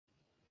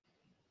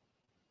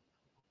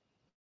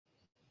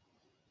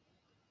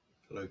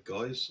Hello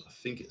guys, I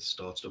think it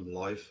started. I'm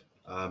live.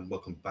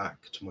 Welcome back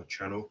to my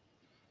channel.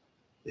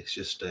 It's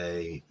just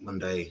a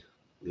Monday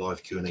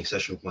live Q&A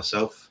session with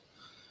myself.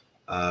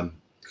 Can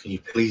you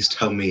please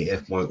tell me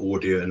if my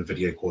audio and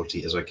video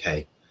quality is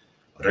okay?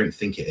 I don't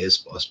think it is,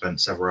 but I spent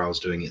several hours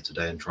doing it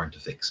today and trying to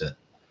fix it.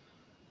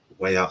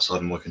 Way outside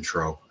of my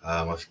control.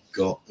 I've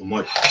got a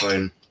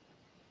microphone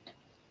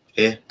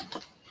here.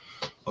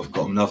 I've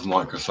got another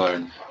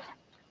microphone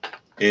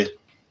here.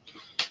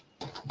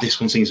 This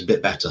one seems a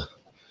bit better,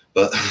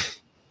 but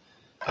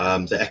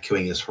the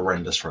echoing is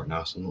horrendous right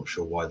now, so I'm not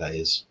sure why that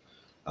is.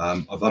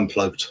 I've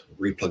unplugged,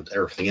 replugged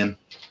everything in.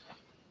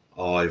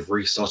 I've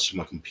restarted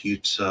my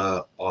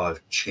computer.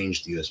 I've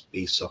changed the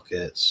USB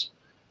sockets.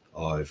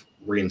 I've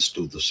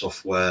reinstalled the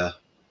software.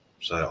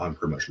 So I'm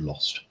pretty much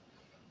lost.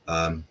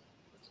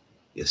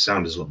 Yeah,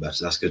 sound is a lot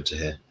better. That's good to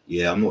hear.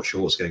 Yeah, I'm not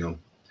sure what's going on.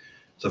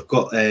 So I've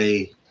got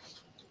it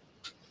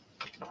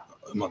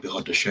might be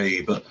hard to show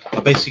you, but I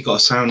basically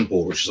got a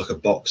soundboard, which is like a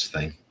box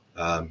thing.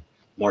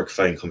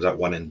 Microphone comes out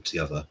one end to the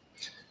other.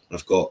 And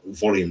I've got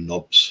volume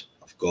knobs.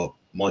 I've got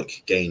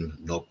mic gain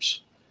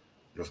knobs.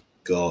 And I've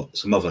got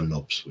some other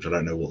knobs, which I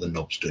don't know what the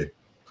knobs do.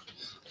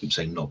 I keep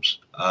saying knobs.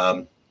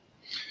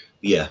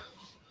 Yeah,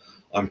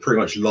 I'm pretty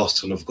much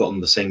lost, and I've gotten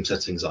the same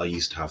settings that I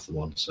used to have them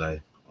on, so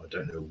I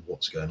don't know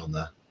what's going on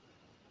there.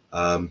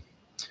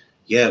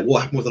 Yeah,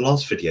 what happened with the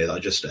last video that I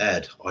just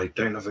aired? I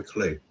don't have a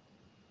clue.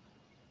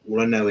 All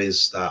I know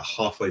is that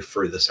halfway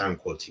through the sound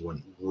quality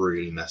went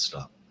really messed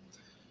up.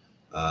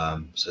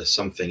 So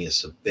something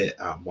is a bit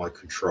out of my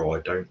control. I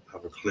don't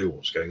have a clue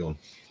what's going on.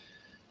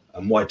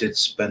 And what I did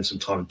spend some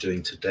time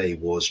doing today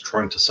was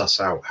trying to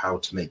suss out how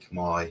to make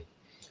my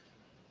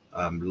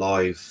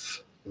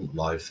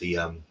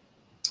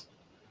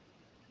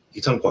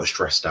you tell I'm quite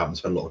stressed out and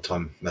spend a lot of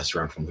time messing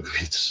around from the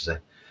computer today.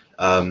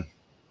 Let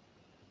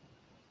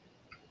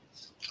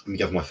me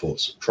give my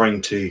thoughts.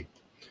 Trying to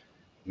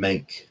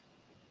make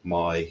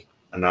my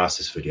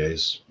analysis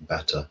videos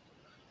better.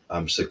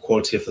 So the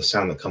quality of the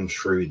sound that comes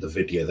through the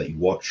video that you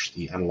watch,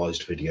 the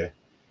analyzed video,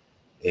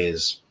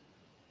 is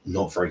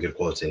not very good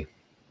quality.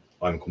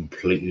 I'm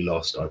completely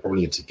lost. I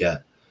probably need to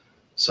get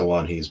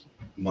someone who's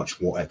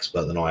much more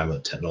expert than I am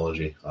at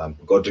technology.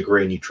 I've got a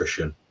degree in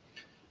nutrition,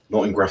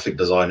 not in graphic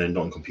design and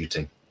not in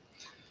computing.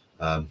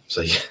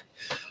 So yeah,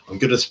 I'm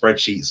good at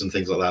spreadsheets and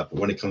things like that, but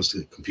when it comes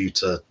to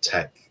computer,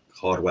 tech,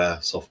 hardware,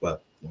 software,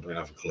 I don't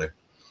have a clue.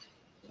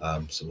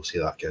 So we'll see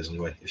how that goes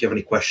anyway. If you have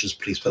any questions,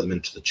 please put them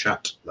into the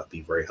chat. That'd be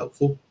very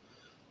helpful.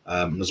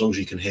 And as long as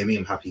you can hear me,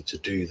 I'm happy to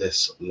do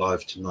this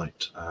live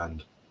tonight,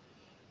 and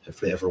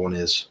hopefully everyone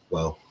is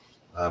well.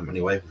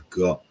 Anyway, we've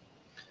got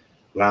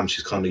Lambs,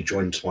 who's kindly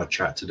joined my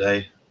chat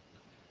today.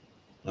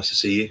 Nice to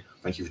see you.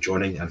 Thank you for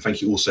joining, and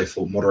thank you also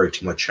for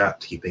moderating my chat,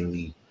 keeping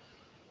the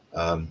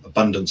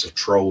abundance of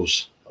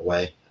trolls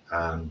away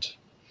and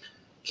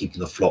keeping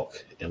the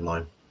flock in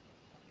line.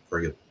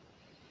 Very good.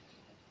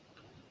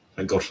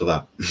 Thank God for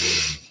that.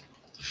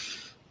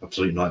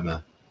 Absolute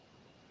nightmare.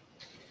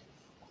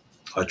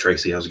 Hi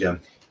Tracy, how's it going?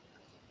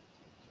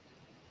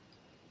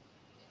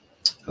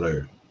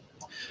 Hello.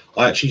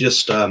 I actually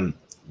just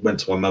went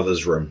to my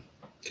mother's room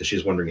because she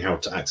was wondering how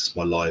to access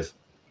my live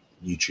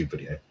YouTube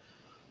video.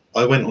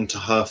 I went onto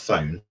her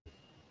phone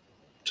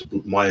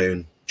to my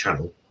own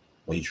channel,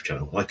 my YouTube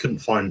channel, and I couldn't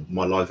find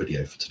my live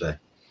video for today.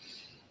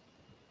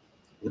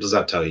 What does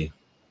that tell you?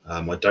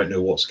 I don't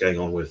know what's going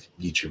on with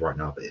YouTube right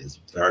now, but it is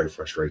very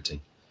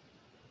frustrating.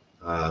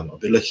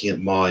 I've been looking at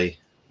my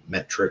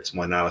metrics,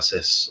 my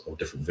analysis of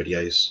different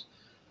videos.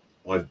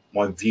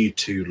 My view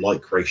to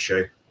like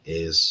ratio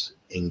is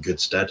in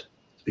good stead.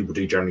 People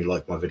do generally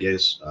like my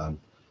videos. A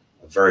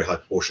very high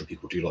proportion of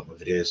people do like my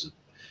videos.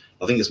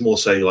 I think it's more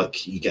so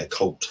like you get a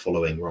cult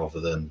following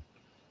rather than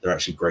they're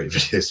actually great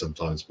videos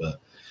sometimes, but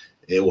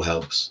it all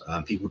helps.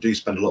 People do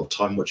spend a lot of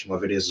time watching my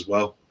videos as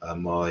well.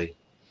 My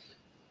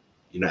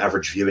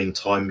average viewing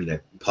time,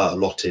 per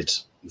allotted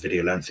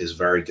video length is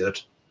very good.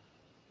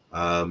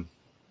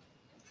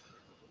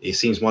 It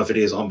seems my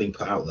videos aren't being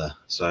put out there,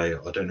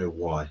 so I don't know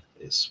why.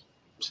 It seems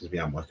to be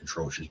out of my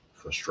control, which is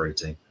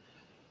frustrating.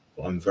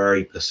 But I'm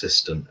very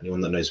persistent. Anyone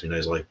that knows me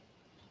knows I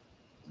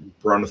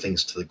run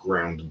things to the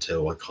ground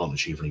until I can't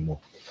achieve anymore.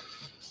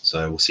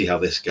 So we'll see how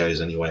this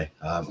goes anyway.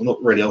 I'm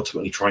not really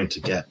ultimately trying to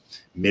get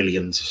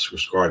millions of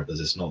subscribers.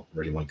 It's not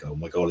really my goal.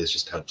 My goal is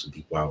just to help some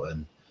people out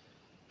and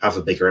have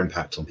a bigger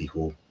impact on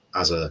people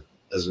as an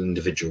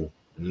individual,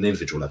 on an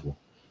individual level.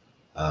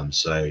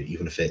 So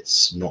even if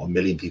it's not a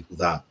million people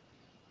that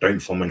don't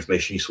find my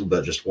information useful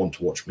but just want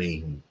to watch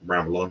me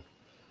ramble on,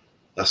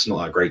 that's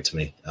not that great to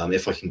me.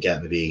 If I can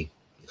get maybe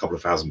a couple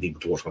of thousand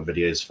people to watch my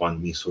videos, find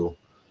them useful,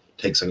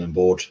 take something on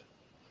board,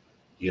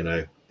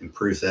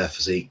 improve their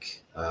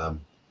physique, do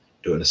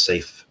it in a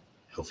safe,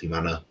 healthy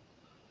manner,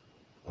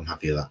 I'm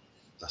happy with that.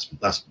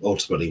 That's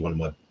ultimately one of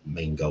my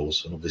main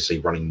goals. And obviously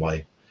running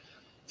my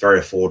very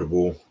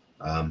affordable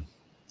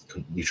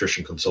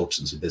nutrition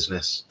consultancy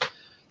business,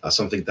 that's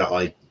something that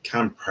I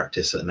can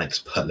practice at an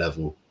expert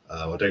level.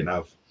 I don't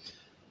have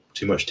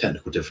too much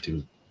technical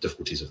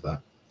difficulties of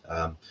that.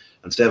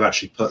 And today I've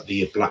actually put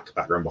the black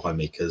background behind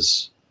me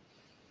because,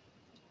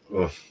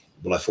 well,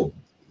 I thought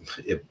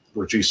it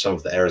reduced some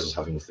of the errors I was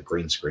having with the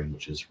green screen,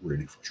 which is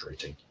really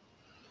frustrating.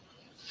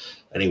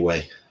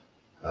 Anyway,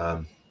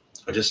 I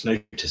just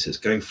noticed it's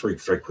going through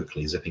very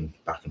quickly, zipping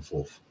back and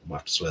forth. I might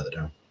have to slow that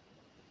down.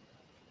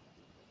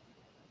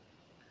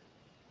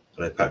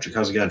 Hello, Patrick.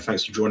 How's it going?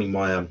 Thanks for joining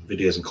my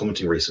videos and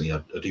commenting recently.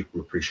 I do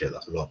appreciate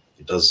that a lot.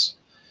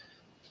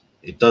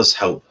 It does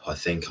help, I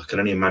think. I can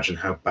only imagine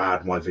how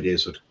bad my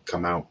videos would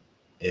come out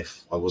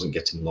if I wasn't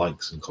getting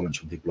likes and comments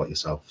from people like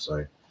yourself.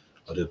 So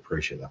I do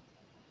appreciate that.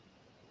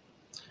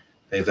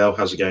 Hey, Val,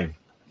 how's it going? Do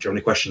you have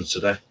any questions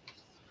today?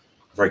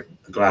 I'm very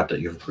glad that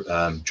you've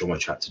joined my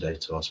chat today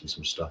to ask me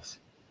some stuff.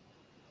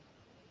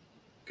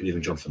 Good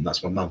evening, Jonathan.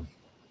 That's my mum.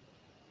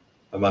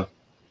 Hi, Mum.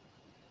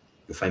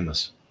 You're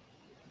famous.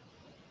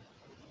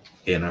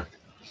 You know.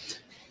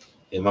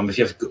 Yeah, Mum, if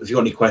you've got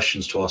any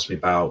questions to ask me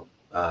about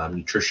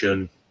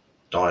nutrition,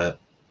 diet,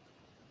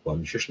 well,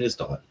 nutrition is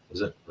diet,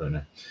 is it? I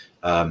don't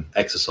know.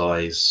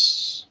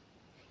 Exercise,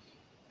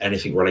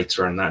 anything related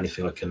around that,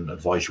 anything I can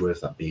advise you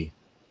with, that'd be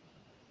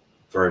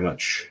very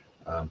much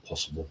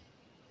possible.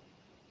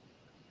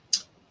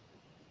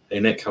 Hey,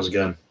 Nick, how's it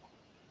going?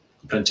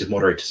 Plenty of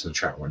moderators in the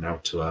chat right now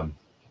to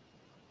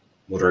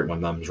moderate my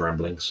mum's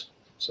ramblings.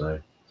 So,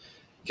 in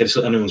case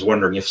anyone's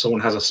wondering, if someone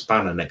has a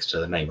spanner next to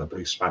their name, a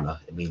blue spanner,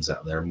 it means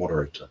that they're a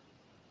moderator.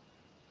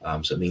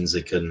 So it means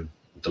they can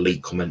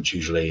delete comments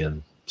usually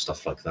and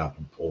stuff like that,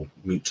 or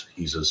mute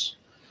users.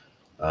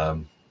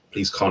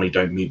 Please, Carney,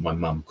 don't mute my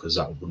mum, because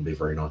that wouldn't be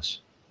very nice.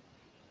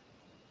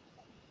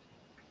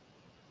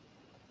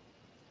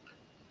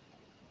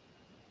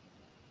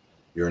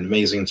 You're an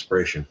amazing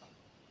inspiration.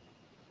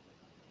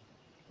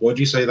 Why do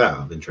you say that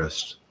out of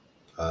interest?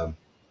 Like,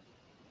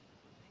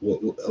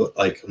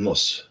 I'm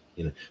not,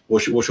 you know,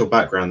 what's your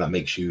background that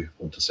makes you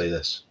want to say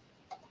this?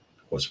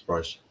 Quite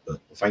surprised, but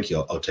thank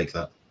you. I'll take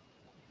that.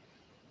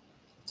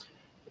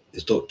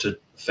 Is Dr.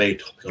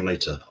 Fede hopping on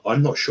later?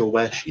 I'm not sure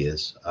where she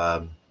is.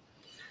 I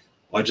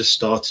just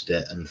started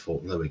it and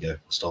thought, there we go,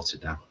 we'll start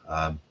it now.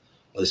 I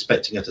was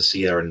expecting her to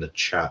see her in the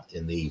chat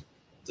in the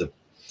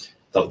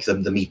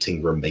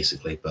meeting room,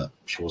 basically, but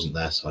she wasn't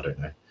there, so I don't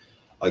know.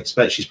 I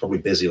expect she's probably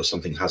busy or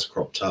something has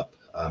cropped up.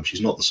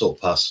 She's not the sort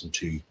of person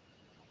to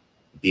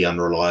be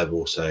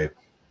unreliable, so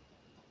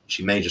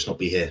she may just not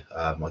be here.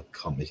 I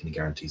can't make any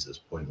guarantees at this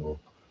point or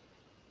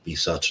be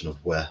certain of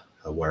where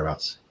her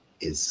whereabouts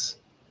is.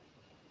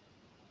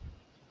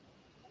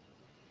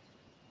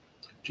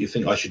 Do you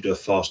think I should do a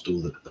fast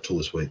at all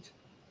this week?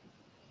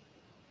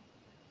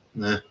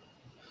 Nah.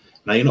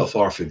 Now, you're not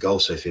far off your goal,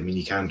 Sophie. I mean,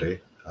 you can do.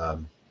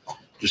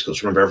 Just got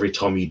to remember, every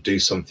time you do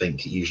something,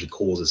 it usually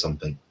causes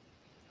something.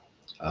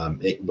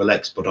 It will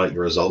expedite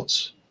your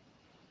results,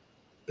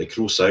 but it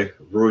could also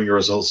ruin your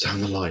results down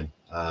the line.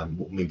 What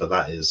I mean by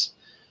that is,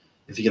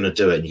 if you're going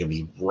to do it and you're going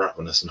to be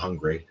ravenous and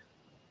hungry,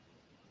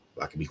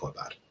 that can be quite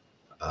bad.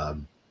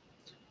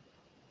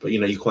 But, you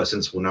know, you're quite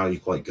sensible now. You're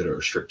quite good at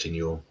restricting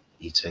your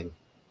eating.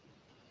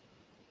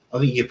 I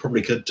think you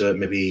probably could do it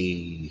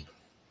maybe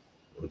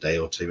a day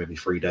or two, maybe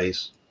 3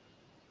 days.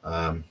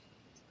 You're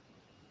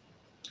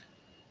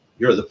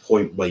at the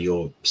point where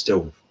you're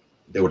still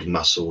building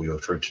muscle, you're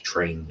trying to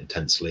train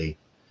intensely.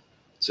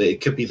 So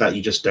it could be that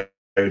you just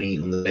don't eat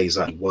on the days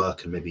that you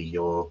work and maybe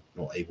you're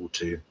not able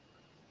to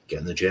get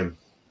in the gym.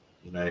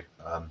 You know,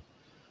 I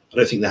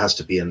don't think there has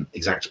to be an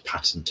exact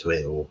pattern to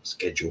it or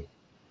schedule.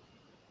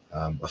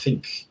 I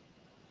think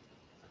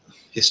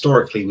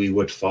historically we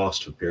would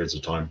fast for periods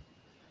of time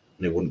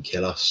and it wouldn't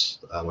kill us.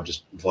 I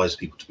just advise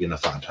people to be in a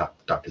fat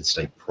adapted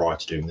state prior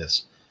to doing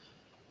this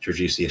to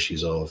reduce the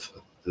issues of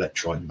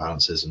electrolyte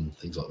imbalances and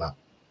things like that.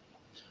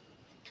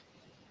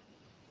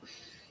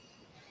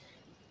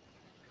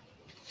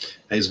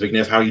 Hey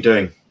Zbigniew, how are you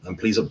doing? And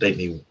please update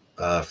me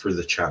through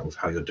the chat with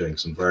how you're doing.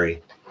 Because I'm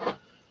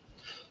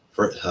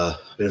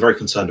been very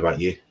concerned about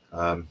you.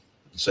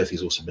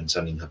 Sophie's also been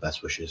sending her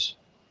best wishes.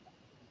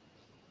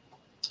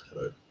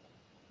 Hello.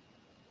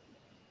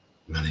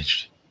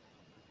 Managed.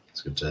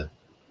 It's good to.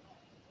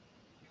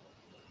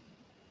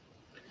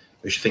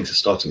 She thinks it's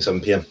starting at 7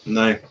 p.m.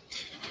 No.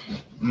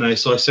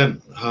 So I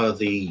sent her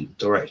the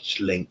direct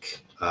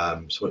link.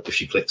 So if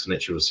she clicks on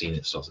it, she will have seen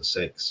it starts at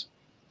 6.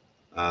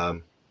 I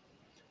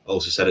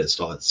also said it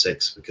started at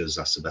 6 because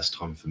that's the best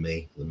time for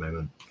me at the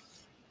moment.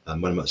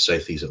 When I'm at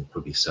Sophie's, it'll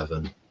probably be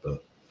 7,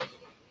 but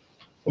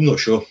I'm not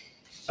sure.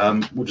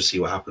 We'll just see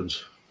what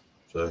happens.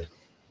 So,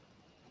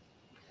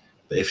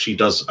 but if she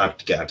does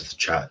get added to the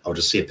chat, I'll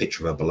just see a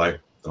picture of her below.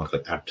 Then I'll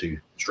click add to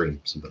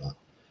stream, something like that.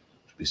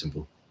 Should be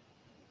simple.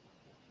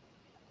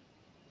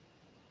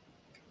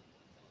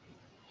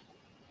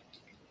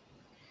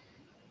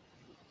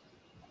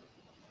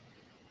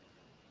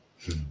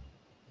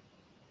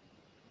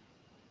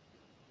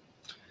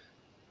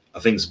 I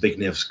think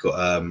Zbignev's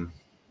got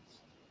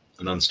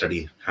an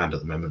unsteady hand at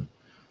the moment,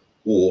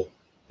 or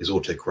his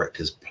autocorrect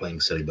is playing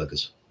silly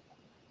buggers.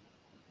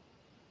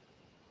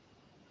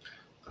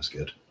 That's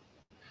good.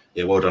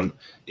 Yeah, well done.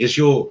 Is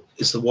the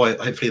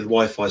hopefully the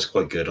Wi-Fi is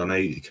quite good. I know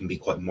it can be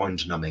quite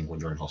mind numbing when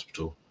you're in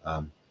hospital.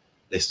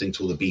 Listening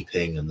to all the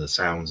beeping and the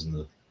sounds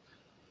and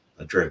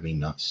that drove me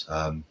nuts.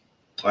 I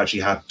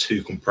actually had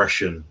 2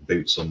 compression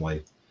boots on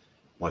my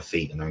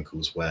feet and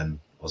ankles when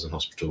I was in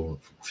hospital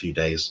for a few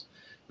days.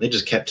 They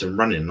just kept them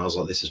running, and I was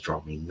like, this is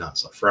driving me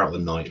nuts. Like throughout the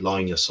night,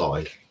 lying your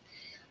side,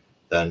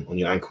 then on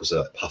your ankles they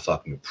like puff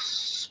up and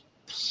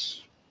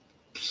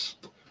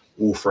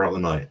all throughout the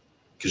night,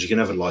 because you can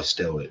never lie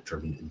still. It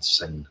drove me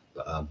insane.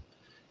 But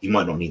you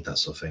might not need that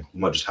sort of thing.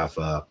 You might just have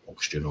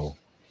oxygen or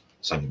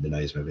something in the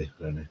nose, maybe.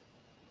 I don't know.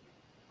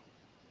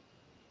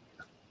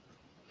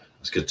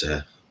 It's good to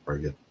hear.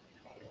 Very good.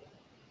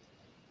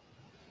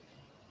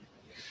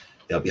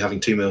 Yeah, I'll be having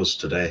 2 meals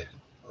today,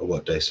 a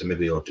work day, so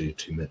maybe I'll do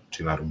two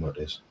mad on work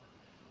days.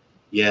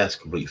 Yeah, it's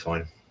completely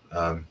fine.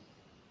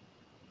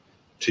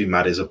 2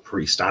 mad is a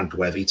pretty standard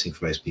way of eating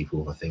for most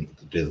people, I think,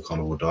 to do the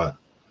carnivore diet.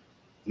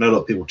 I know a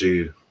lot of people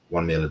do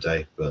 1 meal a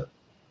day, but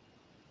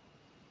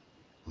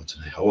I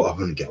don't know. I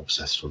wouldn't get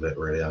obsessed with it,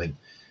 really. I think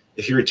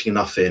if you're eating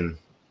enough in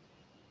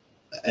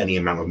any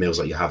amount of meals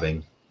that you're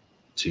having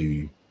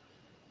to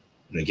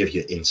give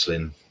your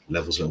insulin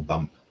levels a little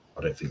bump,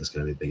 I don't think there's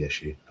going to be a big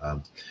issue.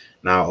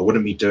 Now, I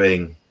wouldn't be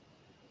doing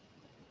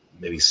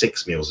maybe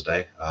 6 meals a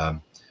day. I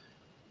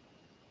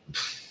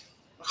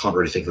can't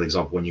really think of an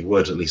example when you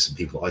would, at least the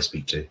people I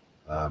speak to.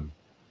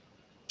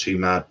 2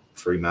 mad,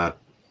 3 mad,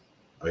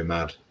 O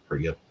mad,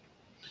 pretty good.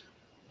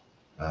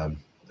 And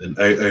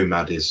O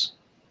mad is,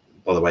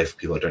 by the way, for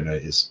people I don't know,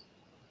 is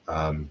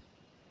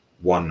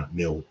 1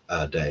 meal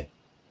a day.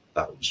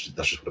 That's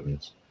just what it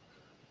means.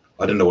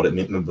 I didn't know what it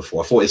meant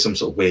before. I thought it's some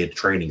sort of weird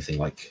training thing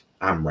like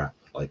AMRAP,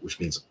 which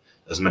means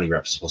as many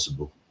reps as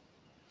possible.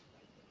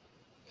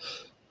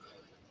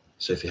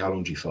 Sophie, how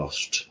long do you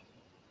fast?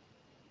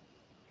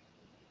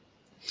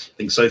 I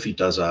think Sophie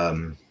does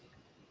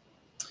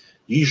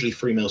usually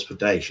 3 meals per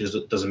day. She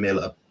does a meal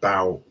at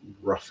about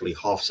roughly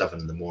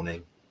 7:30 in the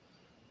morning,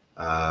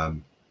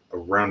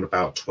 around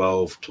about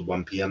 12 to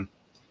 1 p.m.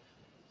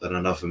 Then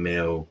another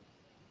meal,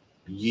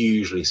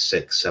 usually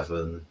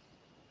 6-7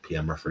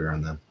 p.m. roughly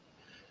around then.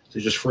 So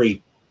just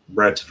 3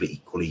 relatively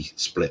equally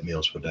split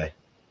meals per day.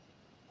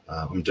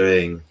 I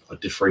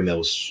did 3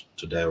 meals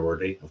today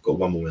already. I've got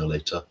 1 more meal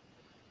later.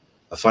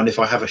 I find if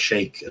I have a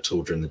shake at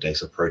all during the day,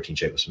 so a protein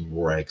shake with some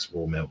raw eggs,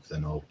 raw milk,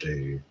 then I'll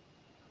do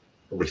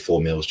probably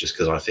 4 meals, just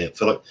because I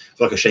feel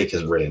like a shake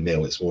isn't really a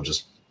meal. It's more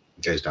just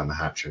goes down the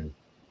hatch, and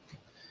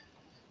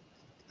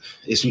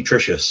it's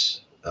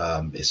nutritious.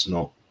 It's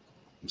not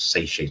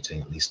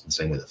satiating, at least in the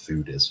same way that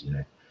food is.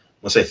 When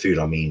I say food,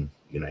 I mean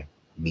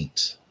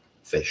meat,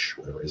 fish,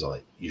 whatever it is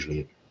I usually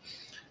eat.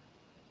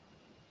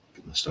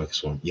 My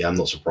stomach's one. Yeah, I'm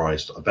not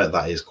surprised. I bet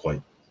that is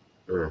quite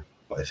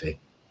iffy.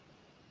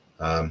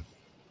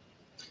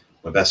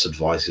 My best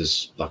advice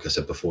is, like I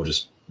said before,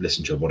 just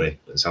listen to your body.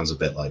 It sounds a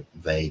bit like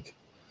vague,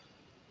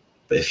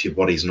 but if your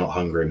body's not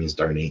hungry, it means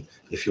don't eat.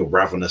 If you're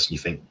ravenous and you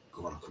think,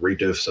 God, I could really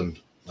do with some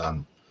a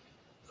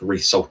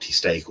really salty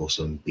steak or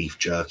some beef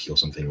jerky or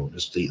something, or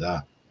just eat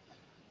that.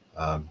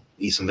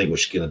 Eat something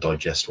which is going to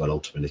digest well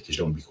ultimately, because you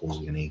don't want to be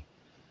causing any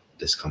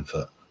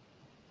discomfort.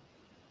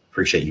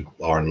 Appreciate you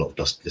are in a lot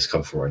of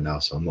discomfort right now,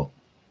 so I'm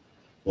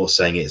not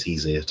saying it's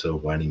easy at all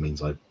by any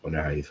means. I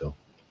know how you feel.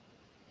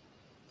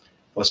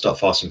 If I start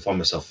fasting, find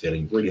myself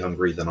feeling really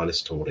hungry, then I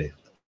listen to what I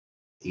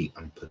eat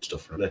and put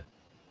stuff in there.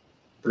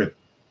 Brilliant.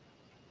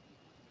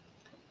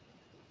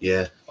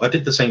 Yeah, I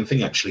did the same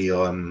thing actually.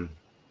 I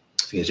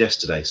think it was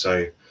yesterday.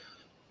 So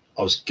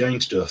I was going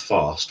to do a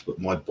fast, but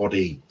my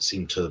body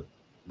seemed to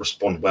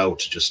respond well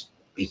to just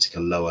eating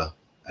a lower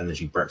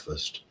energy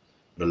breakfast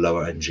and a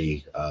lower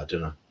energy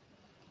dinner.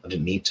 I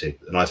didn't need to,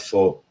 and I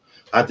thought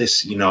I had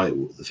this.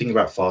 The thing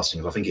about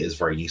fasting is I think it is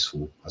very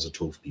useful as a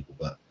tool for people,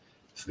 but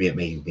for me it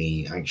made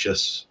me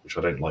anxious, which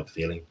I don't like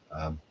feeling.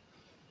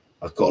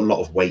 I've got a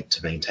lot of weight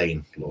to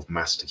maintain, a lot of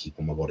mass to keep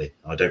on my body.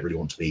 I don't really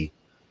want to be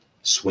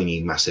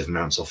swinging massive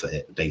amounts off of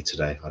it day to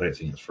day. I don't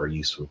think it's very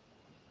useful.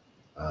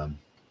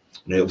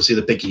 Obviously,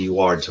 the bigger you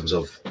are in terms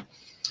of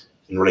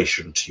in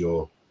relation to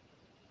your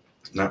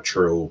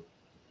natural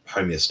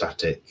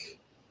homeostatic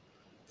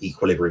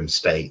equilibrium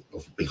state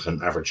of being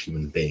an average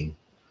human being,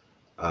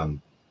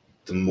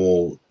 the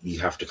more you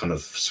have to kind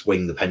of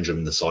swing the pendulum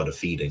in the side of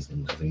feeding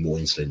and having more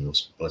insulin in your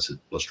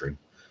bloodstream.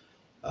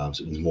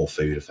 So it means more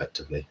food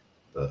effectively.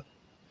 But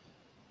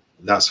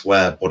that's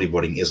where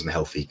bodybuilding isn't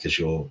healthy, because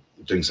you're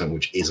doing something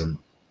which isn't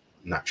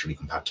naturally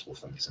compatible,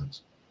 if that makes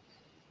sense.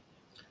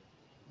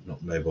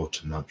 Not mobile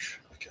too much.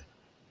 Okay.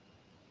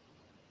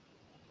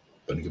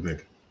 But in a good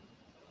mood.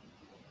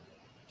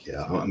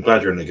 Yeah, I'm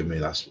glad you're in a good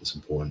mood. That's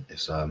important.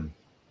 It's I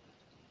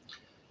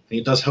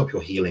think it does help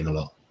your healing a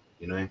lot.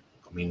 I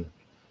mean,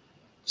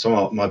 some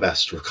of my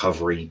best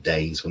recovery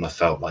days when I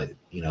felt like,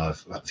 a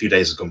few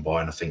days have gone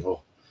by and I think,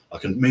 oh, I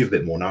can move a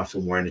bit more now. I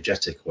feel more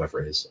energetic,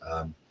 whatever it is.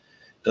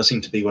 It does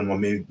seem to be when my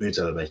mood's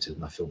elevated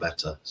and I feel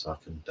better. So I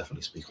can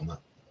definitely speak on that.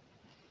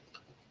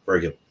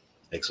 Very good.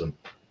 Excellent.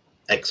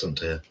 Excellent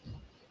to hear.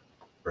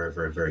 Very,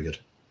 very, very good.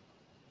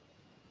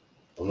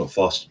 I've not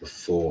fasted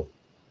before.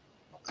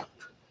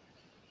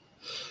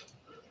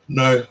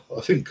 No,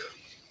 I think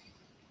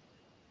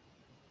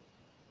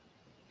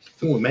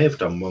we may have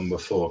done one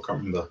before. I can't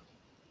remember.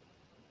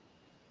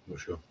 I'm not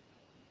sure.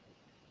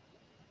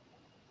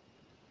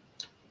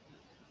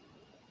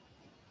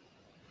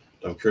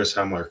 I'm curious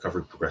how my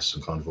recovery progresses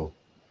on Carnivore.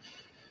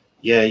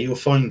 Yeah, you'll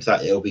find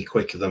that it'll be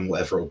quicker than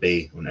whatever it'll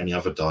be on any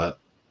other diet.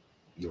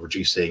 You're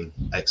reducing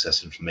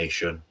excess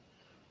inflammation.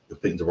 You're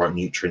putting the right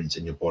nutrients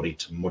in your body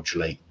to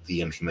modulate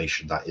the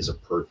inflammation that is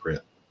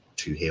appropriate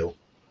to heal.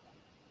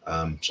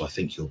 So I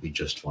think you'll be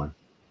just fine.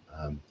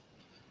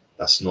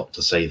 That's not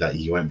to say that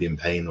you won't be in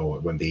pain or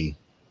it won't be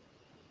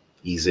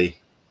easy,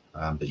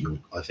 but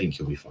I think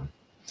you'll be fine.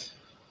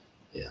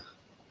 Yeah.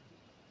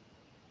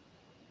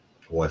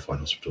 Wi-Fi in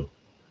hospital.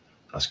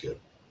 That's good.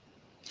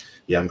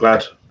 Yeah, I'm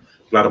glad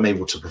I'm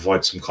able to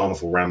provide some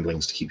Carnivore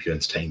ramblings to keep you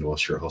entertained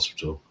whilst you're at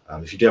hospital.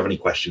 If you do have any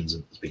questions,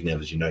 speaking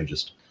of, as you know,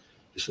 just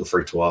feel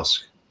free to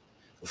ask.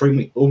 If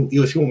you want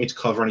me to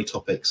cover any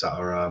topics that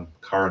are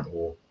current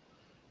or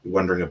you're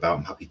wondering about,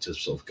 I'm happy to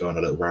sort of go on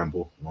a little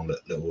ramble, on a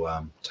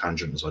little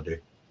tangent as I do.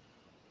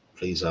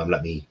 Please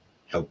let me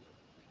help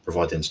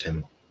provide the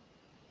entertainment.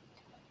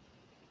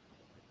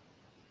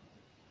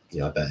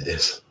 Yeah, I bet it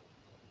is.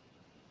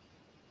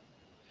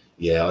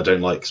 Yeah, I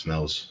don't like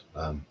smells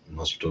in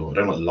hospital. I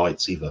don't like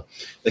lights either.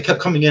 They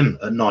kept coming in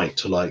at night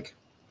to like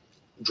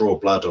draw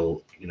blood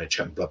or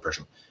check my blood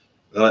pressure.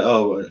 They're like,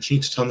 oh, you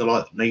need to turn the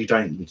light. No, you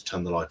don't need to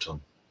turn the light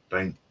on.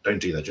 Don't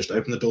do that. Just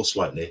open the door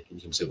slightly and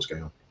you can see what's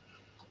going on.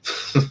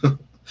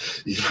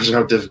 You can imagine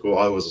how difficult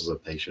I was as a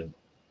patient.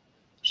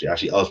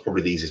 Actually, I was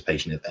probably the easiest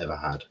patient I've ever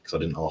had because I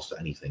didn't ask for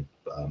anything.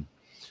 But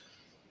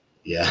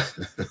yeah,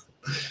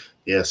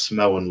 yeah,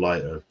 smell and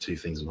light are two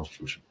things in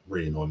hospital which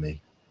really annoy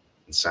me,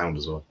 and sound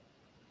as well.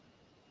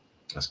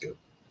 That's good.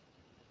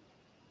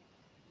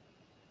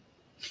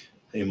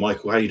 Hey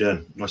Michael, how you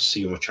doing? Nice to see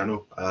you on my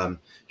channel.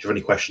 If you have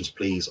any questions,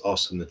 please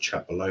ask them in the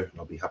chat below, and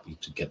I'll be happy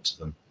to get to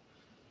them.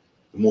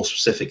 The more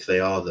specific they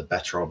are, the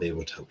better I'll be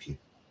able to help you.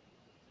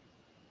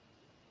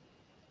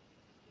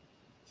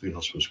 Food in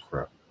hospital is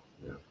crap.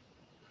 Yeah.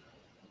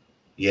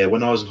 Yeah,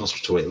 when I was in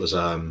hospital, it was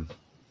I'm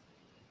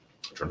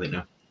trying to think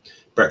now.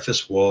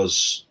 Breakfast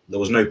there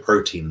was no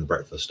protein in the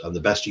breakfast, and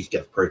the best you could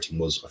get for protein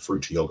was a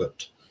fruit to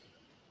yogurt.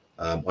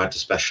 I had to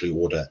specially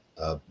order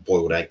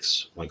boiled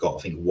eggs. I got, I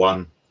think,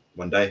 one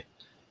day,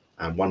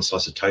 and one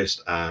slice of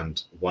toast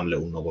and one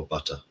little knob of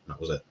butter.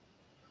 That was it.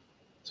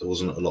 So it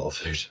wasn't a lot of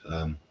food.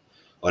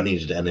 I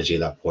needed energy at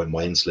that point.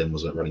 My insulin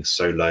was running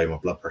so low. My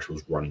blood pressure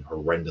was running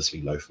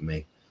horrendously low for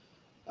me.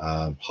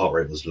 Heart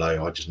rate was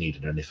low. I just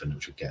needed anything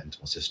which would get into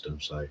my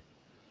system. So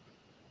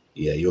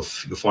yeah, you'll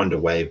find a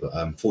way.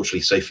 But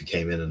fortunately, Sophie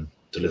came in and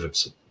delivered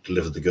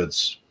the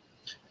goods.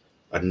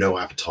 I had no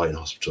appetite in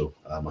hospital.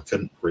 I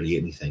couldn't really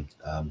eat anything.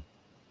 I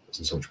was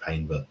in so much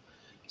pain, but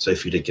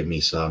Sophie did give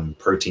me some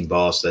protein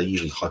bars. They're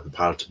usually hyper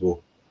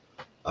palatable.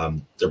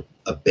 They're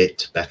a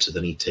bit better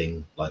than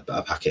eating like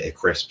a packet of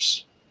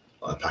crisps,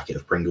 like a packet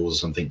of Pringles or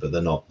something, but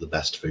they're not the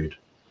best food.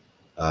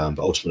 But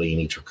ultimately, you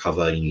need to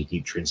recover. You need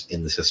nutrients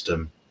in the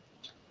system.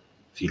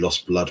 If you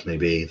lost blood,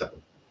 maybe that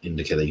would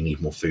indicate that you need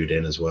more food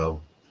in as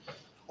well.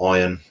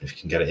 Iron, if you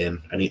can get it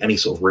in. Any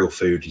sort of real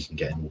food you can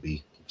get in will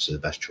be obviously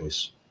the best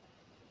choice.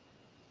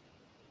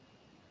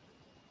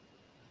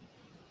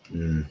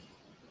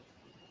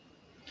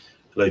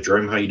 Hello,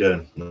 Jerome. How you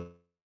doing? Nice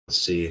to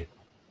see you.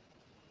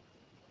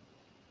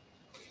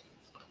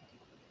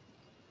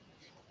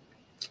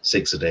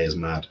 6 a day is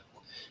mad.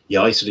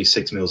 Yeah, I used to do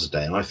 6 meals a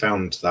day, and I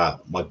found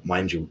that my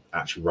energy would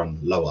actually run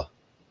lower.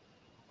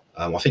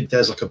 I think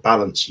there's like a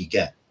balance you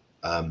get.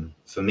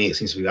 For me, it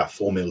seems to be about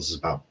 4 meals is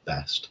about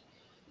best,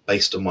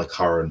 based on my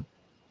current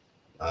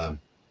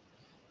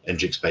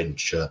energy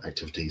expenditure,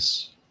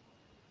 activities,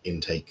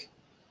 intake.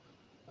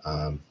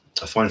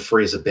 I find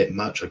 3 is a bit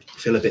much. I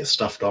feel a bit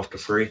stuffed after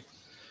 3.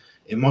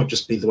 It might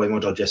just be the way my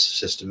digestive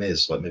system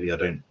is. Like maybe I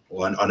don't.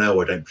 Well, I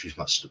know I don't produce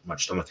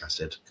much stomach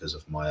acid because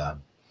of my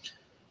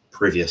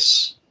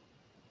previous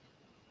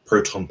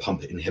proton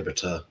pump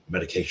inhibitor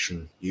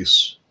medication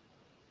use.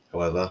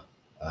 However,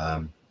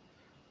 I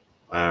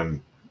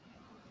am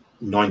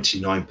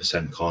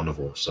 99%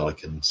 carnivore, so I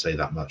can say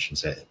that much and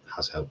say it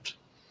has helped.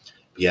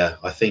 But yeah,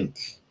 I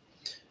think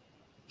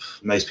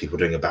most people are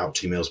doing about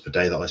 2 meals per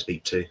day that I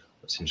speak to.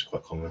 That seems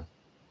quite common.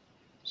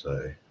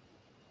 So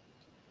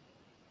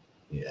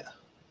yeah.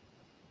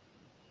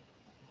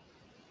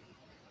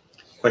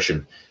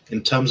 Question: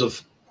 in terms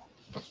of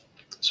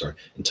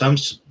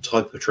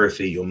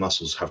hypertrophy, your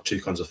muscles have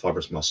 2 kinds of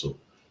fibrous muscle.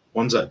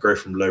 Ones that grow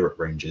from low rep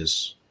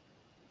ranges,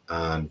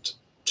 and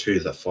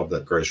 2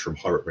 that grows from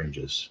high rep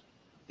ranges.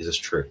 Is this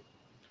true?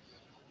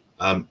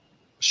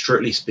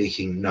 Strictly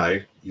speaking,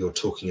 no. You're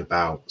talking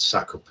about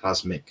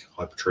sarcoplasmic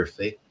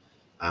hypertrophy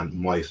and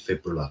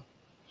myofibrillar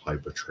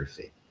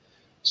hypertrophy.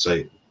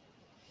 So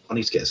I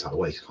need to get this out of the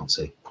way because I can't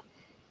see.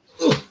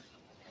 Ugh.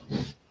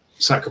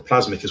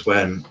 Sarcoplasmic is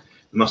when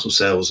the muscle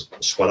cells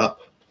swell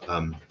up,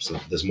 so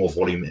there's more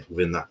volume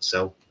within that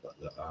cell,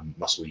 that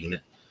muscle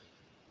unit.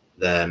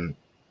 Then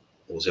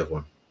what was the other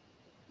one?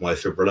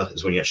 myofibrillar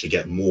is when you actually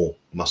get more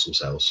muscle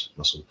cells,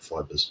 muscle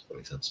fibers, if that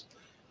makes sense.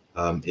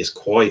 It's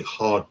quite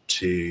hard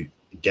to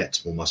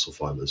get more muscle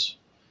fibers.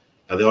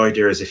 Now, the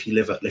idea is if you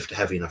lift a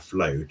heavy enough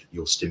load,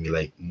 you'll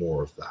stimulate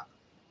more of that.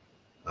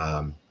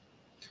 I'm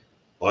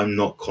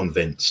not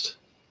convinced.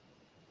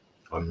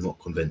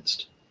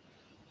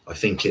 I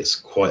think it's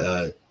quite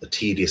a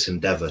tedious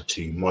endeavor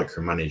to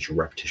micromanage your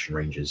repetition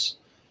ranges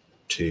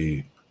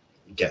to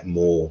get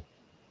more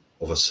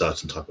of a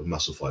certain type of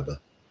muscle fiber.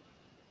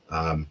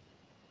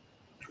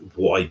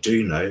 What I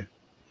do know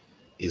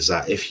is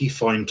that if you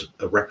find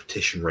a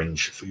repetition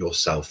range for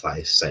yourself that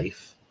is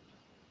safe,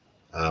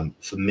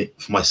 for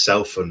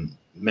myself and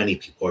many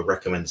people, I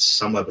recommend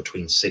somewhere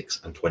between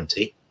 6 and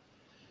 20.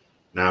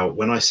 Now,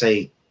 when I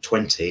say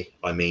 20,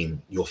 I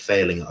mean you're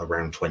failing at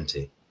around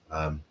 20.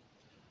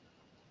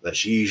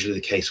 That's usually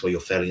the case where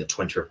you're failing at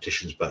 20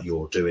 repetitions, but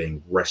you're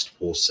doing rest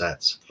pause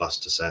sets,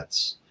 cluster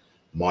sets,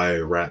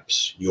 myo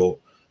reps, your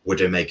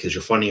widow makers.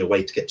 You're finding a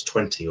way to get to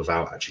 20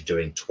 without actually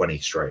doing 20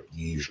 straight,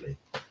 usually.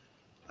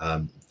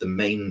 The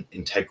main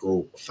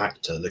integral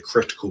factor, the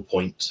critical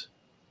point,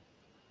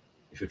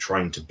 if you're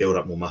trying to build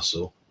up more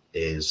muscle,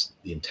 is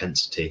the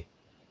intensity.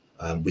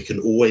 We can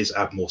always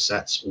add more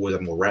sets, always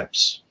add more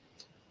reps,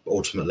 but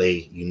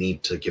ultimately you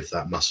need to give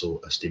that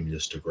muscle a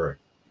stimulus to grow.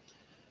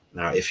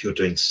 Now, if you're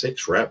doing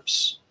 6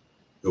 reps,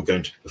 you're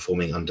going to be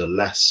performing under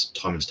less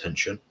time and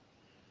tension.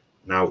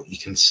 Now, you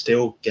can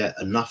still get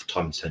enough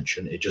time and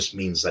tension. It just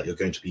means that you're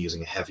going to be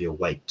using a heavier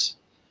weight.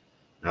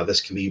 Now,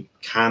 this can be,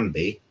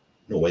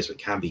 not always, but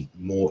can be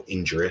more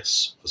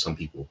injurious for some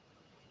people.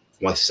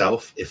 For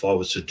myself, if I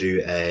was to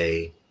do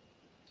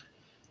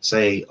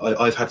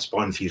I've had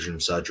spine fusion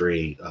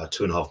surgery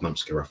 2.5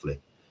 months ago, roughly.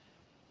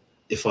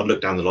 If I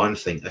look down the line and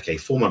think, okay,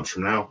 4 months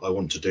from now, I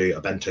want to do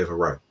a bent over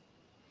row.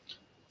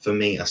 For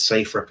me, a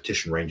safe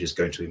repetition range is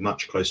going to be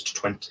much closer to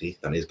 20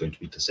 than it is going to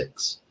be to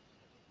 6.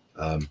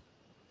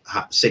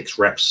 6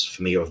 reps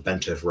for me of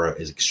bent over row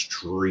is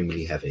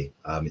extremely heavy.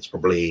 It's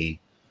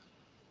probably,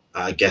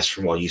 I guess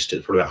from what I used to,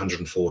 it's probably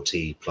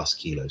 140 plus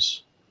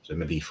kilos, so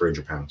maybe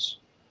 300 pounds.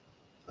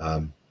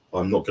 I'm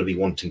not going to be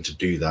wanting to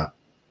do that,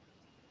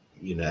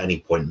 at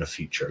any point in the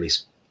future, at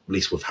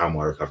least with how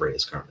my recovery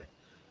is currently.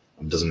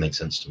 It doesn't make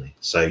sense to me.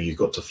 So you've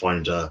got to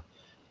find a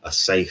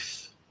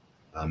safe,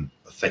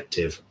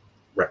 effective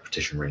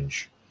repetition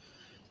range.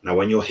 Now,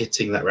 when you're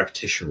hitting that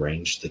repetition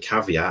range, the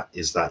caveat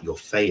is that you're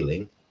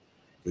failing.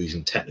 You're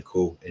using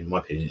technical, in my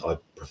opinion, I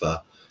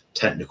prefer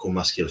technical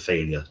muscular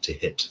failure to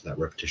hit that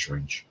repetition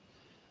range.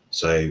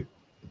 So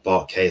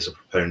Bart K is a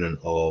proponent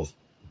of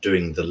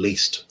doing the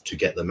least to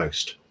get the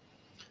most.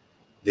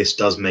 This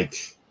does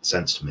make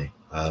sense to me.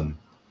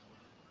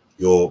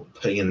 You're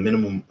putting in the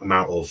minimum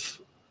amount of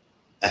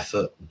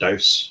effort,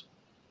 dose.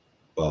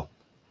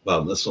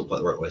 Well, that's not quite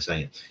the right way of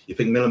saying it. You're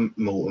putting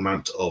minimal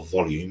amount of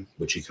volume,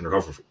 which you can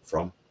recover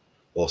from,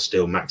 while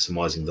still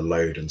maximizing the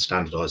load and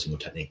standardizing your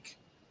technique.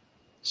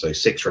 So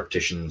 6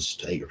 repetitions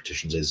to 8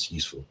 repetitions is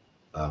useful.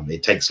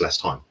 It takes less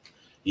time.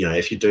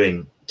 If you're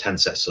doing 10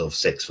 sets of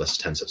 6 versus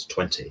 10 sets of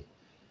 20,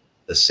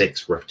 the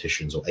 6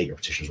 repetitions or 8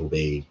 repetitions will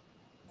be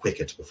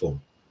quicker to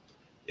perform.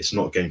 It's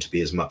not going to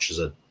be as much as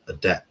a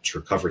depth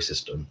recovery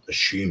system,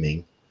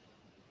 assuming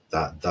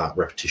that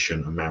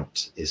repetition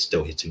amount is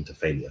still hitting to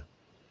failure.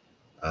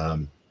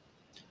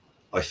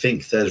 I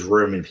think there's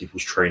room in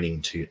people's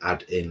training to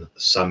add in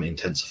some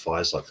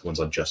intensifiers like the ones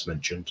I just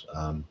mentioned,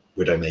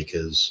 widow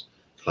makers,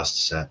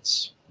 cluster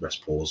sets,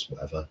 rest pause,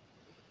 whatever.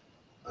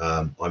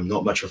 I'm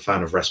not much of a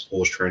fan of rest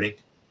pause training.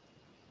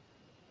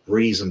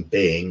 Reason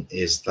being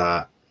is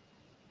that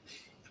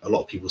a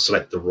lot of people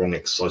select the wrong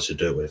exercise to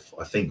do it with.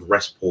 I think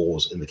rest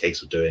pause in the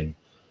case of doing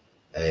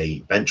a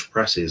bench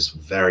press is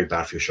very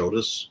bad for your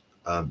shoulders.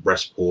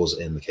 Rest pause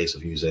in the case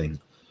of using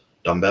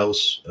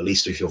dumbbells, at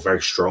least if you're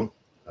very strong,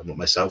 like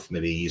myself,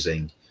 maybe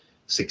using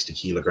 60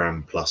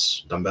 kilogram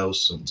plus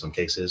dumbbells in some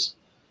cases,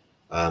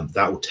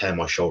 that will tear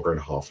my shoulder in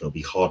half and it'll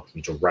be hard for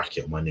me to rack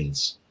it on my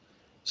knees.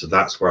 So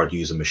that's where I'd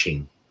use a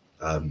machine.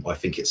 I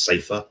think it's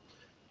safer.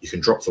 You can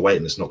drop the weight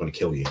and it's not going to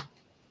kill you.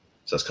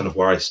 So that's kind of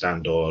where I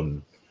stand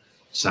on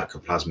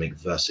sarcoplasmic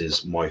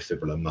versus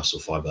myofibrillar muscle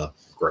fiber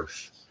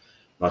growth.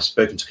 And I've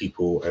spoken to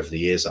people over the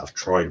years that have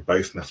tried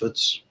both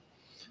methods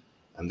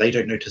and they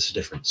don't notice a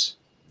difference.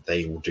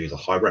 They will do the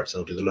high reps,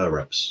 they'll do the low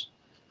reps.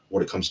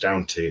 What it comes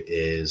down to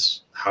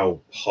is how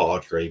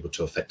hard you're able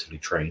to effectively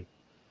train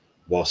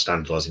while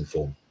standardizing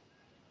form.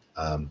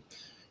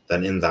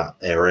 Then in that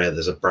area,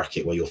 there's a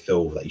bracket where you'll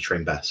feel that you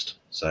train best.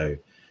 So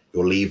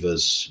your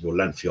levers, your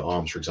length of your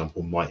arms, for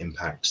example, might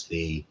impact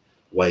the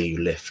way you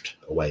lift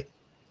a weight.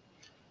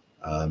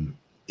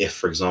 If,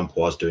 for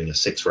example, I was doing a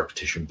 6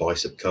 repetition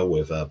bicep curl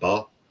with a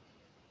bar,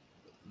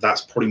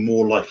 that's probably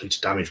more likely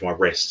to damage my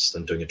wrists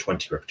than doing a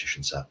 20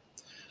 repetition set.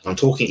 I'm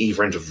talking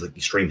either end of the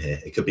extreme here.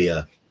 It could be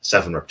a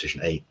 7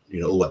 repetition, 8,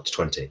 all up to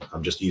 20.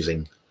 I'm just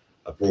using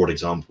broad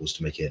examples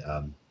to make it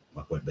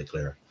my point a bit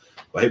clearer.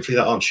 But hopefully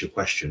that answers your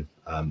question.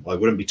 I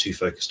wouldn't be too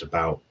focused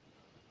about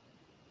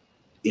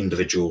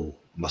individual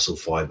muscle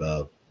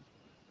fiber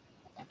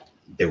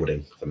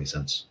building, if that makes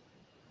sense.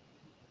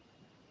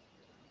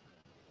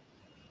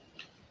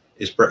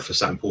 Is breakfast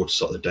that important to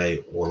start the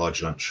day or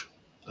large lunch?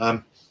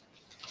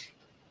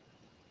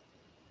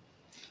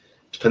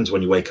 Depends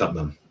when you wake up,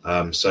 Mum.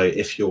 So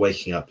if you're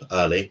waking up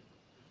early,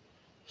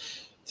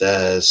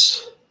 it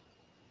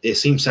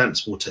seems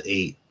sensible to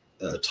eat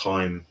at a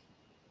time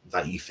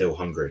that you feel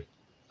hungry.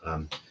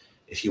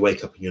 If you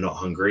wake up and you're not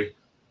hungry,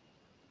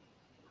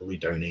 probably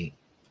don't eat.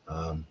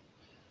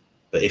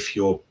 But if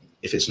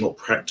it's not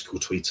practical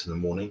to eat in the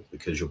morning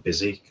because you're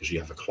busy, because you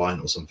have a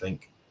client or something,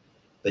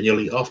 then you'll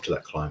eat after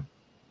that client.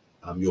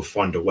 You'll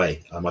find a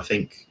way. I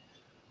think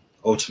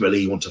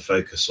ultimately you want to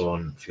focus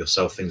on, for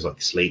yourself, things like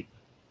sleep,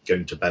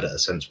 going to bed at a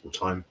sensible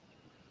time,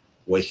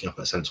 waking up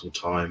at a sensible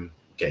time,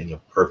 getting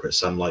appropriate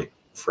sunlight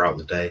throughout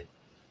the day.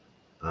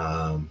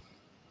 I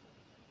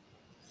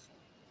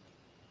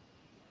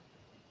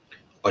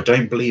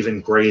don't believe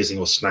in grazing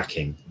or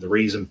snacking. The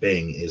reason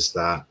being is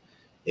that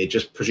it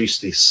just produces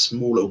these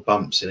small little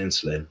bumps in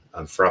insulin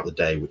throughout the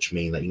day, which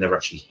mean that you never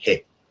actually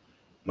hit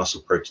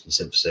muscle protein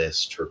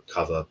synthesis to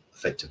recover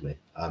effectively.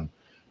 I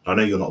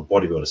know you're not a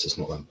bodybuilder, so it's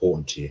not that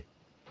important to you.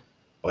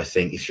 But I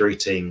think if you're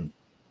eating,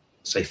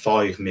 say,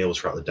 5 meals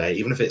throughout the day,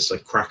 even if it's a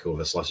cracker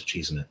with a slice of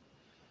cheese in it,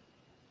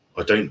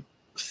 I don't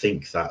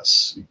think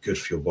that's good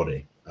for your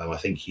body. I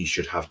think you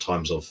should have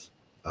times of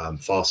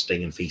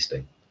fasting and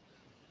feasting.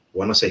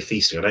 When I say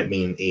feasting, I don't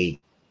mean eat,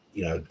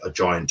 a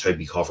giant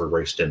Toby Carver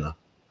roast dinner.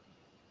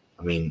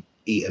 I mean,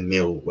 eat a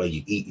meal where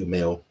you eat your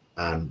meal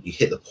and you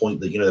hit the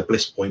point that, the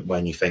bliss point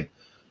when you think,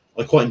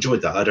 I quite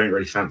enjoyed that. I don't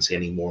really fancy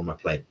any more on my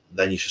plate.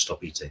 Then you should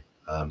stop eating.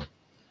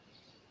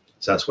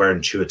 So that's where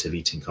intuitive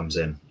eating comes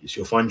in. So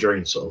you'll find your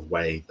own sort of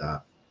way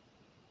that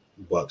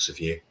works with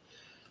you.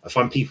 I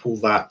find people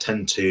that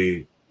tend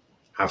to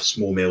have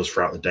small meals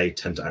throughout the day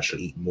tend to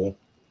actually eat more.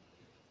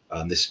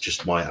 This is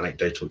just my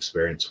anecdotal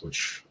experience,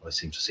 which I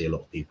seem to see a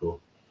lot of people.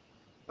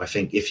 I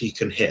think if you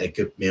can hit a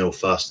good meal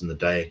first in the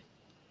day,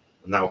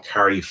 and that will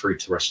carry you through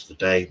to the rest of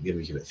the day,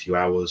 maybe give it a few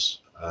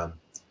hours,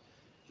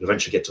 you'll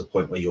eventually get to a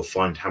point where you'll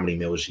find how many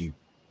meals you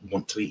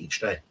want to eat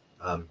each day.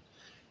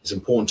 It's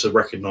important to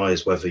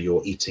recognize whether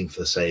you're eating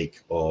for the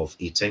sake of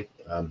eating.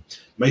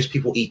 Most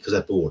people eat because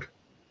they're bored,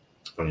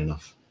 funny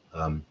enough.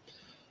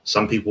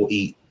 Some people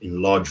eat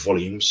in large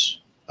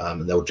volumes,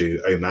 and they'll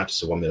do OMAD,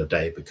 so 1 meal a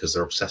day, because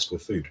they're obsessed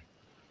with food,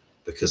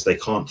 because they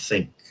can't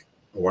think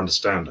or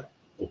understand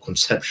or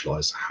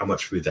conceptualize how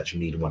much food they actually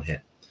need in one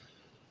hit.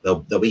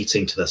 They'll be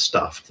eating till they're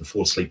stuffed and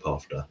fall asleep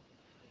after.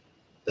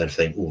 Then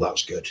think, oh, that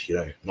was good,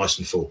 nice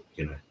and full,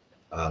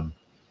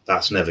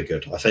 That's never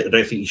good. I don't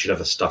think you should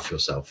ever stuff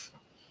yourself.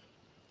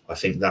 I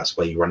think that's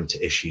where you run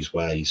into issues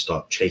where you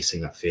start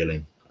chasing that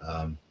feeling.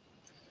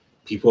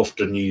 People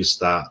often use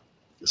that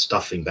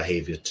stuffing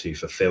behavior to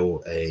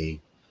fulfill a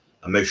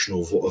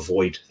emotional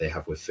void they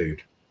have with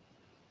food,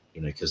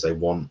 because they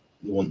want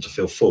to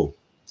feel full.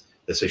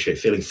 They associate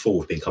feeling full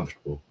with being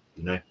comfortable,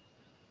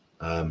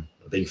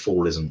 being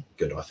full isn't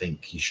good. I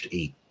think you should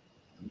eat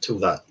until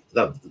that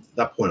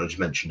point I just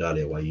mentioned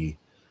earlier, where you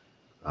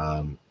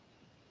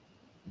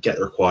get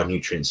the required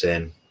nutrients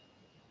in,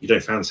 you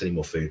don't fancy any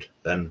more food,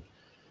 then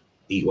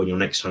eat when you're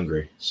next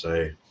hungry.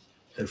 So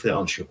hopefully that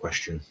answers your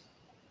question.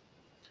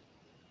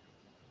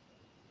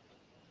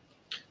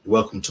 You're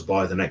welcome to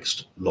buy the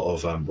next lot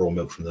of raw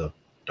milk from down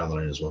the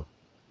lane as well,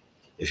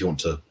 if you want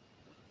to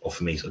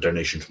offer me a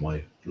donation for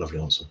my lovely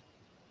answer.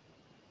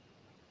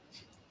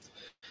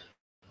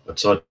 I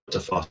decided to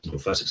fast until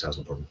 36 hours,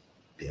 no problem.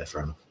 Yeah,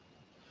 fair enough.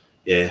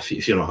 Yeah,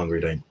 if you're not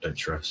hungry, don't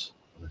stress,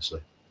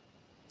 honestly.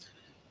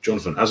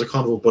 Jonathan, as a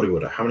carnivore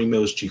bodybuilder, how many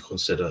meals do you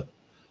consider?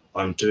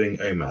 I'm doing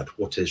OMAD.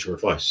 What is your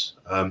advice?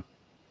 I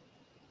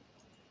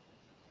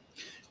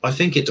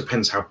think it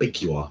depends how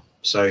big you are.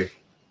 So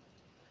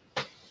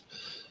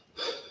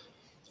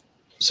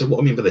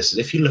what I mean by this is,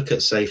 if you look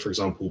at, say, for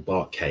example,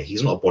 Bart K,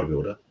 he's not a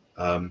bodybuilder,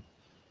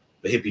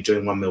 but he'd be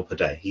doing 1 meal per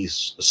day.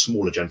 He's a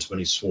smaller gentleman.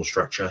 He's small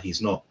structure.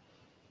 He's not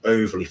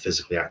overly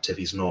physically active.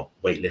 He's not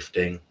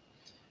weightlifting.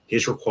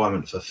 His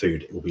requirement for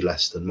food, it will be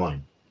less than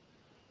mine.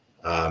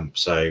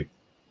 So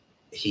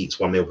he eats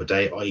 1 meal per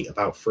day. I eat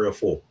about 3 or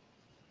 4.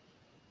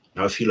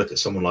 Now, if you look at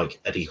someone like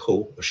Eddie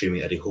Hall,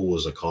 assuming Eddie Hall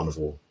was a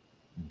carnivore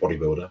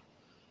bodybuilder,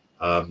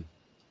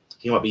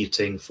 he might be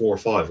eating 4 or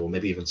 5, or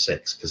maybe even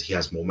 6, because he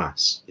has more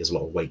mass. He has a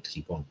lot of weight to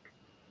keep on.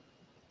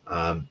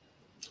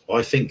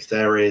 I think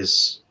there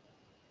is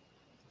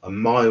a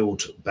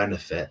mild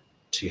benefit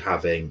to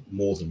having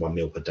more than 1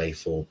 meal per day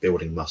for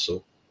building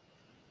muscle.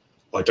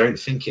 I don't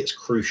think it's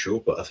crucial,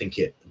 but I think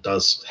it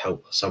does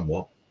help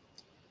somewhat.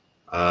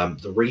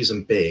 The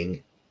reason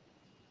being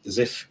is,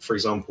 if, for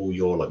example,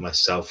 you're like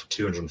myself,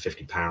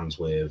 250 pounds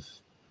with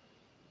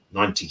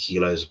 90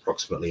 kilos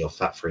approximately of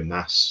fat-free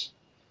mass,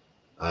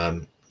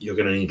 you're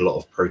going to need a lot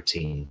of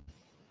protein.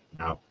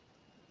 Now,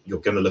 you're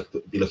going to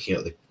be looking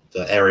at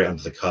the area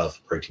under the curve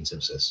for protein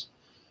synthesis.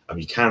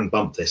 You can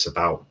bump this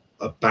about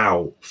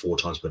 4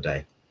 times per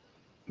day,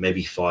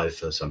 maybe 5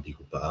 for some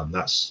people, but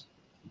that's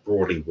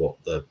broadly what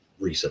the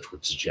research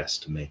would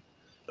suggest to me,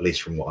 at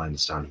least from what I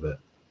understand of it.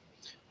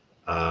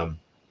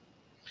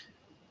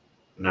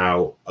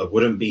 Now, I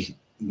wouldn't be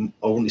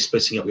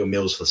splitting up your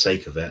meals for the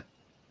sake of it.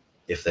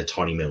 if they're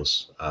tiny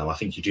meals. I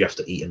think you do have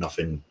to eat enough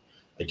in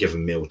a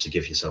given meal to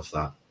give yourself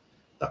that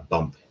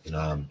bump in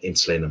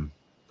insulin and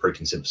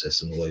protein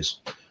synthesis and all those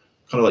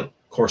kind of like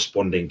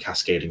corresponding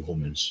cascading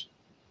hormones.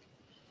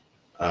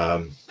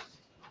 Now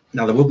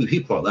there will be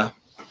people out there,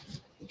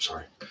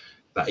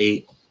 that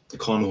eat the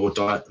carnivore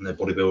diet and they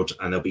bodybuild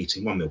and they'll be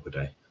eating 1 meal per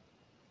day.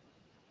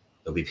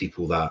 There'll be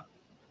people that,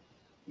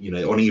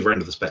 on either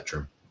end of the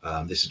spectrum.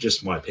 This is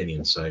just my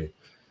opinion, so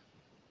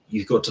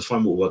you've got to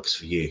find what works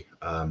for you.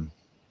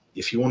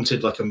 If you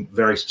wanted like a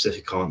very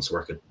specific answer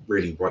where I could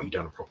really write you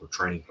down a proper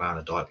training plan,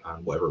 a diet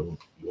plan, whatever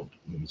you want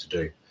me to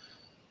do,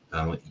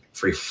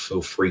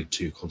 feel free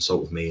to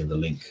consult with me in the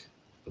link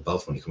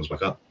above when it comes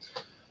back up.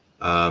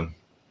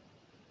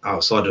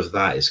 Outside of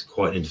that, it's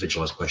quite an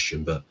individualized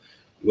question, but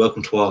you're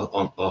welcome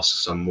to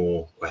ask some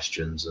more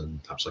questions,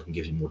 and perhaps I can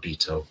give you more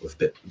detail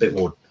with a bit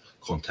more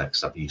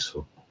context. That'd be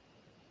useful.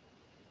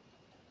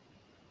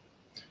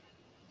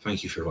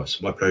 Thank you for your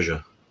advice. My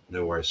pleasure.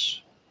 No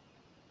worries.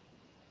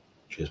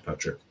 Cheers,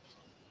 Patrick.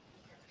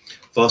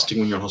 Fasting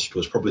when you're in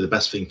hospital is probably the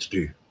best thing to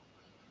do.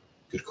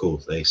 Good call.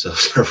 They serve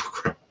several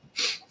crap.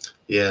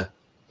 Yeah.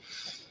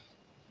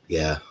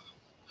 The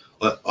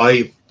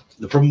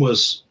problem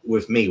was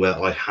with me where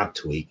I had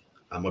to eat,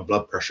 and my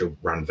blood pressure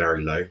ran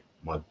very low.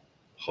 My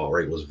heart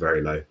rate was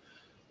very low.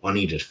 I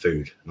needed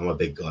food, and I'm a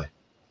big guy.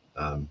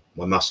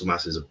 My muscle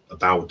mass is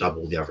about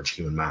double the average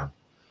human man.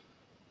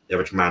 The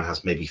average man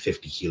has maybe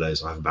 50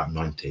 kilos. I have about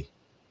 90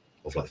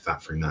 of like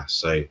fat-free mass.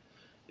 So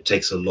it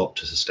takes a lot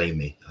to sustain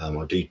me. I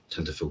do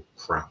tend to feel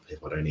crap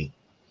if I don't eat.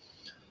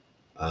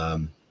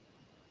 I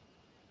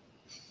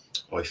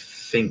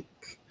think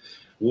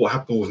what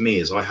happened with me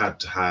is I had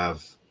to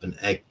have an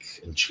egg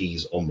and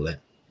cheese omelette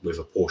with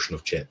a portion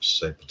of chips.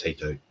 So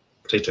potato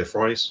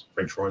fries,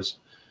 French fries.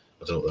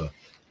 I don't know,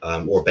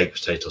 or a baked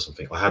potato or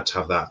something. I had to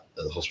have that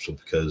at the hospital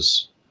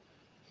because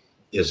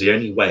it was the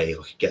only way I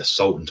could get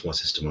salt into my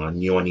system, and I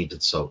knew I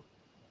needed salt.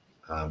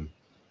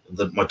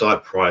 My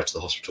diet prior to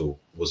the hospital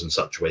was in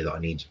such a way that I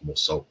needed more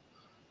salt.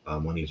 I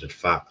needed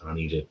fat and I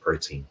needed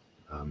protein.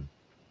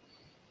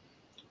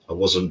 I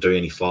wasn't doing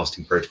any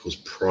fasting protocols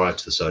prior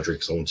to the surgery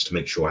because I wanted to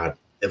make sure I had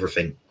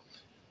everything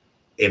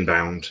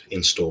inbound,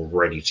 in store,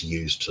 ready to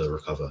use to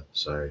recover.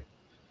 So,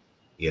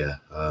 yeah.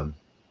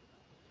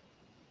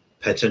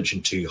 Pay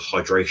attention to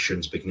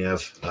hydration's big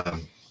nerve.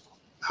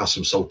 Have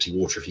some salty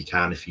water if you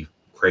can, if you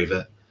crave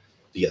it.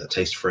 If you get the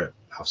taste for it,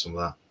 have some of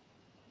that.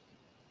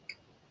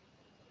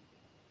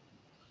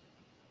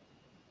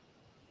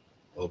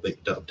 I'll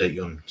update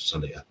you on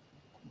Sunday. Yeah.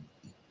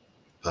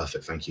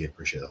 Perfect. Thank you.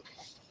 Appreciate that.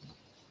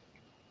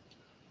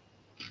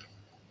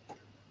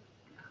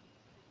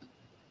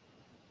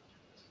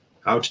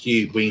 How did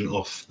you wean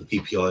off the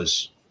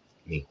PPIs?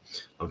 Me.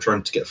 I'm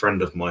trying to get a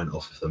friend of mine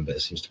off of them, but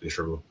it seems to be a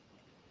struggle.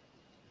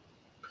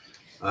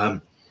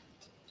 I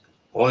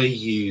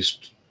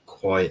used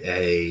quite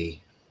a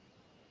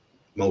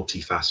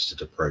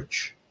multifaceted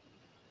approach.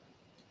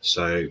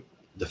 So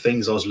the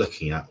things I was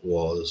looking at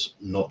was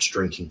not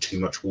drinking too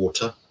much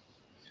water.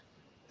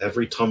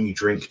 Every time you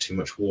drink too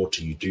much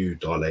water, you do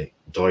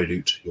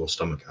dilute your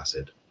stomach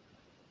acid.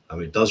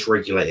 It does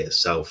regulate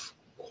itself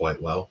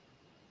quite well,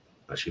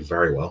 actually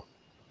very well.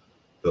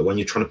 But when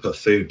you're trying to put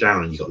food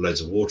down and you've got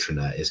loads of water in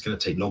there, it's going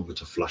to take longer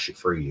to flush it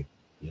through you,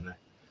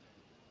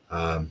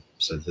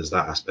 So there's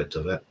that aspect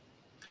of it.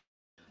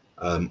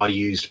 I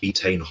used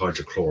betaine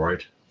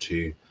hydrochloride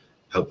to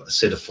help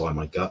acidify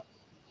my gut.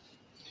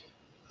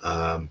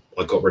 I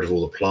got rid of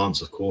all the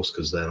plants, of course,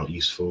 because they're not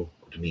useful.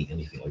 I didn't eat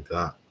anything like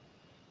that.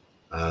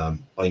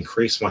 I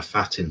increased my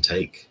fat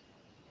intake.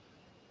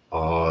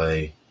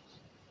 In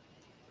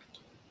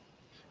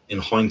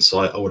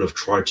hindsight, I would have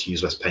tried to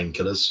use less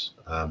painkillers.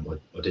 I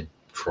did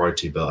try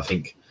to, but I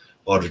think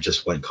I'd have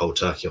just went cold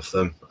turkey off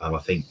them. I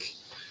think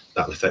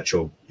that'll affect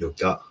your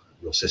gut,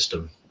 your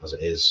system as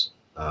it is,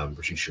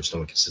 reduce your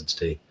stomach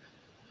acidity,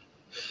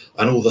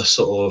 and all the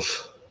sort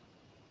of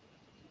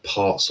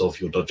parts of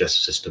your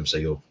digestive system.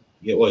 So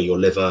your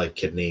liver,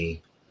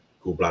 kidney,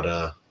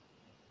 gallbladder,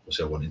 what's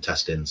the other one,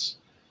 intestines,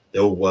 they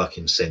all work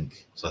in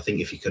sync. So I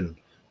think if you can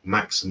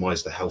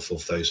maximize the health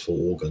of those 4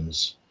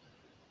 organs,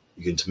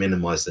 you can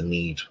minimize the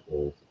need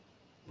or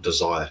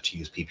desire to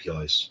use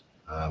PPIs.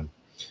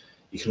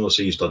 You can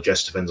also use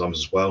digestive enzymes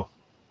as well.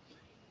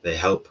 They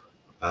help.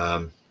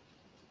 I'm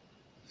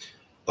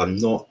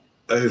not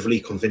overly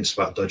convinced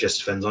about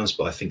digestive enzymes,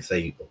 but I think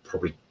they are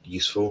probably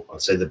useful.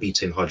 I'd say the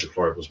betaine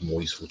hydrochloride was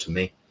more useful to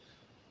me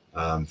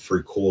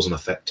through cause and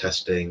effect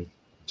testing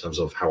in terms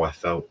of how I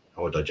felt,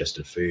 how I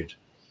digested food.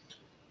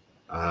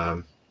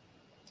 I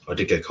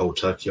did go cold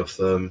turkey off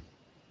them.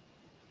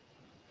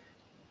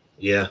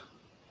 Yeah,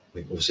 I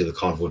think obviously the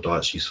carnivore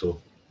diet's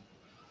useful.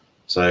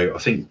 So I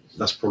think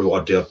that's probably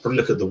what I'd do. I'd probably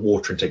look at the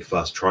water intake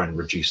first, try and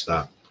reduce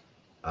that.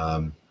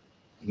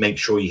 Make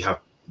sure you have,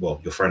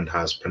 your friend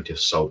has plenty of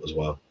salt as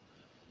well.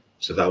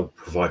 So that will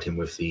provide him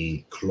with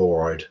the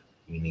chloride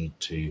you need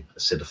to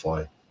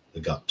acidify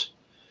the gut,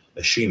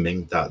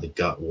 assuming that the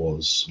gut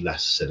was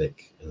less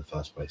acidic in the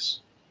first place.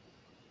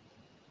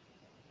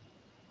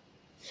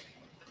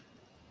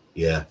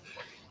 Yeah.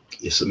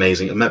 It's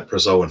amazing.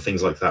 Omeprazole and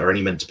things like that are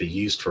only meant to be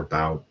used for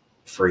about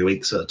 3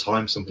 weeks at a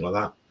time, something like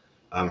that.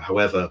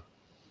 However,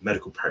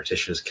 medical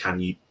practitioners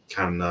can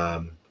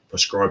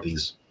prescribe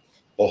these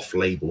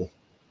off-label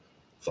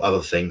for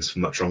other things for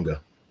much longer.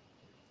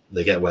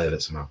 They get away with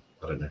it somehow.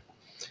 I don't know.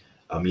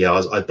 Yeah,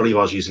 I believe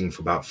I was using them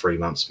for about 3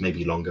 months,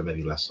 maybe longer,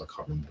 maybe less. I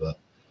can't remember.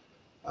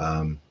 But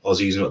I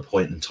was using them at a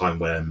point in time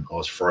when I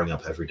was throwing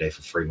up every day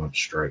for 3 months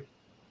straight.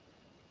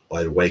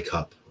 I'd wake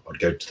up, I'd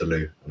go to the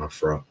loo, and I'd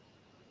throw up.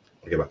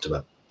 I'd go back to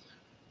bed.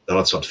 Then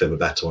I'd start to feel a bit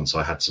better once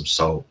I had some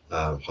salt,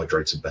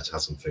 hydrated better,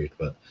 had some food.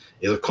 But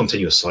it was a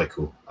continuous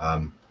cycle.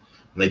 And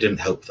they didn't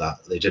help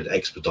that. They didn't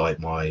expedite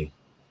my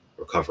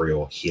recovery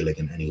or healing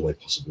in any way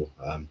possible.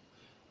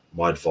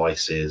 My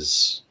advice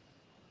is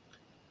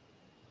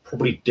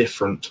probably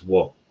different to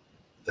what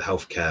the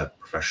healthcare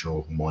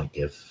professional might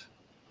give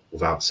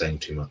without saying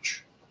too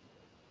much.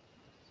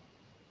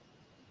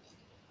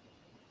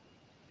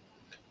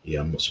 Yeah,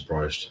 I'm not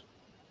surprised.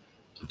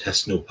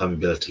 Intestinal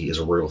permeability is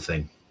a real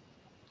thing.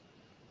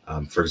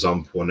 For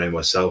example, I know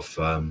myself,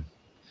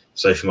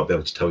 Sophie might be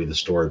able to tell you the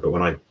story, but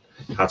when I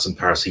had some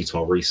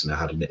paracetamol recently, I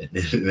had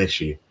an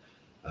issue.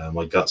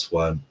 My guts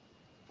weren't,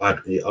 I'm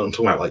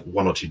talking about like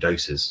 1 or 2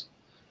 doses.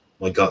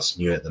 My guts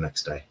knew it the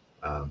next day.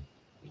 Yeah,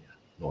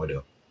 no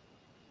idea.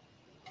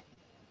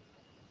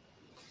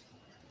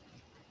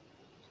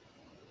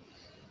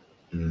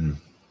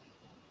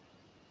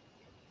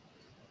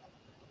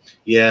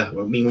 Yeah,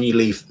 I mean,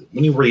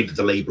 when you read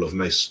the label of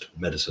most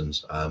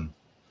medicines,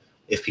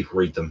 if people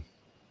read them,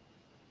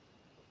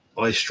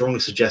 I strongly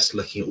suggest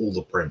looking at all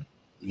the print.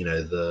 You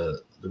know,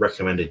 the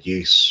recommended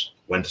use,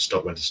 when to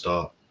stop, when to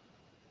start.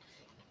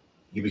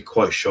 You'd be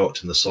quite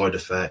shocked in the side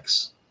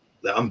effects.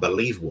 They're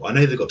unbelievable. I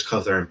know they've got to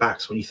cover their own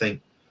backs. When you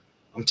think,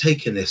 I'm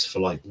taking this for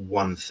like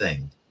one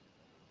thing,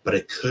 but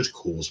it could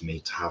cause me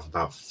to have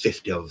about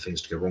 50 other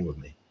things to go wrong with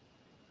me.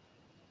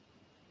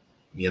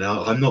 You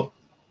know, I'm not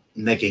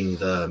negging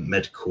the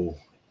medical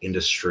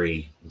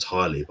industry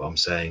entirely, but I'm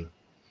saying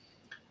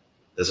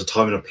there's a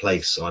time and a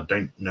place, and I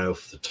don't know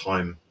if the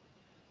time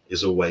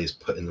is always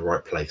put in the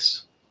right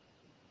place.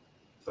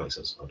 If that makes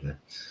sense. I don't know.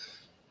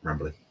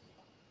 Rambling.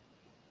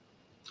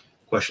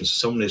 Question: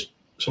 so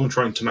someone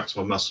trying to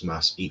maximize muscle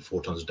mass eat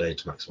 4 times a day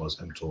to maximize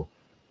mTOR,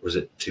 or is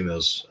it 2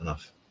 meals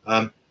enough?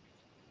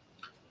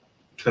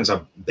 Depends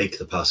how big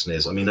the person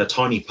is. I mean, a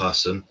tiny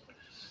person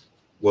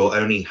will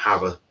only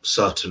have a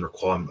certain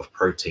requirement of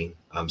protein.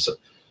 I'll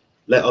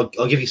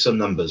give you some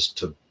numbers.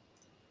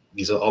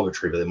 These are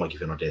arbitrary, but they might give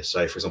you an idea.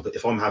 So, for example,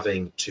 if I'm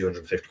having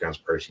 250 grams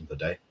of protein per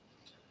day,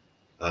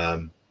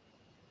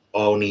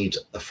 I'll need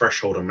a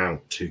threshold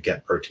amount to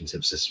get protein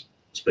synthesis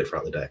split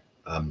throughout the day.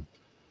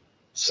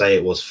 Say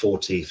it was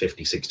 40,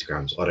 50, 60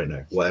 grams. I don't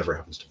know, whatever it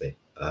happens to be.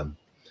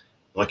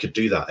 I could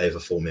do that over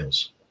 4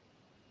 meals.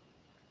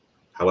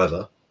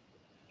 However,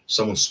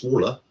 someone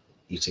smaller,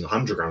 eating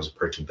 100 grams of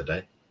protein per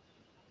day,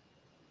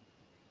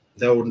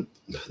 they'll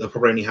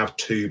probably only have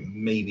 2,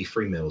 maybe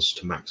 3 meals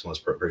to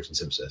maximize protein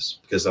synthesis,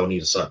 because they'll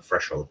need a certain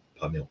threshold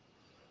per meal.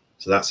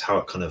 So that's how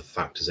it kind of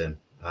factors in.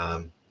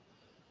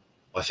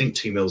 I think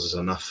 2 meals is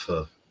enough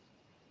for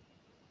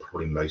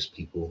probably most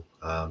people.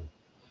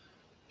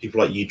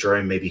 People like you,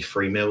 Jerome, maybe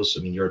 3 meals.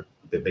 I mean, you're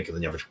a bit bigger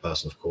than the average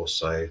person, of course,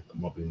 so it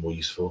might be more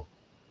useful.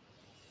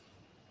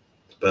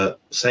 But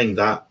saying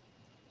that,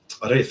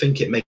 I don't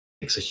think it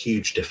makes a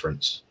huge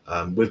difference.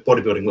 With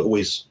bodybuilding, we're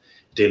always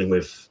dealing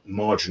with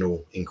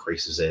marginal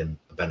increases in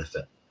a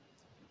benefit.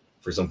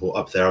 For example,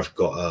 up there, I've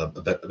got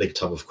a big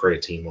tub of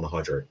creatine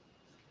monohydrate.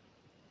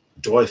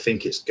 Do I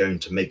think it's going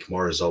to make my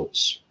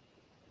results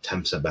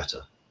 10%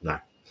 better? No.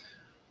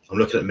 I'm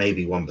looking at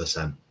maybe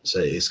 1%. So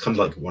it's kind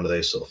of like one of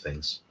those sort of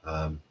things.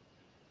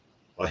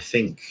 I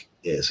think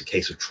it's a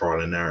case of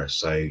trial and error.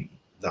 So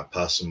that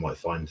person might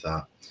find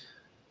that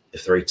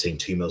if they're eating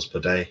 2 meals per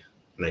day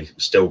and they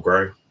still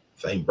grow,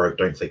 if it ain't broke,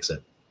 don't fix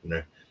it. You know,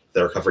 if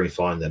they're recovering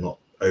fine, they're not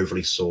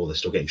overly sore, they're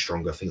still getting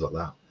stronger, things like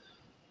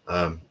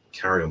that.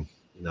 Carry on.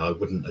 You know, I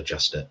wouldn't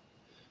adjust it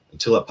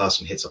until that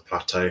person hits a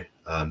plateau.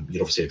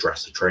 You'd obviously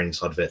address the training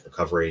side of it,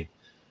 recovery,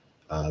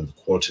 the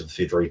quality of the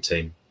food you're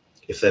eating.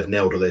 If they've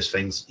nailed all those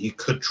things, you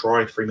could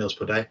try 3 meals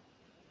per day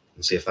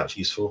and see if that's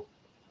useful.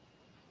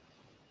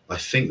 I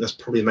think that's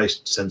probably the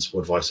most sensible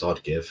advice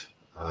I'd give.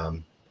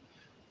 But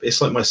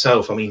it's like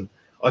myself. I mean,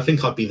 I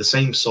think I'd be the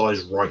same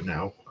size right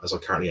now as I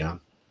currently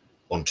am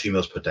on 2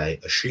 meals per day,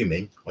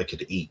 assuming I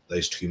could eat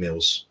those 2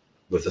 meals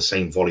with the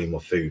same volume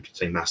of food,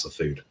 same mass of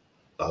food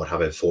that I would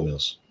have over 4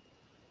 meals.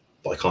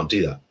 But I can't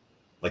do that.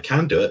 I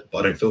can do it, but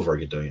I don't feel very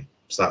good doing it.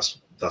 So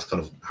that's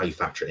kind of how you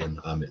factor it in.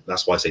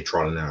 That's why I say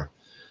trial and error.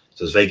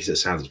 So as vague as it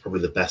sounds, it's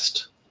probably the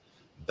best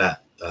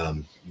bet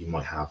you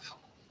might have.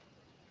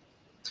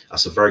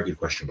 That's a very good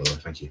question, by the way.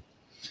 Thank you.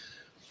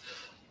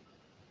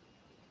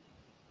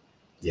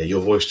 Yeah,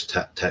 your voice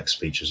to text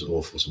speech is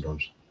awful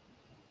sometimes.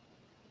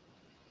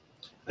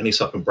 Any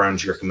supplement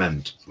brands you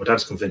recommend? My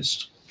dad's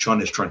convinced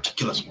China is trying to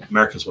kill us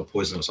Americans by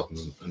poisoning us up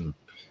in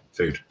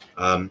food.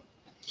 I'll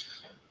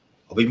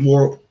be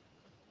more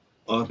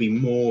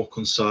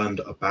concerned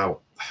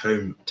about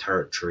home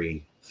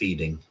territory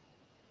feeding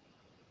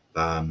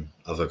than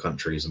other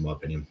countries, in my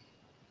opinion,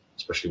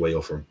 especially where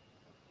you're from.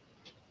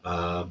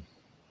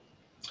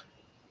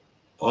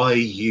 I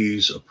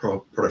use a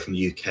product from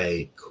the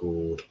UK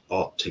called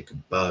Arctic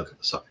Berg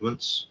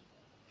Supplements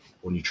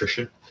or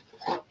Nutrition.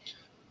 I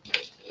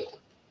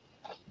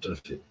don't know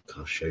if it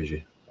kind of shows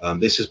you.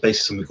 This is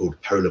basically something called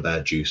polar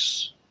bear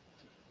juice.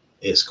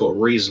 It's got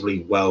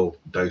reasonably well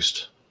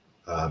dosed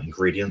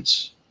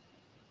ingredients.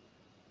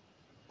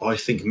 I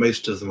think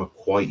most of them are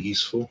quite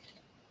useful.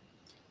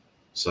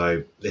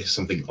 So this is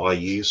something I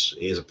use.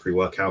 It is a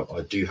pre-workout.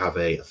 I do have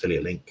a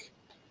affiliate link.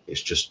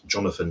 It's just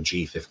Jonathan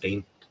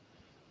G15.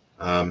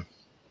 I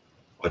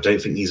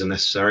don't think these are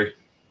necessary,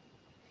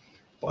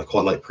 but I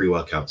quite like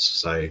pre-workouts,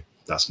 so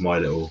that's my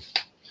little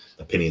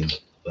opinion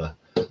there.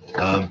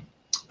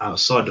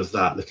 Outside of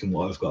that, looking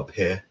what I've got up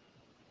here,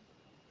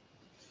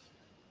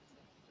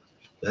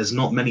 there's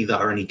not many that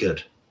are any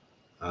good.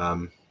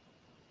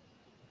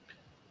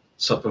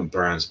 Supplement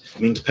brands. I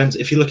mean, depends.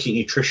 If you're looking at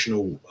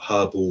nutritional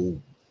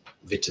herbal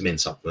vitamin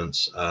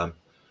supplements,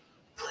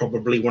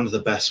 probably one of the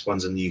best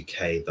ones in the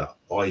UK that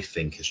I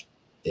think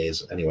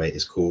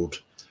is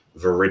called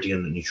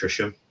Viridian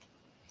Nutrition.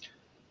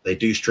 They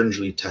do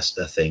stringently test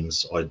their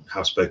things. I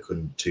have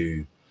spoken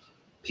to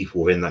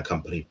people within that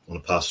company on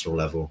a personal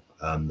level.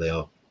 They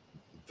are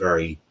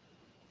very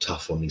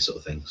tough on these sort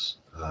of things.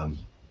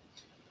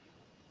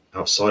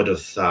 Outside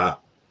of that,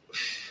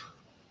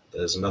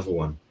 there's another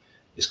one.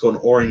 It's got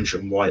an orange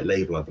and white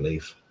label, I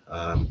believe.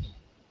 I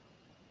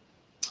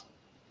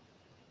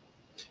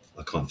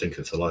can't think of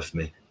it for the life of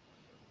me.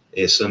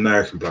 It's an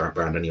American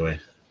brand anyway.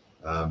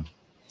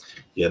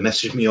 Yeah,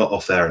 message me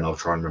off there and I'll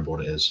try and remember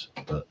what it is.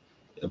 But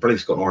I believe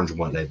it's got an orange and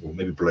white label,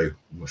 maybe blue.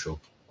 I'm not sure.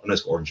 I know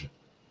it's got orange in it.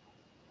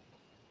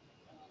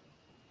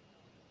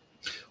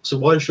 So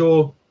why is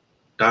your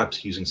dad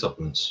using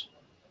supplements?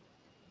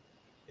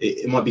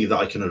 It might be that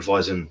I can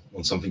advise him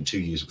on something to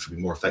use, which would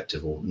be more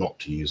effective, or not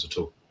to use at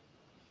all.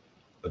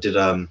 I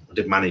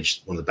did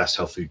manage one of the best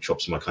health food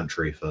shops in my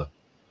country for a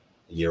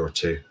year or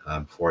two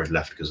before I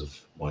left because of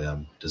my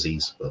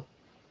disease. But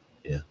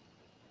yeah,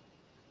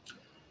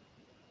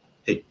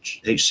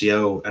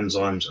 HCl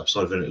enzymes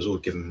outside of it was all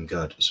giving him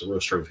good. It's a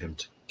real struggle for him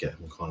to get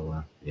him kind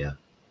of yeah.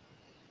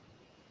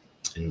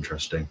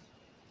 Interesting.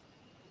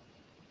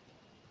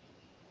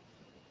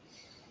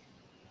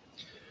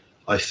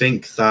 I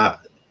think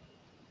that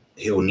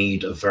he'll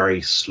need a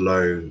very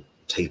slow,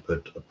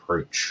 tapered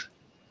approach.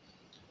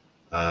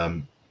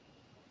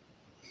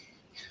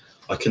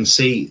 I can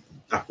see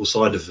apple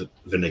cider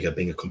vinegar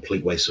being a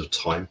complete waste of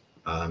time.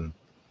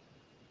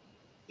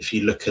 If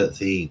you look at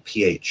the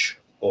pH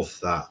of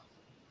that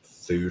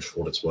food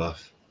for what it's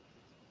worth,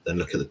 then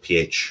look at the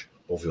pH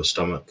of your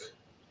stomach.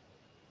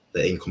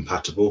 They're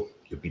incompatible.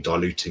 You'll be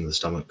diluting the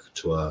stomach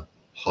to a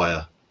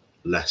higher,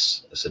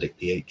 less acidic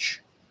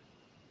pH.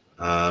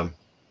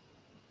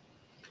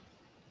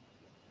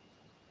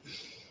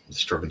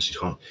 Struggling to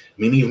can't. I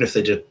mean, even if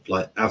they did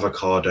like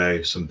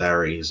avocado, some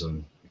berries,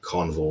 and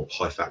carnivore,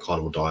 high-fat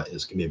carnivore diet,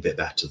 is going to be a bit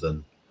better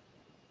than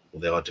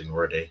what they are doing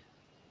already.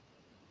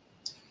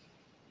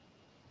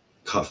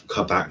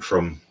 Cut back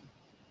from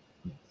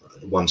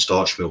 1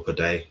 starch meal per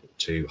day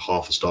to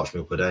half a starch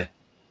meal per day.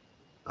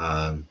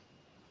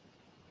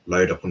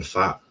 Load up on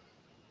fat.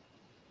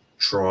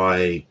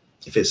 Try,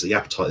 if it's the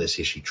appetite this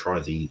issue, try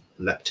the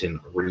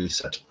leptin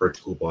reset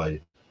protocol by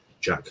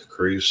Jack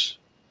Cruz.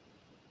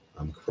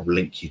 I could probably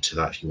link you to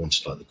that if you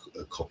wanted like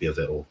a copy of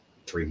it or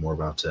to read more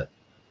about it.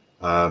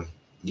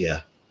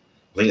 Yeah,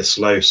 I think a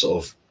slow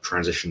sort of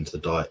transition to the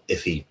diet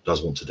if he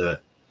does want to do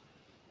it.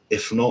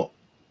 If not,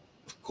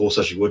 of course,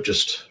 as you would,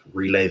 just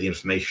relay the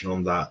information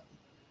on that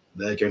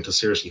they're going to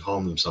seriously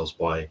harm themselves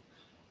by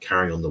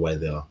carrying on the way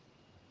they are.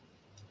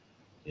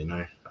 You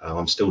know,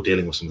 I'm still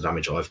dealing with some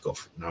damage I've got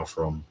now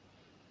from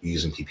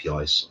using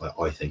PPIs,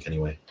 I think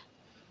anyway.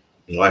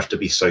 You know, I have to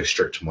be so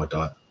strict on my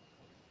diet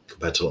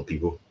compared to a lot of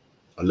people.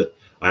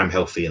 I am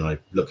healthy and I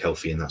look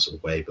healthy in that sort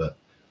of way, but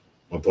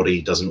my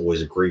body doesn't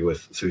always agree with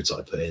foods that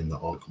I put in that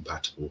aren't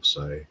compatible.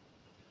 So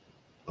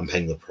I'm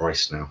paying the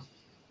price now,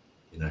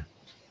 you know.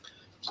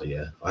 So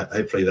yeah,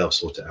 hopefully they'll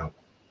sort it out.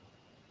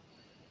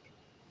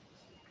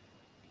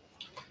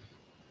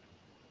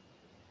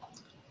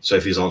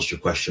 Sophie's answered your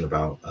question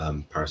about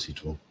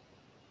paracetamol, in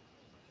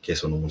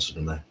case anyone wants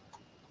to know.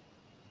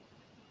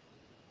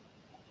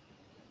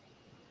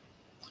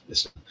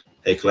 Listen.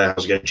 Hey Claire,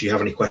 how's it going? Do you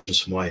have any questions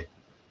for my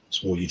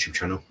small YouTube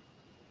channel?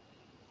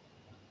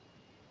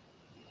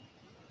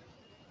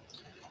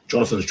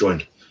 Jonathan's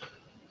joined.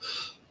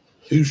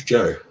 Who's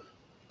Joe?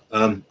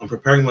 I'm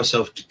preparing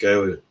myself to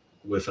go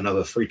with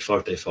another 3 to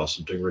 5 day fast.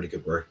 I'm doing really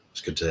good, bro.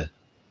 It's good to hear.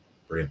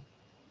 Brilliant.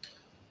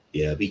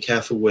 Yeah, be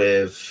careful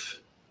with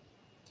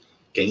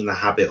getting the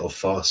habit of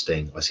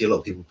fasting. I see a lot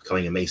of people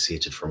becoming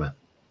emaciated from it,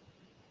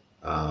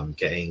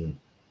 getting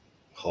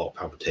heart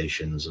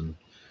palpitations, and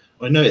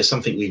I know it's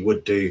something we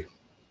would do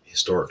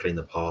historically in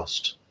the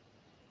past.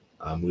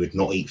 We would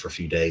not eat for a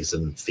few days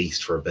and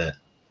feast for a bit.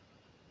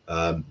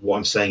 What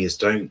I'm saying is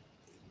don't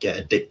get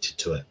addicted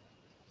to it.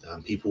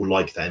 People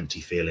like that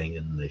empty feeling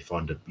and they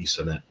find abuse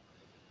in it.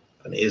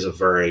 and it is a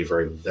very,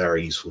 very,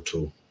 very useful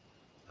tool.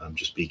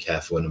 Just be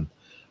careful, and I'm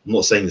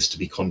not saying this to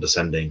be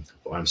condescending,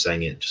 but I'm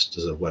saying it just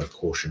as a word of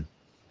caution.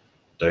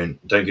 Don't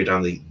go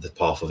down the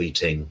path of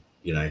eating,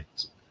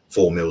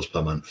 4 meals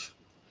per month.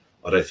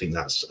 I don't think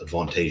that's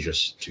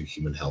advantageous to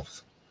human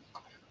health.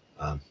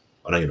 I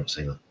know you're not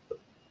saying that, but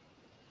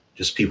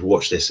just people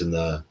watch this in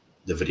the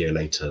video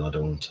later, and I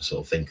don't want to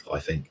sort of think that I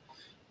think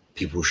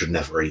people should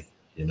never eat,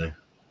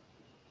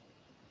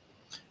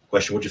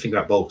 Question, what do you think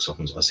about bulk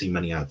supplements? I see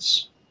many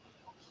ads.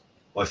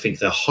 I think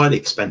they're highly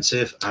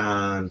expensive,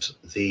 and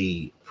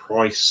the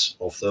price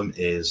of them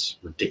is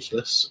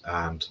ridiculous,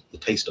 and the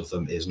taste of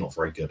them is not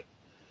very good.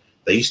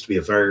 They used to be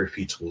a very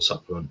reputable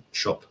supplement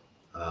shop,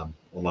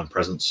 online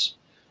presence.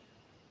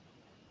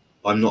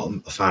 I'm not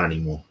a fan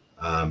anymore.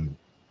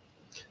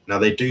 Now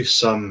they do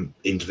some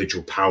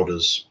individual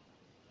powders,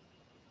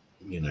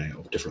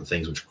 of different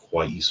things, which are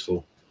quite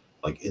useful,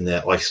 like in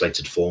their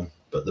isolated form,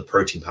 but the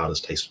protein powders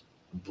taste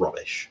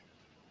rubbish.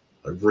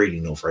 Like really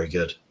not very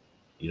good.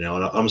 And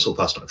I'm a sort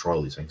of person that try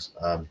all these things.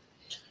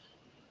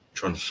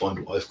 Trying to find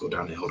what I've got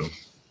down here. Hold on.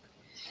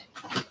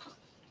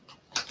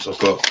 So I've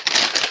got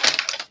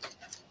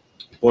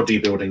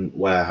Bodybuilding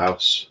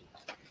Warehouse.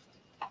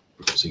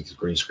 We've got the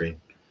green screen.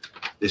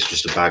 This is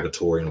just a bag of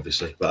taurine,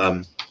 obviously,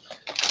 but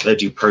they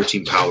do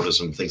protein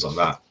powders and things like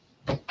that.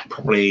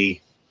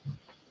 Probably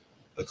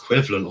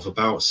equivalent of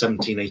about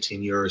 17,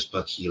 18 euros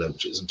per kilo,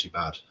 which isn't too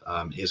bad.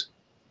 It is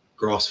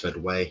grass-fed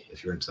whey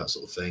if you're into that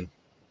sort of thing.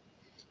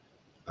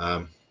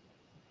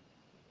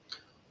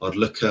 I'd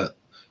look at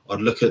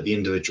the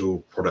individual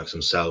products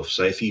themselves.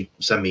 So if you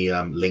send me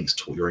links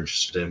to what you're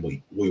interested in, what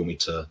you want me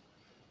to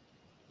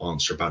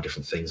answer about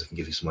different things, I can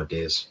give you some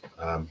ideas.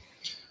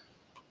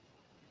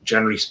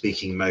 Generally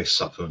speaking, most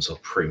supplements are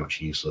pretty much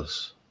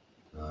useless.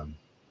 But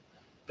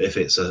if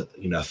it's a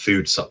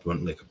food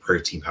supplement like a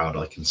protein powder,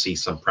 I can see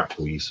some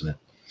practical use in it.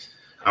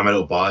 I'm a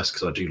little biased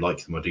because I do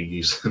like them, I do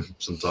use them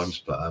sometimes,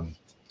 but I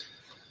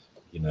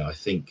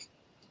think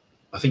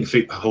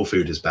whole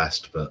food is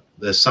best. But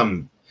there is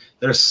some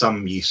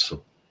use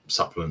for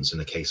supplements in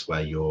the case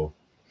where you're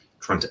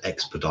trying to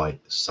expedite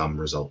some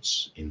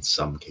results in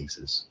some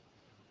cases.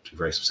 To be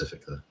very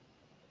specific there.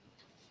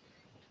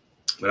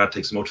 My dad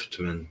takes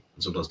multivitamin and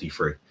sometimes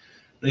D3.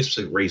 No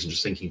specific reason,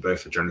 just thinking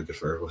both are generally good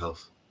for overall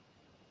health.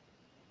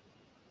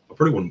 I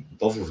probably wouldn't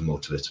bother with a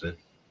multivitamin.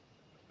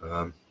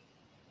 I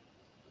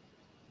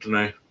don't know.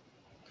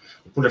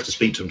 I'll probably have to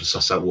speak to him to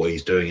suss out what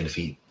he's doing and if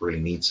he really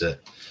needs it.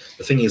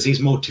 The thing is,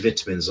 these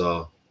multivitamins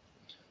are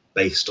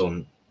based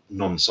on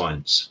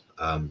non-science.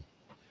 The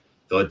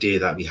idea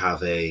that we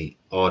have a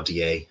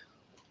RDA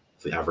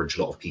for the average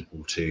lot of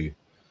people to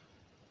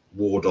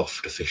ward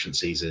off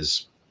deficiencies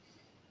is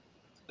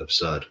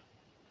absurd.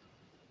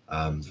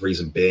 The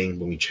reason being,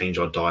 when we change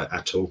our diet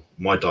at all,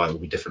 my diet will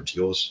be different to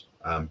yours.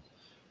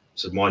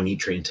 So my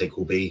nutrient intake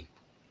will be,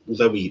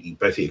 although we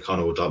both eat a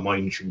carnivore diet, my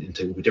nutrient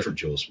intake will be different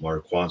to yours. My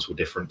requirements will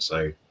be different.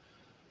 So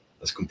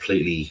that's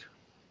completely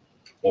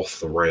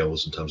off the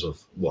rails in terms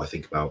of what I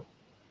think about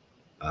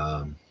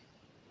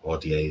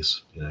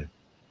RDAs,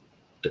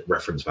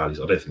 reference values.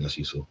 I don't think that's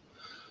useful.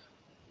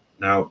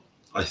 Now,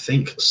 I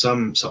think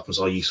some supplements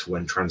are useful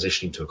when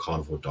transitioning to a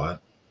carnivore diet.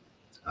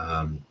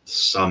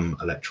 Some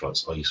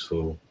electrolytes are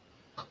useful.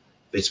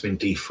 Vitamin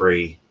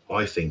D3,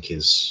 I think,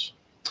 is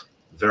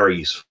very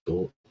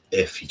useful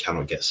if you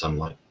cannot get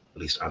sunlight,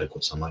 at least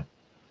adequate sunlight.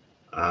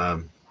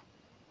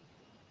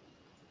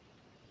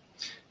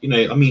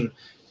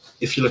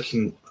 If you're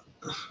looking,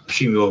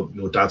 assume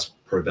your dad's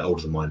probably a bit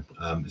older than mine.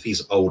 If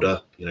he's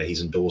older,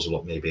 he's indoors a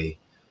lot, maybe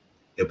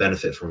he'll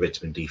benefit from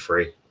vitamin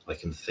D3. I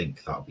can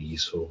think that would be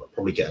useful. I'd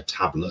probably get a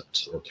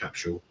tablet or a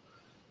capsule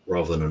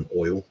rather than an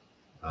oil.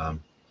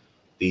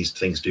 These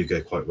things do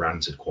go quite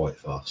rancid quite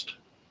fast.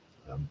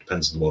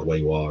 Depends on the world where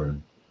you are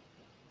and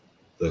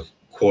the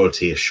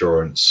quality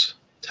assurance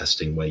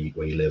testing where you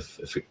live.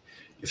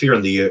 If you're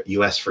in the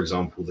US, for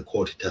example, the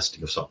quality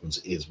testing of supplements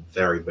is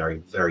very, very,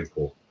 very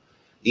poor.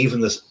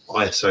 Even this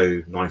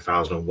ISO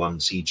 9001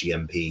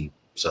 CGMP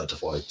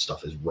certified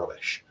stuff is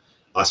rubbish.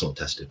 That's not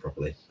tested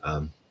properly.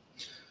 But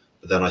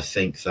then I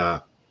think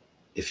that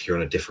if you're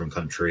in a different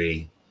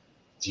country,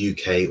 the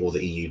UK or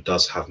the EU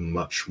does have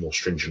much more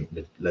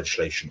stringent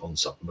legislation on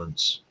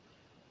supplements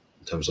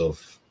in terms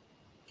of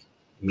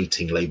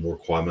meeting label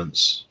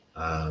requirements.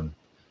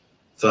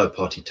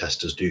 Third-party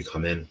testers do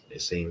come in,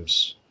 it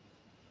seems.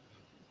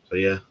 So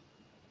yeah,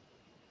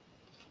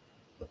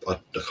 I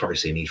can't really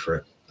see a need for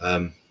it.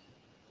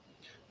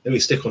 Maybe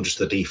stick on just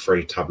the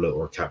D3 tablet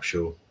or a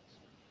capsule.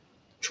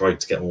 Try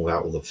to get out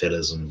all the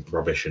fillers and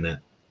rubbish in it.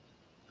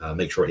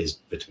 Make sure it is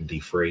vitamin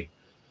D3.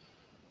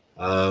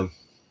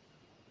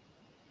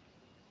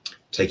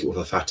 Take it with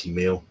a fatty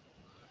meal.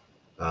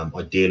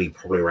 Ideally,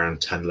 probably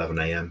around 10, 11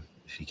 a.m.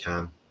 if you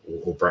can,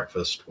 or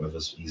breakfast,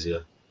 whatever's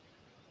easier.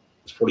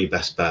 It's probably your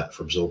best bet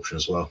for absorption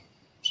as well.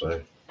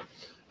 So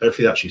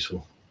hopefully that's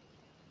useful.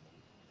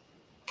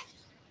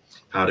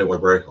 How do I,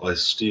 bro? I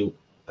still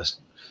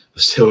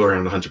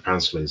around 100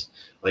 pounds, please.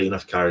 I eat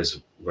enough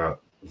calories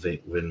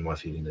within my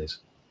feeding days.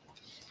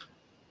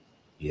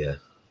 Yeah.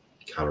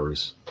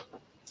 calories.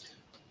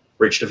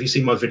 Richard, have you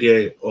seen my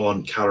video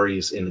on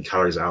calories in and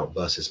calories out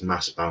versus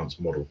mass balance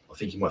model? I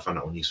think you might find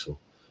that one useful,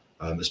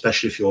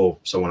 especially if you're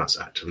someone that's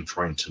actively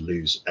trying to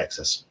lose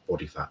excess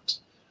body fat,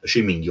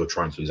 assuming you're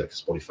trying to lose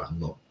excess body fat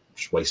and not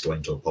just waste away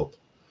into a pulp.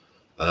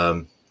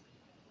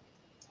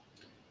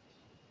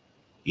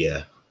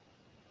 Yeah,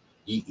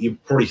 you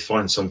probably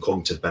find some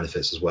cognitive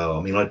benefits as well.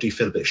 I mean, I do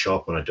feel a bit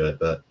sharp when I do it,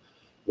 but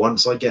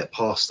once I get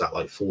past that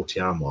like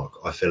 40-hour mark,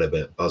 I feel a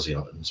bit buzzy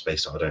and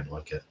spaced out. I don't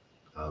like it.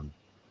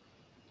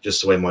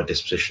 Just the way my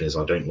disposition is,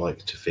 I don't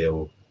like to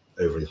feel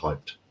overly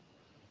hyped.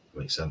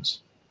 Makes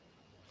sense.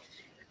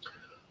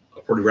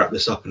 I'll probably wrap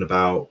this up in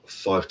about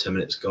 5-10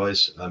 minutes,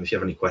 guys. If you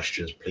have any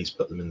questions, please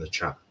put them in the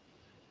chat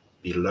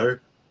below.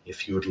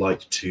 If you would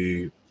like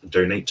to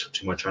donate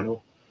to my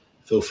channel,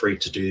 feel free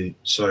to do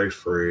so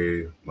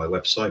through my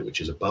website,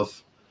 which is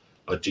above.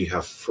 I do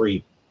have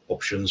 3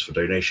 options for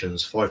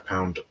donations: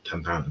 £5,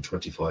 £10 and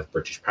 25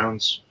 British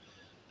pounds.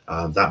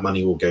 That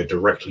money will go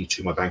directly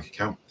to my bank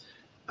account,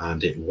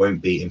 and it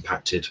won't be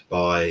impacted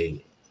by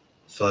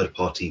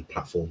third-party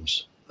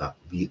platforms that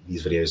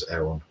these videos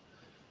air on.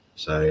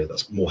 So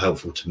that's more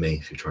helpful to me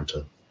if you're trying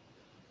to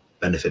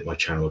benefit my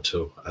channel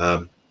too.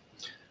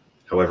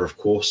 However, of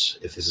course,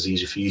 if this is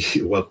easy for you,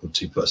 you're welcome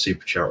to put a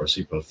super chat or a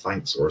super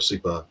thanks or a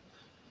super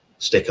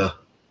sticker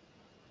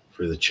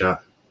through the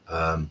chat.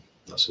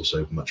 That's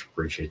also much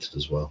appreciated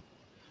as well.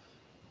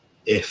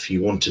 If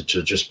you wanted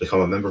to just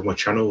become a member of my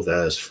channel,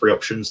 there's 3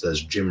 options.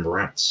 There's Gym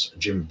Rats,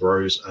 Gym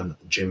Bros, and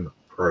Gym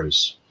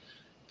Pros.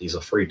 These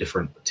are 3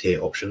 different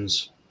tier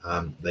options.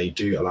 They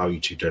do allow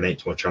you to donate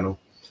to my channel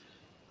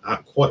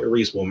at quite a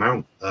reasonable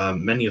amount.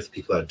 Many of the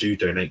people that do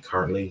donate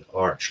currently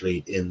are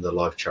actually in the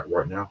live chat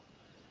right now.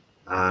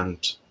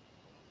 And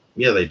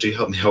yeah, they do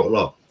help me out a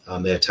lot.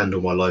 They attend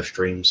all my live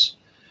streams,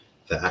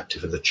 they're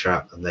active in the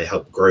chat, and they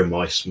help grow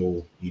my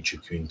small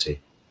YouTube community.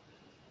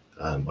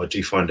 I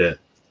do find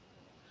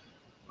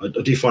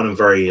I'm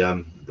very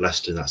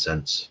blessed in that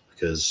sense,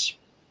 because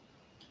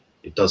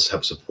it does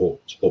help support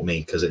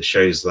me, because it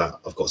shows that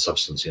I've got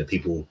substance. You know,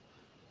 people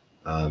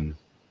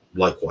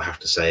like what I have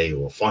to say,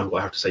 or find what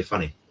I have to say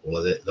funny,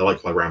 or they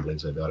like my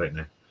ramblings. Maybe, I don't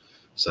know.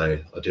 So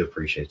I do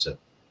appreciate it.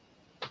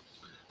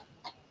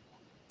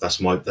 That's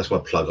my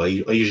plug. I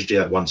usually do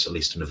that once at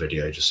least in a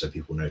video, just so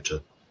people know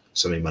to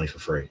send me money for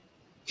free.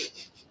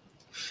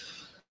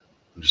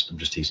 I'm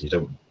just teasing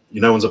you.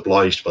 No one's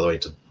obliged, by the way,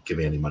 to give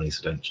me any money,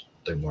 so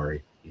don't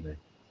worry. You know,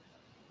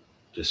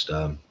 just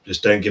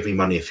don't give me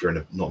money if you're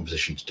not in a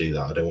position to do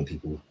that. I don't want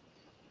people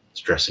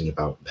stressing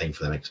about paying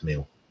for their next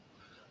meal.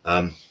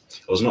 I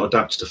was not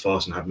adapted to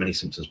fast and had many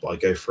symptoms, but I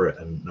go through it,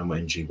 and now my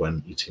energy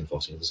when eating and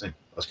fasting is the same.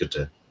 That's good to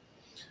hear.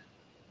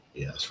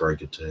 Yeah, that's very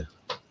good to hear.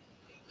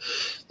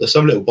 There's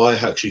some little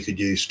biohacks you could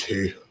use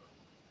to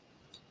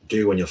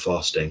do when you're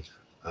fasting.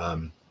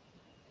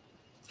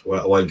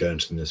 Well, I won't go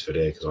into them in this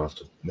video because I'll have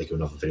to make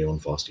another video on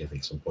fasting, I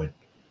think, at some point.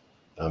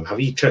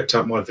 Have you checked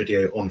out my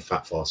video on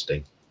fat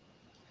fasting?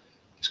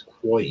 It's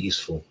quite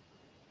useful.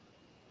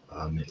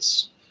 I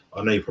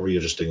know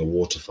you're just doing a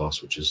water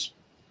fast, which is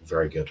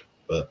very good,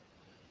 but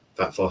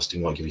fat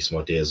fasting might give you some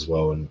ideas as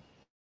well, and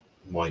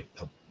might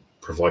help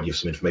provide you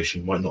some information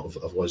you might not have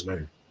otherwise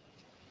known.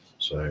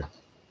 So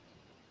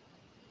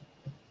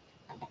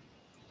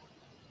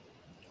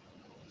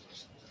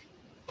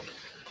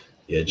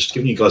yeah, just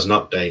giving you guys an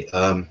update.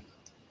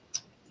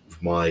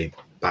 With my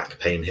back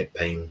pain, hip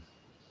pain,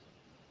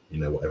 you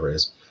know, whatever it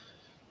is,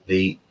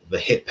 the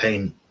hip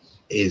pain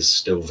is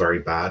still very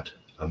bad,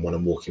 and when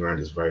I'm walking around,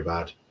 it's very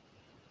bad.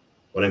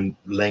 When I'm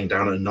laying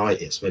down at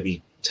night, it's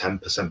maybe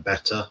 10%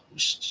 better,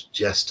 which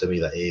suggests to me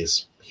that it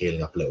is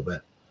healing up a little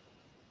bit.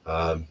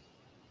 I've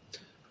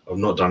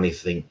not done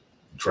anything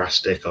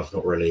drastic. I've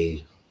not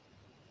really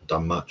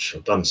done much.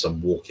 I've done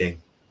some walking.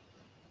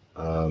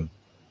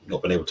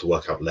 Not been able to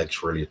work out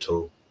legs really at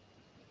all.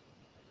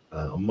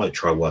 I might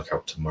try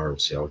workout tomorrow,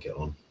 see how I get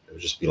on. It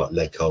would just be like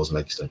leg curls and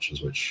leg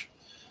extensions, which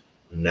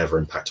never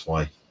impact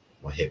my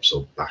hips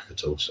or back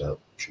at all, so it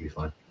should be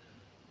fine.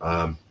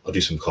 I'll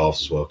do some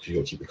calves as well, because you've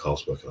got to keep the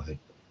calves working, I think.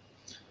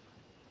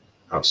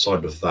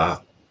 Outside of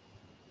that,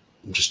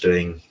 I'm just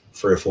doing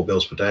 3 or 4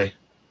 meals per day.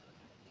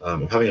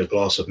 I'm having a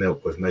glass of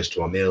milk with most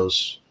of my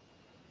meals,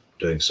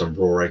 doing some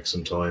raw eggs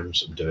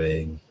sometimes. I'm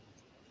doing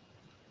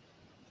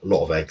a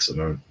lot of eggs at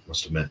the moment,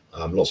 must admit.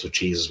 Lots of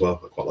cheese as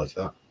well, I quite like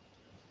that.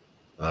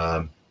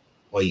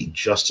 I eat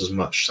just as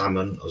much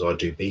salmon as I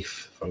do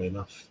beef, funnily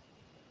enough.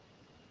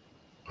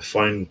 I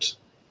find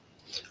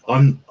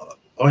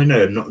I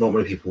know not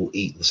many people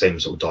eat the same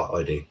sort of diet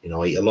I do. You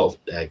know, I eat a lot of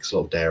eggs, a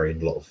lot of dairy,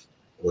 and a lot of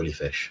oily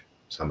fish,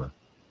 salmon.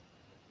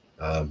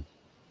 I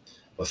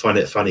find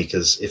it funny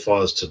because if I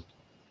was to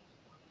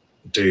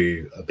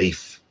do a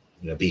beef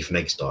and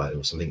eggs diet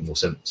or something more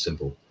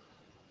simple,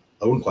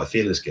 I wouldn't quite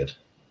feel as good.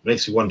 It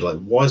makes me wonder, like,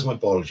 why is my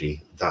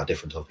biology that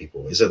different to other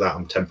people? Is it that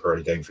I'm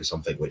temporarily going through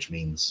something which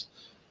means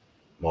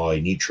my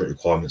nutrient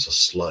requirements are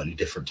slightly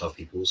different to other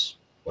people's?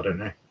 I don't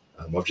know.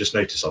 I've just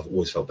noticed I've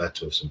always felt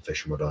better with some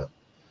fish in my diet.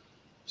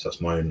 So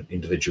that's my own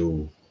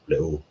individual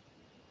little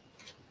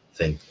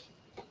thing.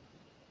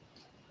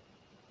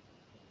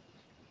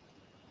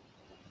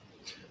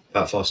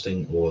 Fat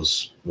fasting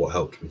was what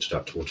helped me to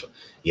adapt to water.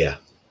 Yeah,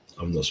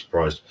 I'm not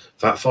surprised.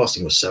 Fat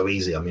fasting was so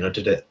easy. I mean, I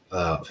did it,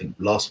 I think,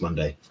 last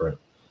Monday for it.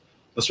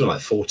 Must have been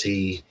like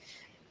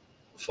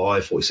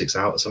 45, 46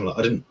 hours, something like.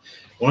 I didn't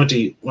when I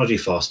do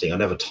fasting, I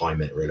never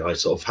time it really. I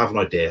sort of have an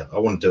idea. I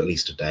want to do at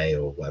least a day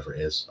or whatever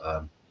it is.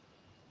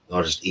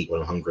 I'll just eat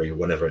when I'm hungry,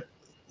 whenever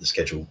the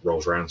schedule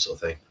rolls around, sort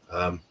of thing.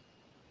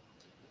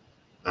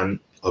 And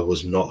I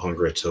was not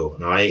hungry at all.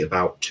 And I ate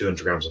about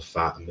 200 grams of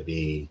fat and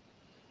maybe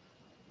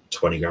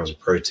 20 grams of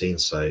protein,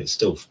 so it's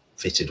still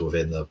fitted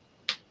within the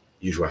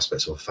usual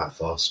aspects of a fat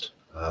fast.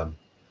 I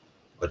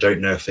don't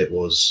know if it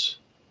was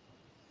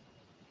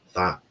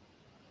that.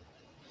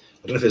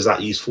 I don't know if it's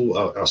that useful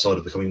outside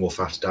of becoming more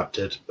fat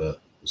adapted, but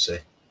we'll see.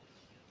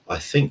 I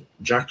think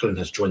Jacquelyn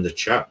has joined the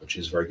chat, which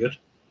is very good.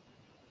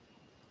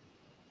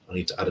 I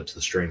need to add it to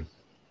the stream.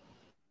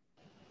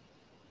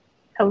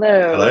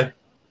 Hello. Hello.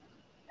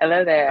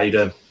 Hello there. How you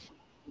doing?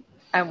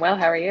 I'm well.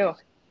 How are you?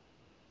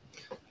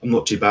 I'm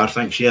not too bad,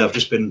 thanks. Yeah, I've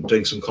just been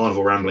doing some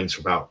carnivore ramblings for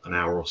about an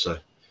hour or so,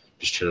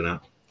 just chilling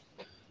out.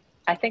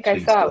 I think I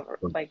saw,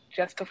 like,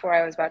 just before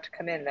I was about to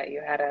come in that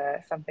you had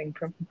something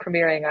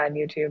premiering on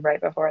YouTube right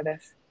before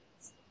this.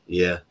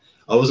 Yeah,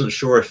 I wasn't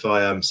sure if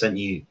I sent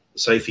you.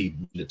 Sophie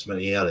did it to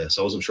me earlier,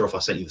 so I wasn't sure if I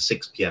sent you the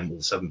 6 p.m. or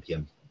the 7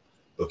 p.m.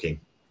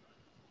 booking.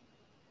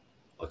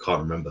 I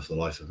can't remember for the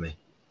life of me.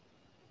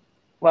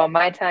 Well,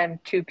 my time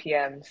 2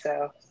 p.m.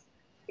 So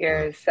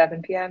yours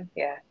 7 p.m.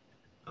 Yeah,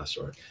 that's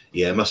right.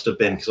 Yeah, it must have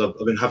been because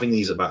I've been having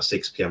these at about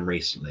 6 p.m.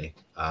 recently.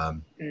 But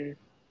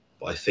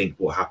I think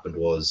what happened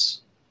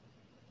was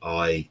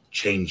I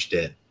changed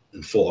it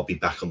and thought I'd be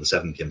back on the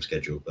 7 p.m.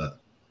 schedule, but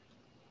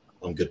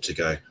I'm good to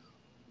go.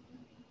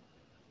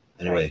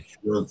 Anyway,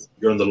 nice.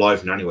 You're on the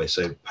live now anyway,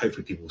 so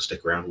hopefully people will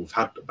stick around. We've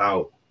had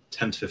about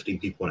 10 to 15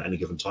 people on any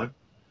given time,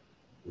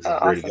 which is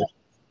really good.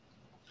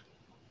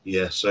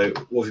 Yeah, so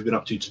what have you been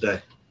up to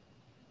today?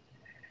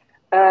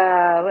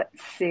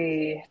 Let's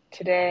see.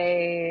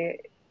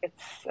 Today,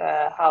 it's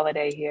a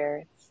holiday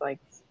here. It's like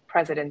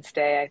President's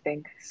Day, I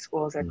think.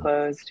 Schools are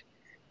closed.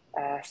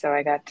 So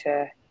I got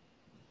to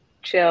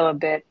chill a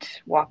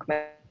bit, walk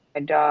my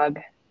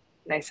dog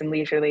nice and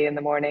leisurely in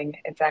the morning.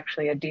 It's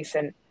actually a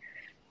decent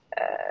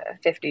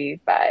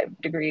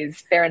 55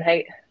 degrees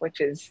Fahrenheit, which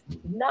is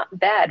not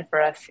bad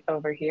for us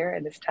over here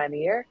at this time of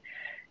year.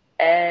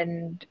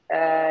 And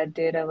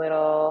did a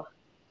little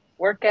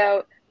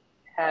workout,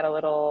 had a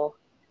little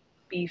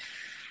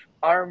beef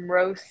arm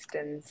roast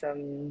and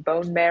some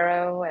bone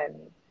marrow,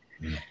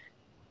 and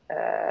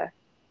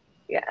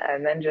yeah,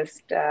 and then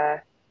just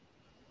kind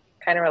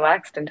of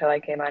relaxed until I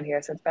came on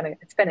here. So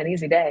it's been an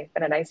easy day,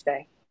 been a nice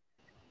day.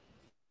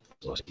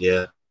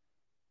 Yeah,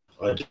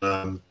 I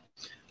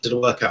did a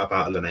workout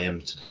about 11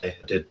 a.m. today.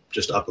 I did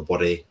just upper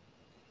body.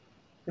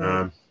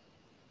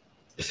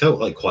 It felt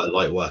like quite a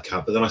light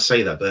workout, but then I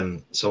say that,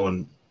 then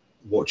someone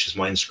watches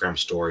my Instagram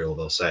story or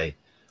they'll say,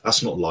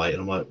 that's not light.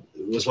 And I'm like,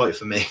 it was light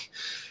for me.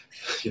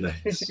 You know,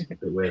 it's a bit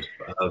weird.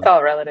 But, it's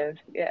all relative.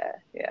 Yeah.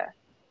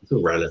 It's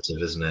all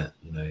relative, isn't it?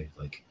 You know,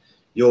 like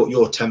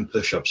your 10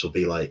 push-ups will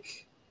be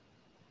like,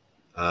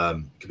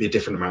 could be a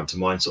different amount to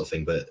mine sort of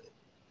thing. But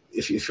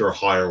if you're a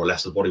higher or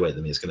lesser body weight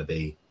than me, it's going to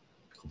be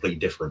completely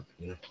different,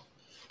 you know?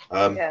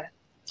 Yeah.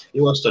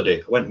 What else did I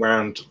do? I went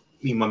around,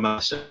 me and my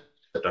mum said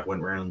I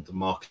went around the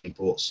market and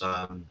bought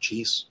some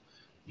cheese.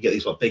 You get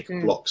these like big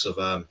blocks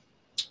of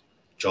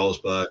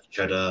Jarlsberg,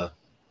 cheddar,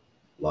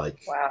 like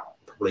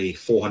probably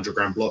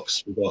 400-gram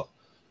blocks. We got,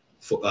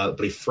 I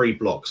believe, 3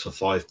 blocks for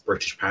 £5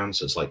 British.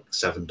 So it's like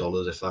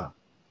 $7, if that.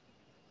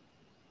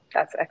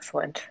 That's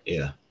excellent.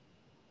 Yeah.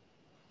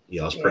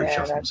 Yeah, I was pretty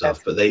chuffed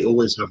myself. But they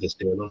always have this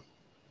deal on.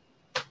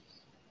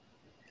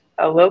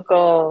 A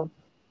local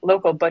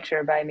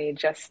butcher by me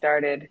just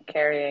started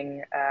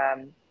carrying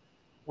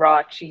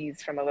raw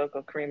cheese from a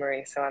local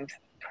creamery, so I'm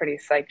pretty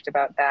psyched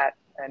about that,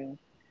 and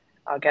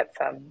I'll get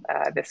some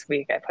this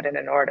week. I put in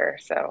an order,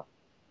 so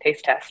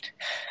taste test.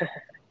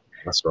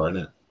 That's right,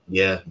 isn't it?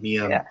 Yeah, me.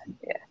 I've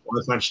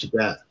managed to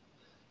get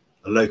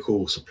a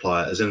local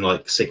supplier, as in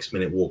like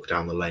 6-minute walk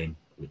down the lane,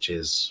 which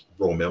is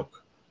raw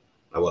milk.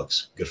 That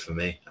works good for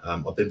me.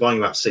 I've been buying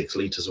about 6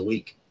 liters a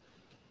week,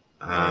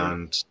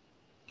 and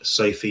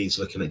Sophie's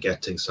looking at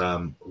getting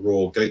some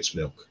raw goat's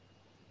milk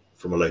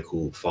from a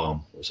local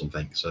farm or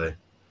something. So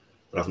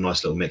we'll have a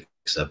nice little mix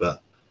there.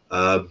 But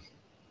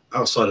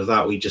outside of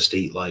that, we just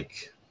eat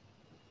like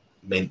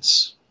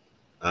mince.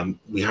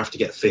 We have to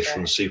get fish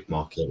from the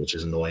supermarket, which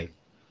is annoying.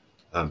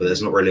 But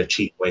there's not really a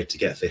cheap way to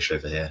get fish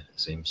over here. It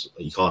seems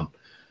you can't.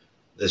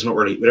 We don't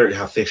really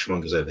have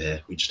fishmongers over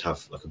here. We just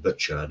have like a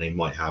butcher, and they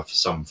might have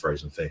some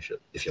frozen fish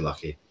if you're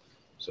lucky.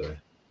 So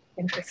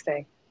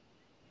interesting.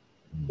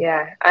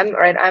 Yeah,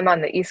 I'm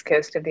on the east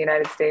coast of the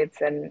United States,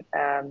 and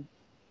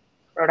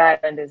Rhode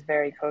Island is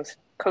very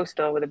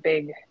coastal with a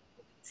big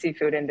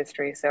seafood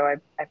industry. So I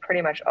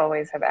pretty much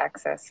always have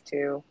access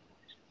to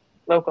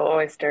local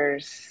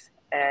oysters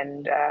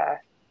and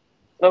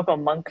local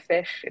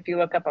monkfish. If you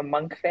look up a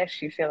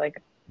monkfish, you feel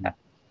like a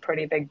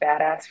pretty big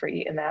badass for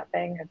eating that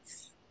thing.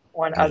 It's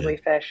one ugly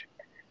fish,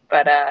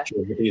 but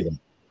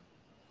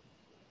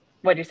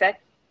What'd you say?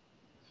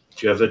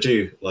 Do you ever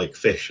do like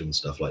fish and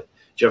stuff? Like,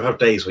 do you ever have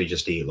days where you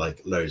just eat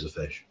like loads of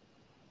fish?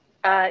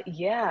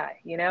 Yeah,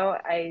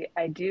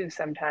 I do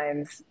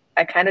sometimes.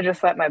 I kind of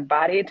just let my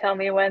body tell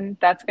me when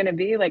that's going to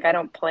be. Like, I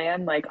don't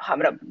plan, like, oh, I'm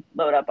going to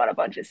load up on a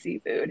bunch of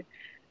seafood.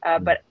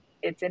 Mm. But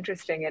it's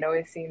interesting. It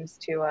always seems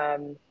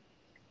to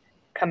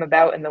come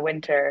about in the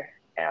winter,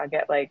 and I'll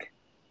get like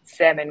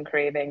salmon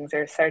cravings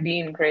or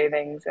sardine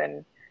cravings.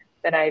 And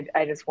then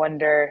I just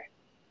wonder,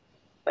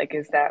 like,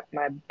 is that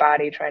my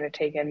body trying to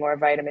take in more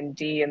vitamin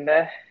D in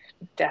the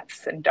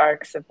depths and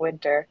darks of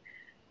winter?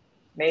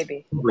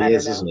 Maybe. I Probably don't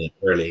is, know. isn't it?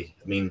 Really.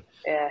 I mean,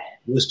 Yeah.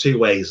 there's two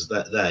ways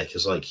that there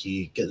because like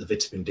you get the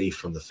vitamin D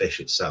from the fish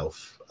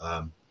itself.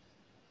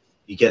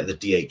 You get the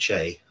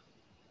DHA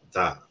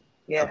that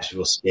Yeah. helps with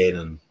your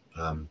skin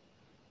and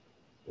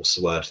what's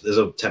the word? There's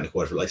a technical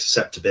word for it, like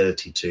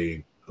susceptibility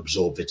to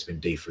absorb vitamin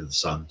D through the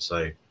sun.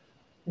 So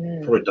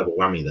Mm, probably double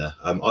whammy there.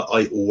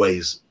 I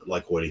always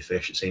like oily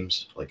fish. It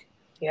seems like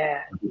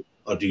yeah.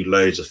 I do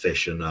loads of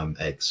fish and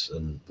eggs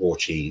and raw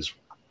cheese,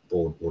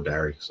 raw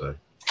dairy. So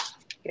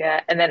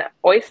Yeah. And then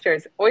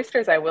oysters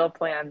I will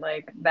plan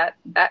like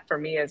that for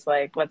me is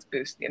like, let's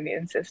boost the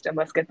immune system.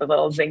 Let's get the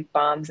little zinc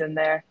bombs in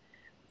there.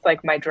 It's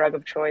like my drug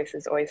of choice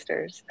is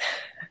oysters.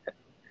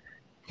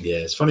 yeah,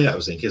 it's funny that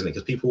was zinc, isn't it?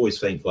 Because people always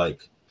think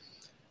like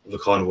with a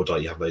carnivore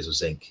diet, you have loads of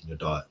zinc in your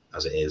diet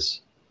as it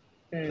is.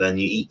 Mm, Then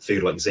you eat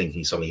food like zinc, and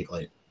you suddenly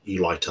like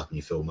you light up and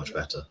you feel much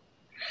better.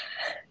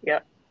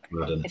 yep.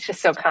 I don't know. It's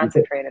just so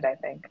concentrated, I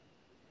think.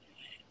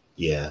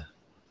 Yeah,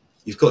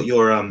 you've got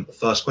your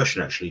first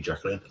question actually,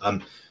 Jacqueline. All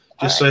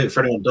Just right. so for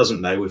anyone who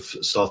doesn't know, we've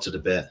started a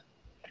bit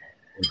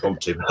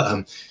impromptu.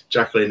 But,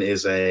 Jacqueline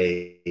is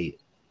a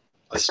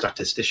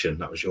statistician.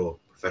 That was your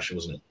profession,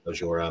 wasn't it? That was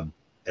your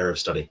area of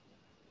study.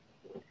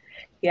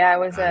 Yeah, I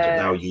was And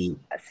now you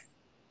a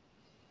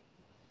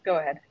go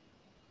ahead.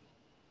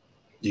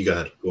 you go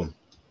ahead. Go on.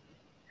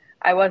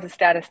 I was a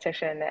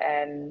statistician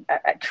and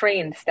a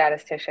trained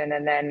statistician,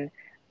 and then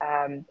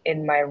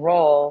in my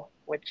role,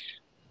 which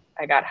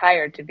I got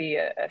hired to be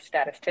a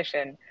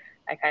statistician,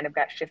 I kind of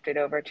got shifted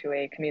over to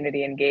a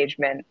community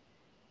engagement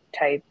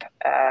type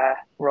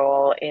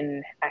role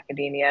in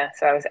academia.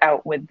 So I was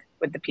out with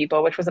the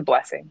people, which was a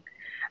blessing.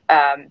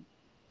 Um,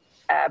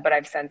 but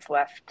I've since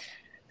left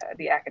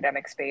the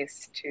academic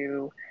space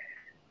to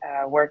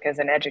work as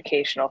an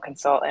educational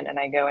consultant, and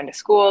I go into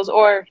schools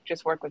or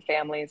just work with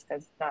families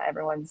because not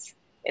everyone's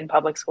in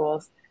public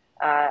schools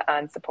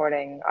on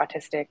supporting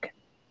autistic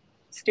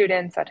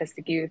students,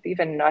 autistic youth,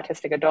 even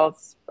autistic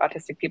adults,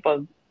 autistic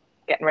people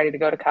getting ready to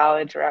go to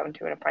college or out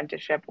into an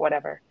apprenticeship,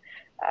 whatever.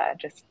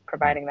 Just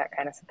providing that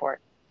kind of support.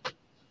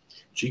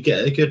 Do you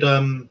get a good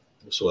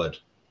what's the word?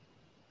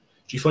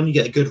 Do you find you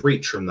get a good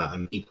reach from that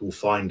and people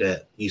find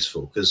it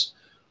useful? Because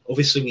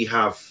obviously we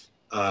have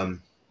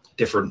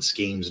different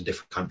schemes in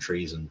different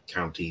countries and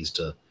counties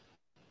to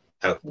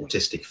help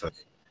autistic folk.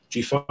 Do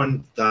you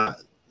find that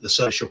the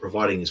service you're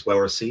providing is well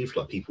received?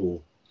 Like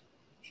people,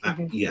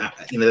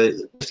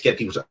 Mm-hmm. to get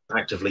people to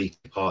actively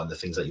take part in the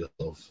things that you're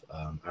sort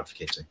of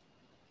advocating.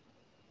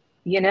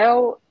 You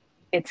know,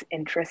 it's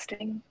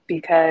interesting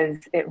because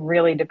it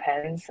really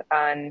depends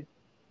on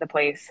the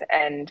place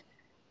and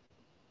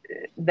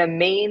the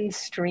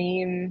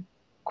mainstream,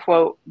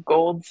 quote,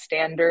 gold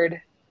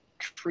standard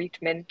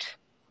treatment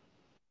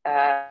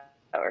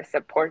or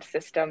support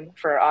system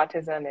for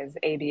autism is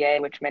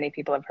ABA, which many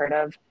people have heard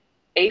of.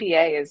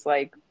 ABA is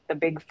like the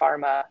big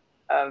pharma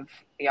of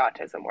the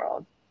autism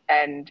world.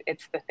 And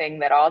it's the thing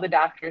that all the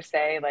doctors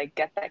say, like,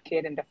 get that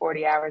kid into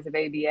 40 hours of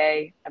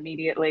ABA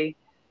immediately.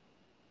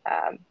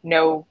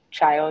 No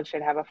child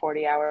should have a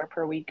 40-hour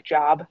per week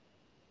job.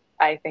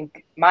 I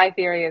think my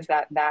theory is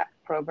that that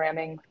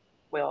programming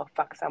will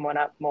fuck someone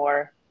up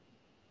more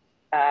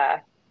uh,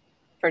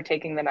 for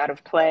taking them out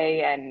of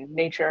play and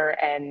nature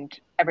and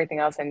everything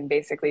else and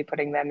basically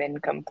putting them in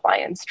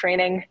compliance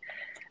training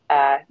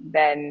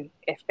than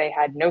if they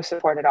had no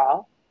support at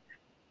all.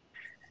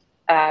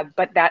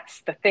 But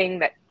that's the thing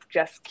that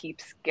just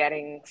keeps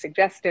getting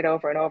suggested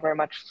over and over,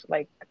 much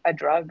like a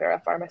drug or a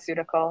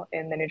pharmaceutical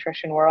in the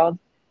nutrition world.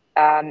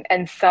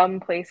 And some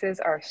places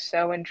are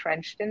so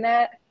entrenched in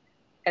that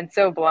and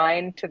so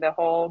blind to the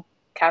whole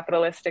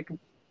capitalistic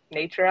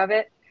nature of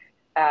it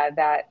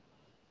that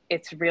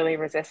it's really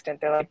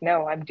resistant. They're like,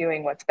 no, I'm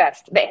doing what's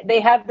best.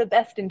 They have the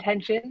best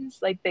intentions,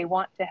 like they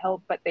want to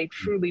help, but they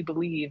truly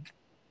believe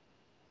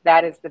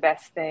that is the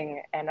best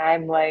thing. And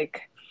I'm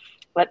like,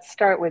 let's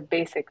start with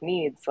basic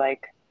needs.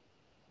 Like,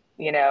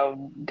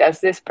 does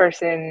this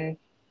person,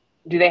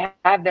 do they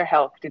have their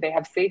health? Do they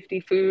have safety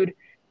food?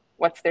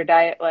 What's their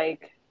diet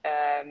like?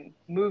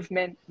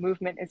 Movement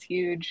is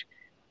huge.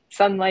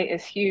 Sunlight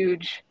is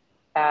huge.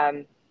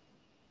 Um,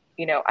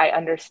 I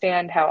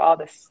understand how all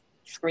this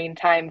screen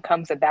time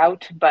comes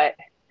about, but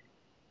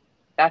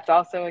that's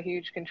also a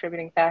huge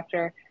contributing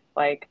factor.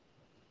 Like,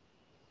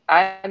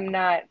 I'm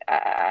not,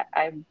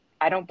 I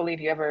don't believe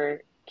you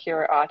ever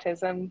cure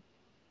autism.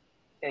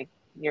 Like,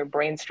 your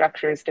brain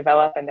structures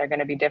develop and they're going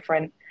to be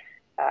different.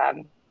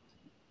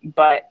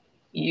 But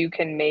you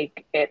can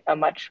make it a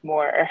much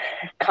more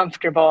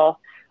comfortable,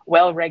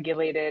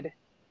 well-regulated,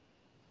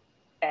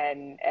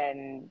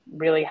 and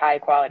really high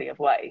quality of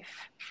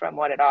life from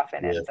what it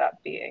often ends up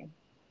being.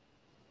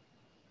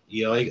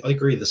 Yeah, I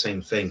agree with the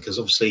same thing, because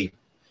obviously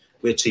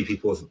we're two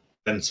people who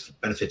have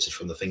benefited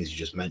from the things you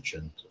just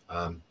mentioned.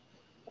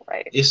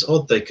 Right. It's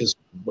odd though, because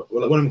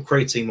when I'm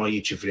creating my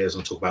YouTube videos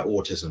and I talk about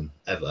autism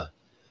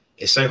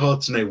it's so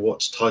hard to know what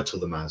to title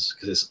them as,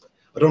 because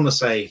I don't want to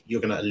say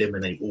you're going to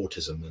eliminate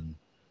autism and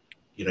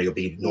you're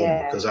being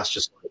normal, because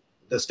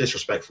that's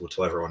disrespectful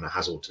to everyone that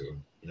has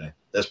autism.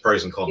 There's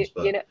pros and cons,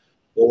 but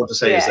what I want to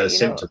say is there's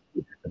symptoms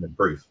you can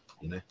improve.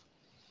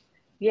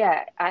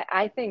 Yeah,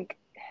 I think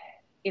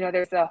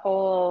there's a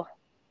whole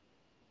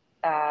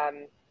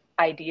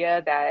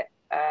idea that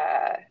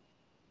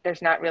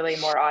there's not really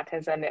more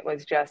autism. It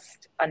was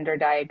just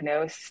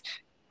underdiagnosed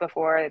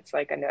before. It's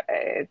like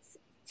it's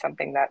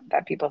something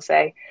that people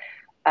say,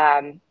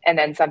 and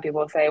then some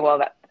people say,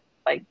 well,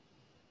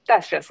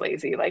 that's just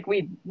lazy. Like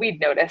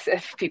we'd notice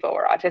if people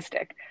were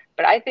autistic.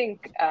 But I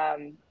think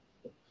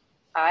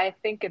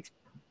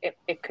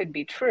it could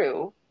be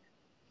true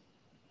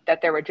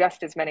that there were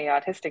just as many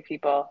autistic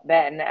people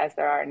then as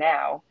there are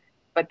now,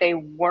 but they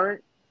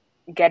weren't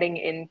getting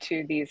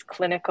into these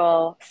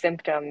clinical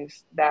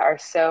symptoms that are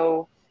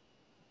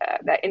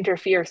that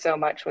interfere so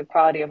much with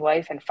quality of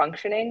life and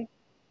functioning,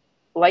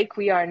 like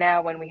we are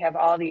now when we have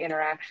all the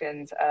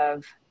interactions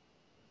of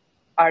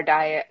our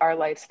diet, our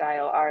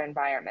lifestyle, our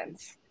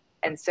environments.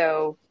 And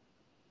so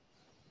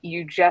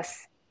you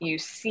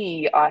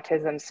see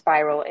autism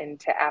spiral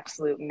into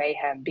absolute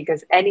mayhem,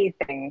 because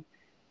anything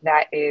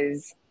that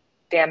is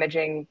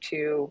damaging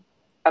to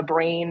a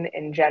brain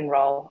in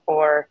general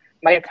or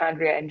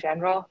mitochondria in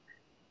general,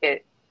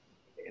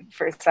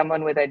 for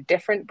someone with a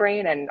different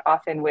brain and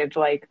often with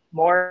like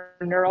more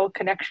neural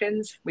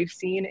connections we've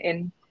seen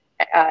in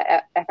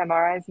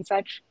fMRIs and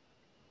such,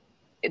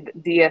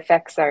 the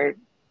effects are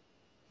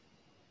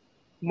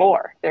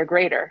they're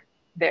greater,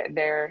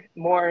 they're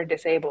more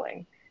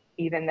disabling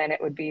even than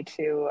it would be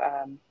to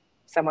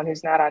someone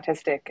who's not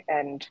autistic,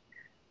 and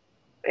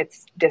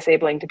it's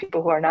disabling to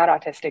people who are not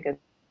autistic as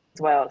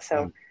well.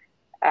 So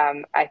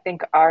I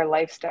think our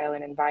lifestyle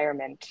and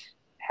environment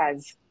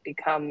has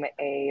become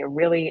a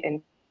really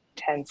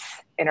intense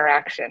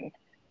interaction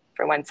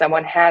for when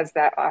someone has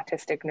that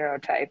autistic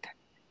neurotype,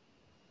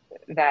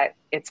 that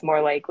it's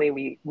more likely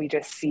we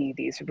just see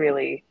these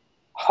really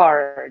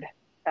hard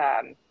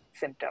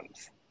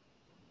symptoms.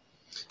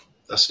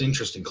 That's an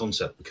interesting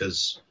concept,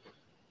 because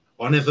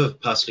I never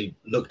personally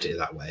looked at it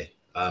that way.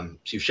 So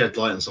you've shed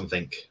light on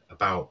something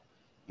about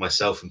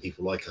myself and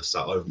people like us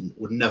that I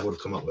would never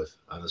have come up with,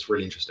 and it's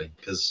really interesting,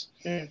 because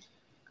I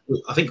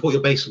think what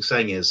you're basically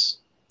saying is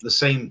there's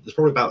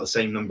probably about the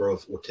same number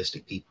of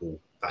autistic people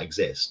that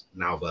exist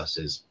now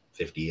versus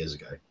 50 years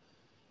ago.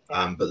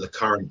 But the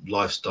current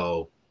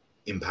lifestyle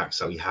impacts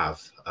that we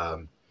have,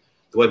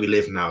 the way we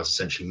live now is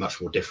essentially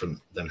much more different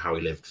than how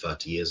we lived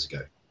 30 years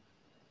ago.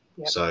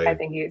 Yep. So I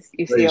think you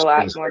see a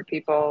lot more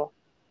people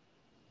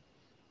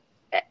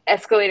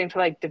escalating to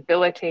like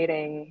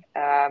debilitating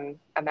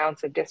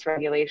amounts of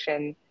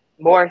dysregulation,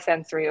 more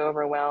sensory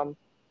overwhelm,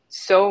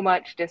 so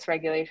much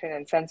dysregulation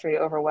and sensory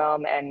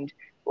overwhelm and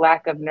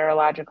lack of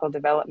neurological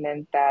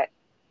development that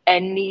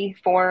any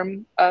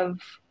form of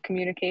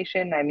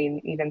communication, I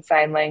mean, even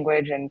sign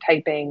language and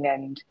typing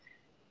and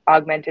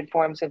augmented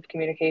forms of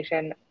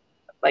communication,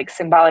 like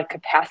symbolic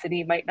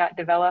capacity might not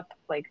develop.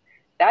 Like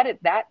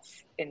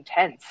that's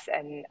intense.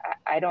 And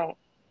I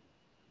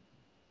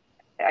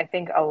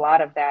think a lot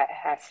of that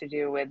has to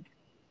do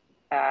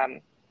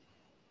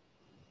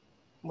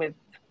with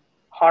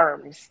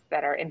harms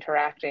that are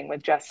interacting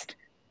with just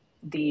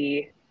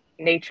the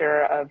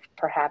nature of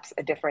perhaps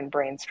a different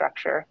brain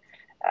structure.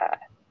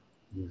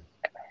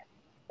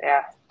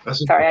 Yeah.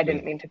 Sorry, I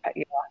didn't mean to cut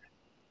you off.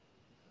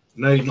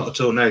 No, not at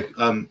all. No.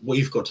 What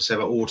you've got to say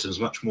about autism is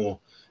much more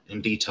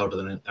in detail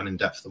and in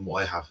depth than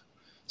what I have,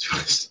 to be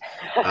honest.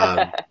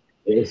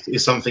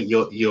 It's something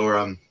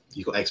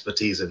you've got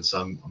expertise in, so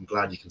I'm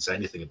glad you can say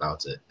anything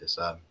about it. It's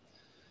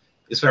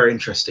very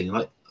interesting.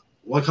 Like,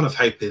 my kind of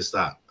hope is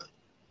that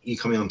you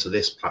coming onto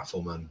this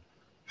platform, and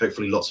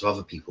hopefully lots of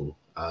other people,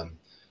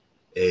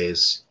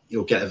 is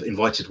you'll get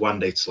invited one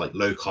day to like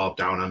low carb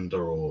down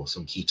under or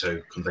some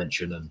keto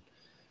convention, and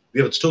be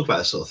able to talk about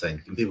this sort of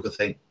thing, and people could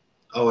think,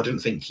 oh, I didn't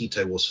think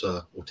keto was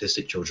for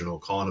autistic children or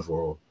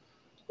carnivore or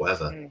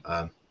whatever.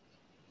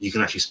 You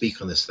can actually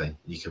speak on this thing.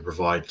 You can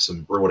provide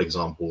some real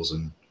examples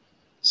and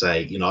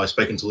say, I've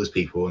spoken to all these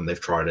people and they've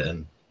tried it,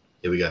 and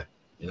here we go.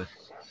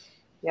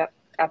 Yep,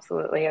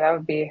 absolutely. That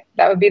would be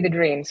the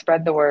dream.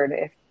 Spread the word.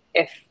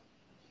 If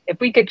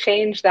we could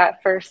change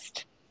that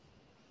first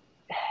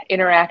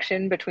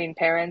interaction between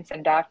parents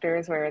and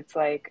doctors, where it's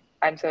like,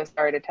 I'm so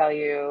sorry to tell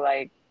you,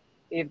 like,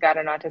 you've got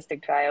an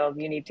autistic child,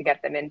 you need to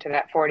get them into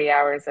that 40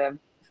 hours of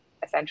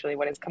essentially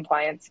what is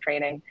compliance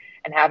training,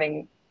 and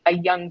having a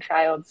young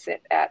child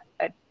sit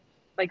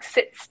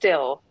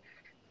still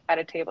at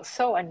a table,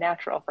 so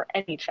unnatural for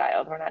any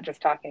child. We're not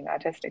just talking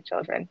autistic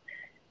children.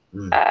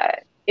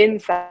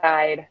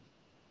 inside,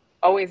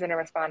 always in a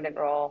respondent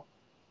role,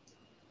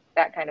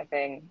 that kind of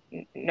thing.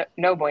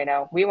 No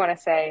bueno. We want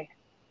to say,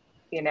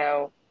 you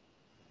know,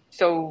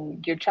 so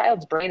your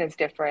child's brain is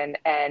different,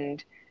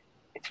 and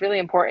it's really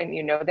important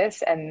you know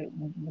this.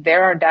 And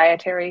there are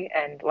dietary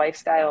and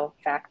lifestyle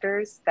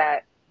factors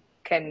that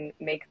can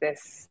make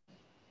this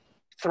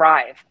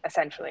thrive,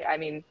 essentially. I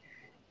mean,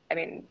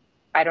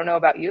 I don't know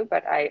about you,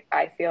 but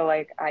I feel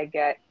like I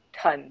get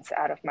tons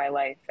out of my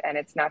life. And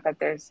it's not that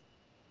there's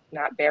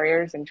not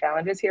barriers and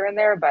challenges here and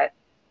there, but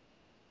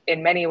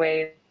in many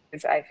ways,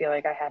 I feel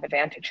like I have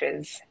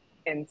advantages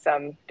in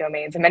some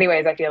domains. In many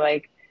ways, I feel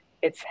like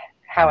it's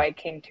how I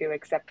came to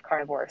accept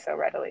carnivore so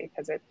readily,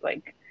 because it's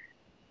like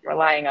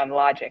relying on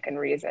logic and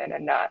reason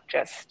and not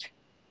just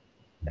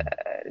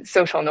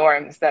social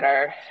norms that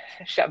are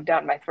shoved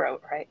down my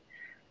throat, right?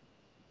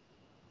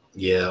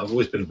 Yeah, I've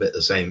always been a bit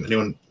the same.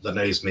 Anyone that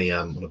knows me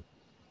on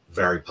a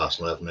very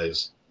personal level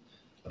knows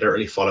I don't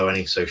really follow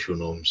any social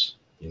norms.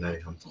 You know,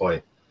 I'm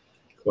quite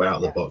out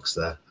of the box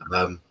there.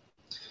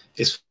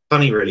 It's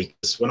funny, really,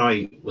 because when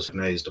I was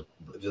diagnosed,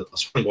 I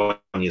was 21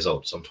 years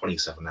old, so I'm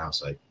 27 now,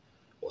 so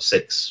or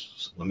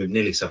six, I mean,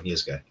 nearly 7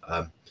 years ago.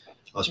 I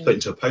was put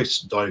into a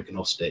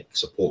post-diagnostic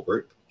support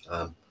group.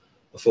 I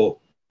thought,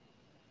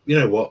 you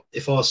know what,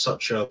 if I was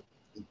such a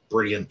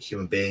brilliant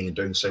human being and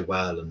doing so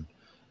well and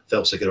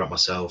felt so good about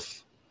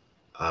myself,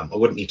 I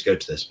wouldn't need to go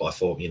to this. But I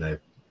thought, you know,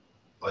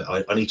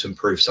 I need to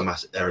improve some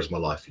areas of my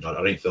life. You know,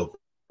 I don't feel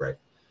great.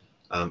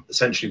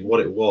 Essentially, what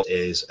it was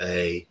is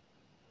a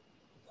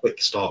quick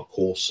start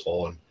course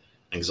on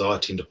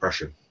anxiety and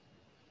depression.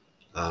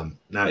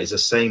 Now, it's the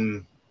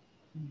same.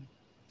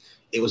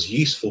 It was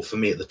useful for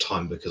me at the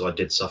time because I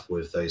did suffer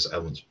with those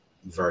elements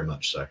very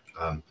much so.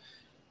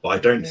 But I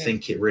don't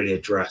think it really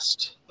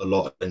addressed a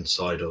lot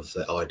inside of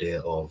the idea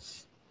of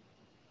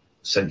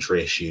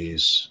sensory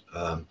issues,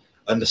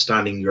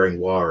 understanding your own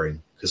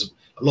wiring, because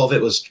a lot of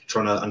it was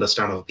trying to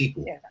understand other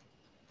people. Yeah.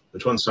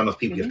 But to understand other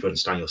people, you have to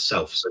understand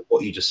yourself. So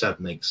what you just said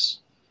makes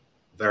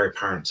very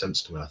apparent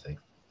sense to me, I think.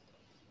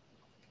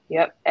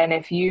 Yep. And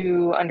if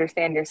you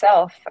understand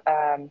yourself,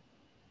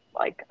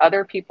 like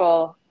other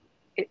people,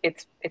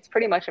 it's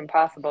pretty much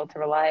impossible to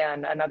rely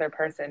on another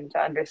person to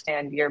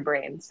understand your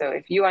brain. So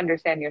if you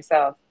understand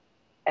yourself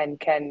and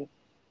can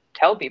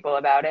tell people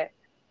about it,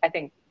 I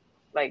think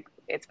like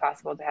it's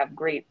possible to have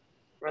great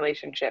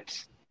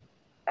relationships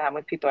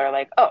with people who are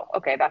like, oh,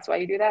 okay, that's why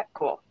you do that.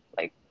 Cool.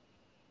 Like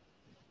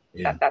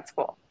that's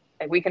cool.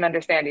 Like we can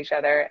understand each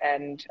other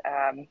and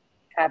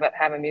have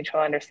a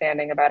mutual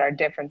understanding about our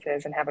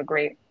differences and have a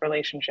great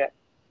relationship.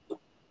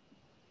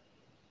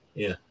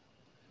 Yeah,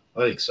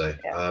 I think so.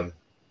 Yeah.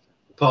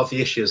 Part of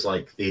the issue is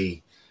like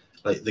the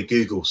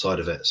Google side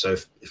of it. So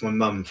if my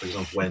mum, for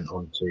example, went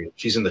on to,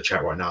 she's in the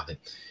chat right now, I think,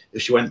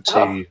 if she went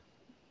to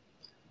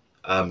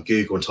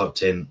Google and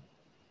typed in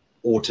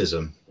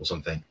autism or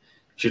something,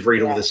 she'd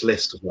read all this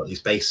list of like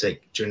these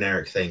basic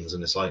generic things,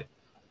 and it's like,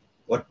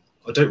 what?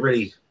 I don't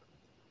really,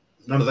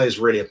 none of those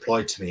really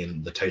apply to me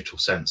in the total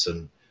sense.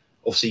 And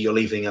obviously, you're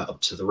leaving it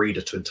up to the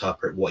reader to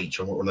interpret what each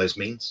one of those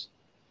means.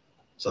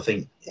 So I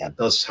think it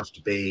does have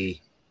to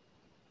be.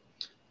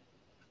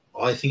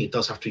 I think it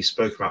does have to be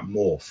spoken about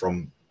more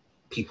from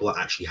people that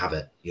actually have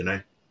it. You know,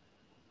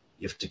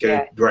 you have to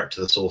go direct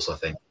to the source. I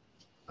think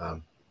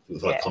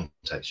with like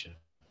context. Yeah.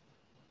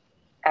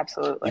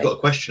 Absolutely. You got a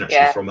question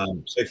actually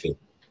from Sophie.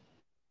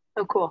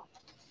 Oh, cool.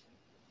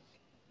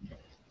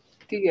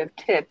 Do you have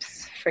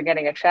tips for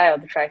getting a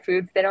child to try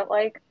foods they don't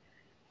like?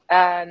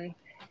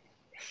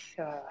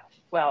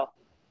 Well,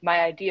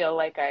 my ideal,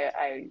 like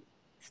I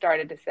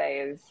started to say,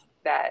 is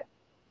that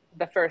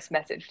the first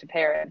message to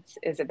parents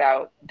is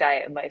about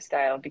diet and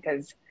lifestyle,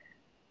 because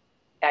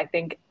I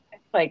think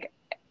like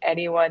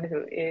anyone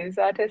who is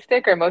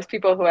autistic, or most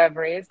people who have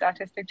raised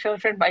autistic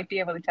children, might be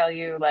able to tell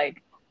you,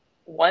 like,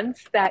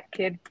 once that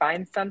kid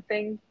finds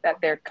something that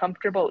they're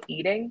comfortable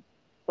eating,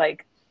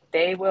 like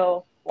they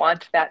will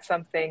want that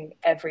something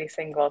every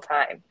single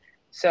time.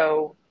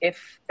 So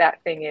if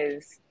that thing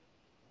is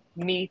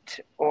meat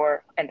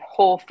and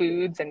whole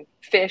foods and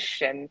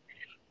fish and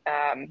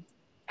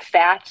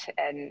fat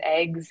and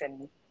eggs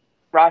and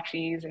raw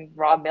cheese and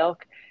raw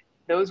milk,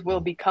 those will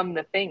become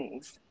the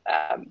things,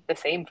 the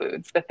same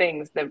foods, the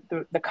things,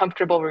 the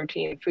comfortable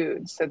routine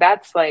foods. So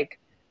that's like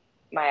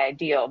my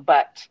ideal.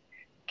 But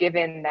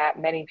given that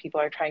many people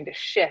are trying to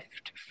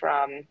shift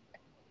from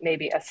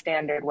maybe a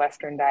standard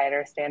Western diet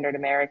or a standard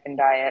American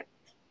diet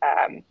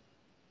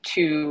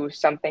to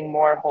something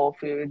more whole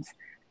foods,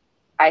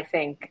 I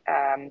think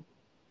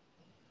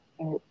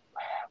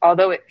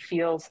although it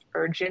feels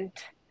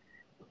urgent,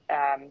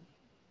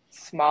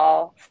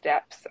 small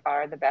steps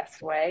are the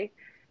best way.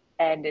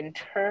 And in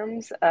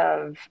terms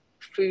of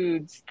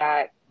foods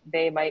that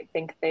they might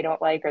think they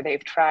don't like or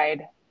they've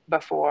tried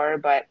before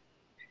but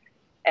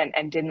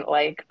and didn't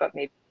like, but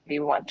maybe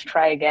want to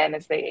try again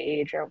as they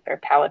age or their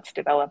palates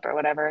develop or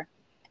whatever,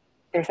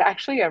 there's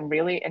actually a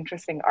really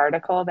interesting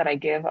article that I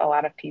give a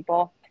lot of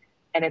people.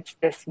 And it's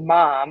this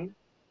mom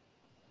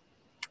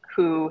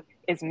who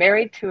is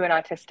married to an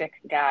autistic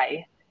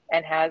guy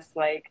and has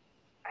like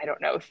I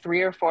don't know,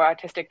 3 or 4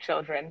 autistic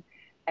children.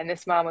 And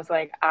this mom was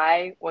like,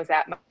 I was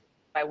at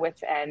my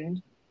wit's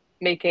end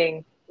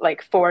making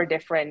like 4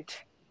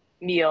 different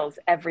meals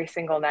every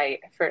single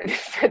night for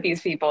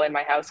these people in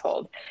my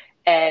household.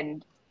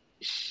 And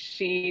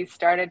she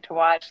started to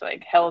watch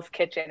like Hell's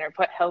Kitchen, or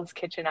put Hell's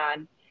Kitchen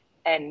on,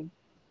 and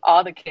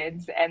all the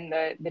kids and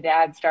the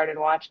dad started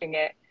watching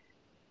it,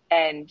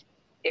 and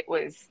it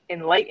was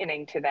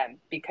enlightening to them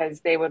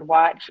because they would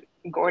watch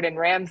Gordon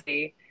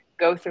Ramsay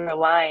go through a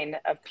line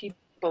of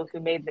people who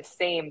made the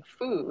same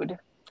food,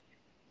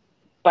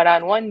 but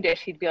on one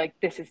dish he'd be like,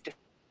 this is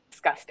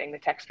disgusting, the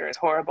texture is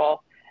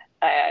horrible,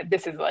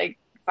 this is like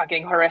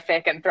fucking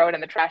horrific, and throw it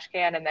in the trash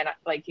can. And then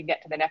like you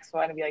get to the next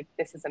one and be like,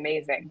 this is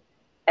amazing.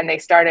 And they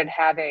started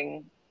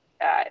having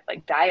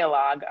like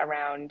dialogue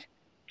around,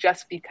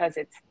 just because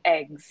it's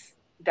eggs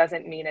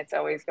doesn't mean it's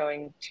always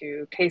going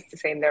to taste the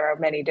same. There are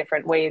many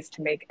different ways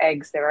to make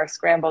eggs. There are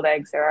scrambled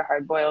eggs, there are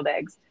hard boiled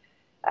eggs,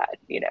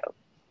 you know,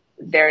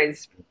 there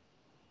is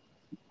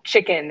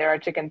chicken, there are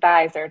chicken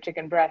thighs, there are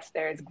chicken breasts,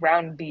 there is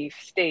ground beef,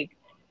 steak.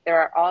 There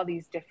are all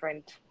these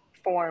different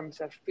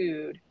forms of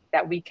food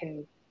that we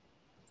can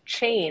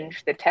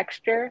change the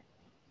texture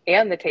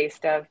and the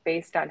taste of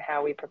based on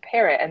how we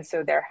prepare it. And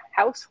so their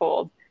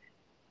household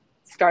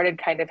started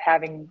kind of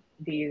having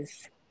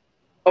these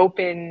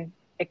open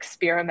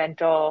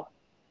experimental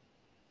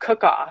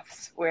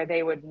cook-offs where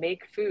they would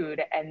make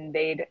food and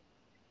they'd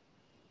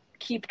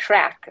keep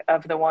track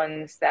of the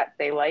ones that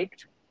they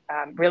liked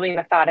really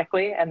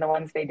methodically, and the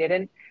ones they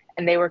didn't.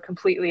 And they were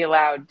completely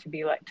allowed to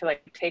be like, to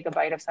like take a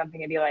bite of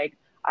something and be like,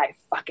 I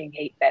fucking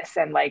hate this,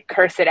 and like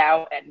curse it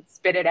out and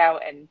spit it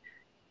out and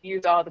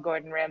use all the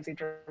Gordon Ramsay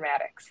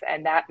dramatics.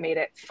 And that made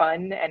it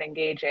fun and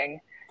engaging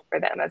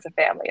for them as a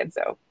family. And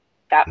so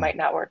that might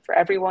not work for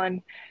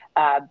everyone,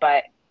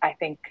 but I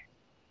think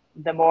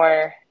the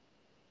more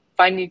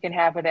fun you can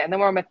have with it and the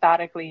more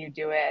methodically you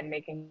do it, and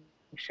making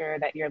sure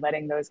that you're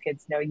letting those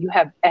kids know you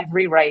have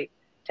every right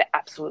to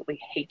absolutely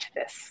hate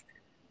this.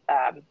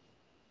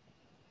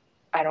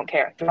 I don't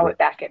care, throw it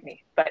back at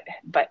me, but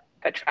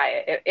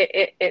try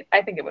it.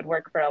 I think it would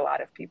work for a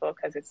lot of people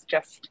because it's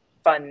just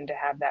fun to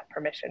have that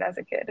permission as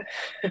a kid.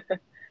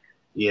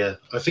 Yeah,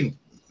 I think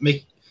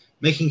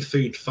making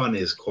food fun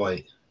is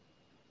quite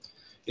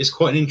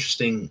an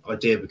interesting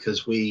idea,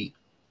 because we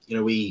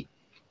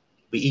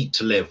eat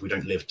to live, we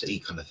don't live to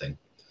eat, kind of thing.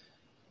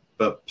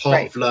 But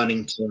part of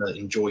learning to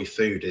enjoy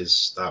food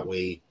is that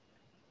we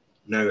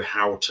know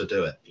how to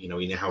do it.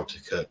 We know how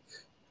to cook.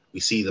 We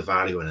see the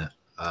value in it.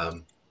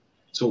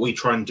 So what we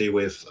try and do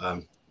with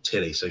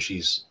Tilly, so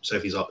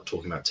Sophie's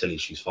talking about Tilly,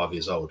 she's 5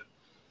 years old.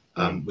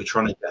 We're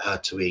trying to get her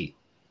to eat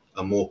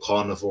a more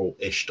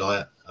carnivore-ish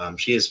diet.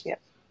 She is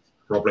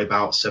probably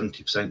about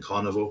 70%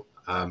 carnivore.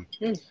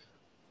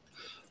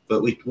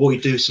 But what we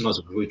do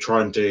sometimes, we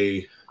try and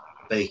do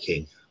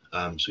baking.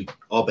 So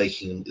our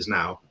baking is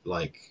now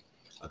like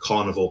a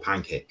carnivore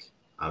pancake.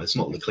 It's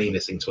not the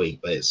cleanest thing to eat,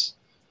 but it's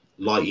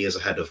light years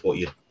ahead of what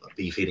you'd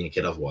be feeding a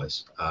kid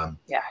otherwise.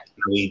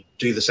 We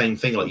do the same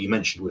thing like you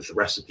mentioned with the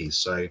recipes.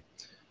 So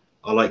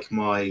I like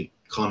my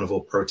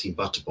carnivore protein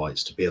butter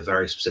bites to be a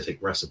very specific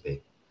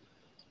recipe.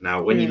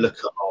 Now, when you look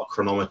at our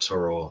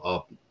chronometer or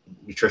our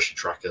nutrition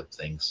tracker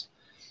things,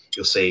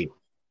 you'll see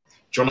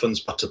Jonathan's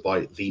butter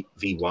bite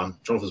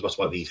V1, Jonathan's butter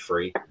bite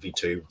V3,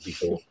 V2,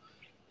 V4,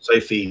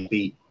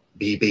 Sophie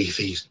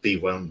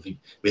B1.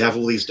 We have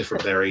all these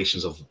different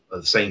variations of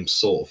the same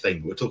sort of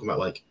thing. We're talking about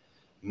like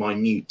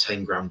minute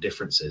 10-gram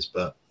differences,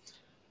 but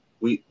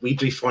we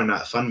do find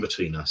that fun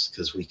between us,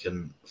 because we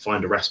can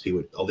find a recipe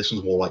with, oh, this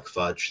one's more like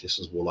fudge, this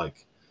one's more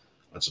like,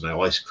 I don't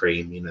know, ice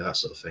cream, that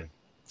sort of thing.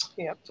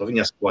 Yeah. So I think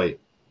that's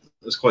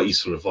quite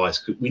useful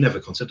advice. We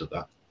never considered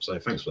that, so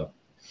thanks for that.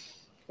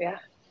 Yeah,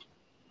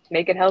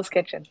 make it Hell's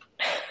Kitchen.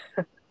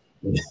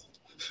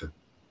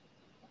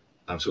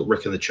 So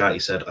Rick in the chat, he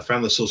said, I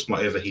found the source of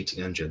my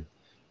overheating engine.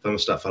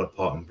 Thermostat fell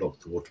apart and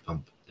blocked the water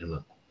pump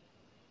inlet.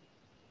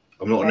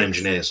 I'm not an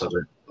engineer, so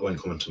I won't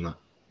comment on that.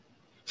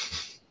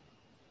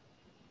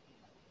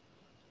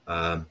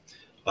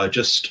 I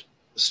just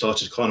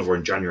started Carnivore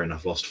in January and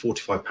I've lost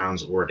 45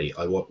 pounds already.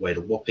 I weighed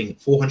a whopping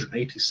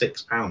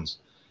 486 pounds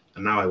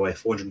and now I weigh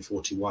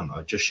 441.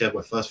 I just shared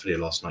my first video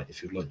last night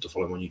if you'd like to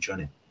follow my new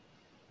journey.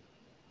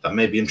 That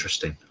may be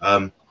interesting.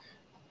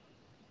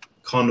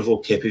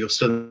 Carnivore Kip, if you're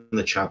still in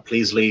the chat,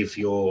 please leave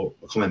your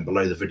comment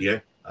below the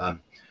video. And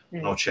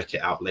I'll check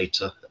it out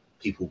later.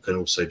 People can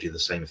also do the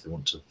same if they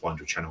want to find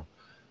your channel.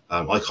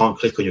 I can't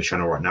click on your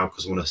channel right now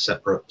because I'm on a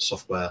separate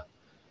software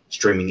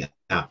streaming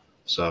app,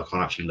 so I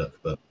can't actually look.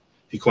 But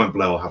if you comment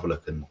below, I'll have a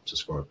look and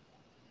subscribe.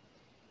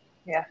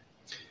 Yeah.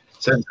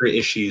 Sensory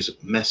issues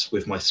mess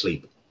with my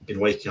sleep. Been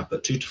waking up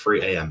at 2 to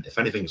 3 a.m. If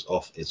anything's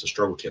off, it's a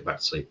struggle to get back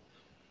to sleep.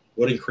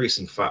 Would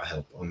increasing fat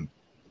help on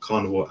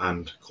carnivore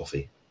and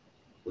coffee?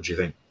 What do you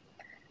think?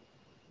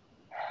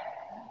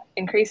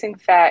 Increasing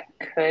fat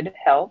could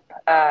help.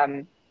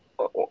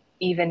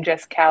 Even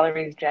just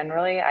calories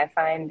generally. I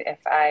find if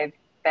I've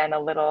been a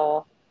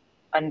little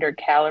under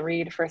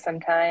caloried for some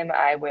time,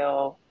 I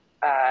will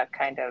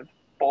kind of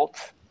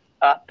bolt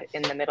up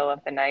in the middle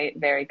of the night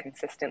very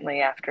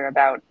consistently after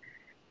about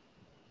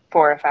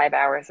 4 or 5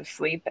 hours of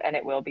sleep, and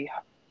it will be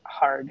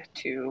hard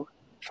to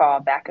fall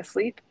back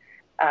asleep.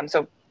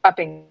 So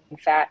upping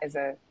fat is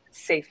a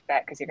safe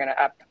bet because you're going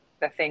to up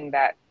the thing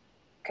that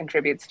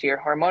contributes to your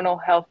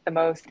hormonal health the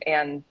most,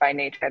 and by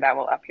nature that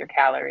will up your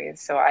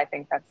calories. So I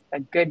think that's a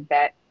good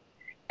bet.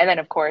 And then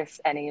of course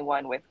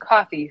anyone with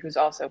coffee who's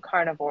also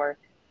carnivore,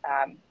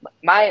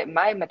 my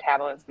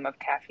metabolism of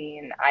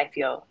caffeine, I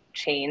feel,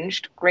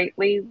 changed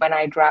greatly when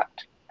I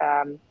dropped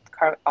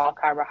all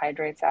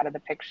carbohydrates out of the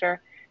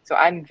picture. So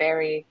I'm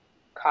very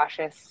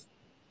cautious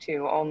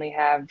to only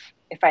have,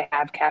 if I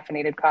have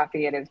caffeinated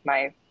coffee, it is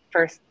my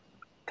first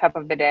cup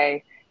of the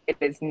day. It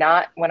is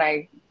not when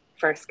I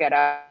first get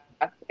up.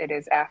 It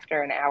is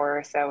after an hour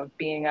or so of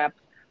being up,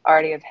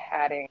 having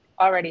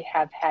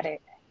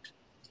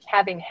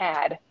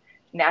had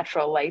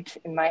natural light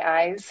in my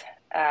eyes.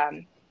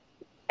 And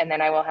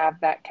then I will have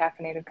that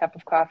caffeinated cup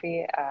of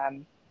coffee.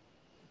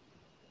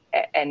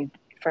 And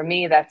for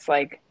me, that's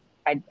like,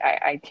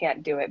 I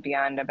can't do it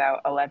beyond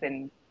about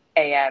 11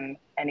 a.m.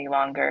 any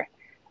longer.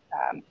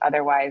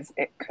 Otherwise,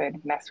 it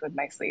could mess with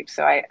my sleep.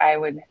 So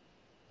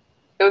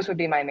those would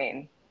be my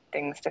main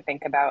things to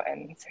think about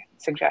and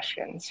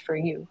suggestions for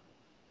you.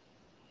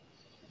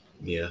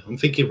 Yeah, I'm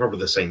thinking probably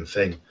the same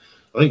thing.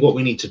 I think what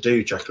we need to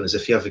do, Jacquelyn, is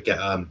if you ever get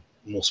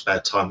more spare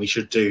time, we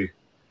should do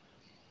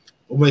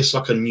almost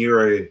like a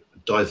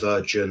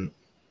neurodivergent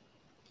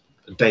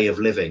day of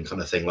living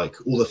kind of thing, like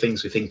all the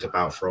things we think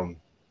about from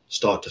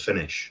start to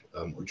finish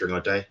during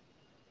our day.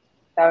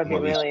 That would be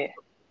really,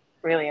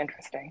 really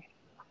interesting.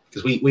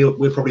 Because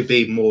we'll probably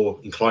be more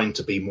inclined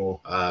to be more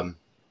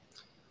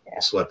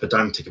what's the word,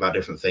 pedantic about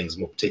different things,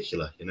 more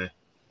particular, you know.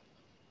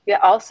 Yeah.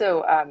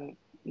 Also,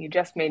 you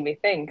just made me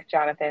think,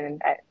 Jonathan,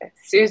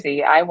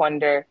 Susie, I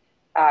wonder,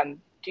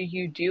 do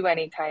you do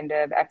any kind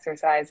of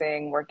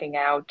exercising, working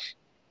out?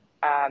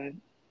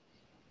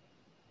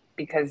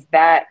 Because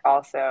that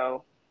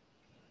also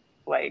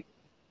like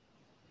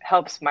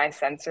helps my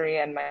sensory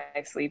and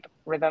my sleep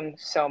rhythm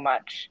so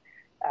much.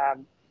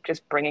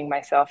 Just bringing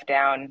myself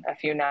down a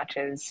few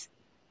notches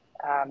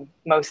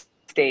most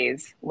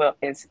days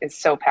is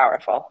so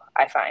powerful,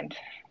 I find.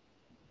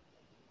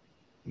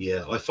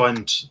 Yeah, I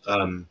find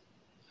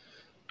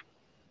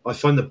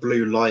the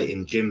blue light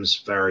in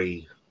gyms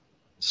very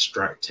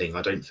distracting.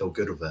 I don't feel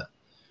good with it.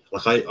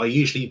 Like I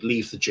usually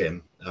leave the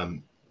gym.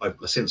 I've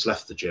since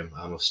left the gym.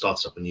 I've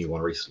started up a new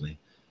one recently.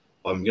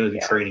 I'm going to be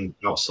training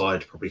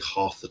outside probably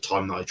half the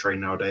time that I train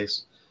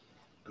nowadays.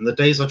 And the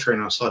days I train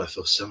outside, I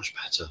feel so much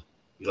better.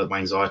 Like my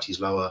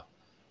anxiety's lower,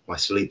 my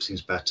sleep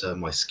seems better,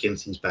 my skin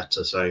seems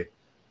better. So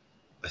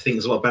I think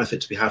there's a lot of benefit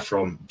to be had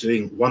from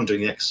doing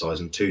the exercise,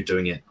 and two,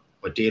 doing it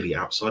ideally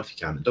outside if you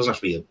can. It doesn't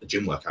have to be a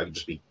gym workout. It can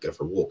just be go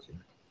for a walk. You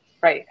know?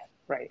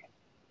 Right.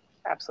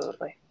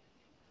 Absolutely.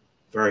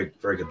 Very,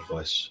 very good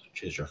advice.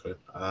 Cheers,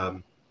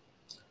 Jacquelyn.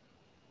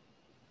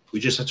 We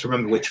just had to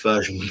remember which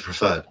version we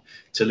preferred.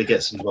 Tilly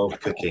gets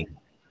involved cooking.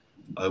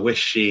 I wish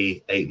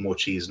she ate more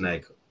cheese and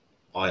egg.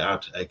 I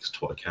add eggs to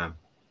what I can.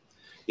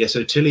 Yeah,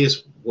 so Tilly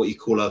is what you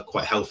call a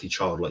quite healthy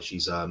child. Like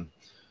she's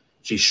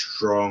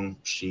strong,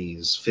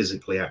 she's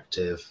physically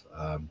active,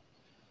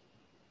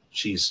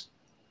 she's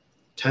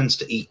tends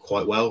to eat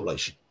quite well. Like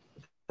she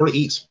probably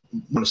eats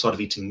on the side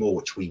of eating more,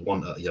 which we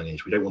want at a young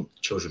age. We don't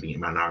want children being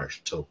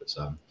malnourished at all. It's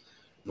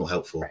not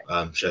helpful.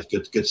 She has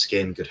good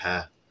skin, good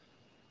hair,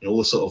 all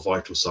the sort of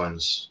vital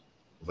signs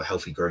of a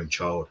healthy growing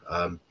child.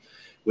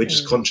 We're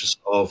just conscious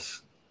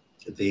of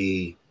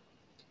the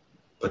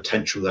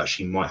potential that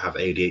she might have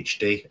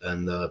ADHD,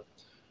 and the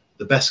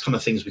best kind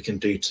of things we can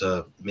do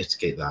to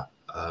mitigate that.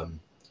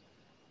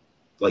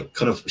 Like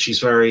kind of, she's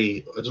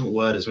very, I don't know what the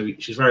word is, maybe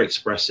she's very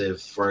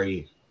expressive,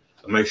 very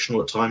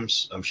emotional at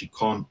times. She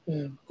can't,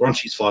 granted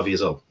she's 5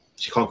 years old,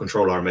 she can't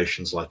control our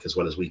emotions like as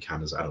well as we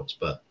can as adults.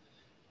 But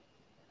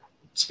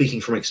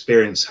speaking from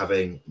experience,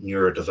 having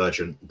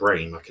neurodivergent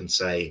brain, I can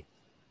say,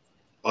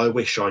 I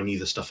wish I knew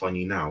the stuff I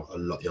knew now a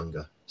lot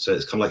younger. So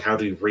it's kind of like, how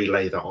do you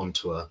relay that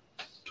onto a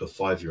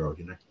 5-year-old,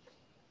 you know?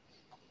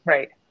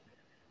 Right.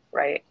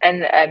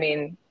 And I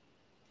mean,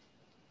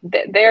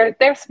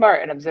 they're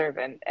smart and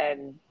observant,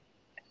 and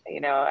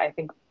I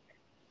think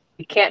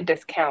we can't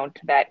discount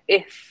that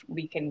if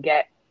we can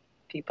get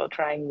people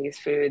trying these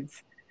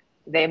foods,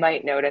 they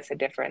might notice a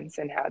difference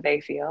in how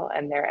they feel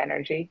and their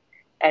energy.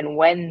 And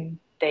when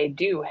they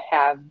do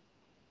have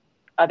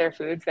other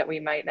foods that we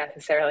might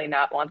necessarily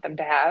not want them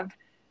to have,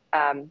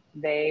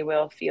 they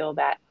will feel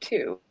that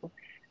too.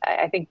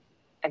 I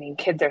mean,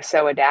 kids are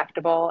so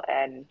adaptable,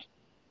 and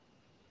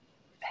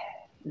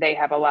they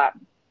have a lot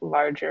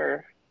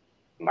larger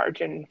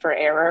margin for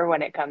error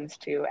when it comes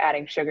to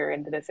adding sugar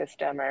into the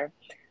system or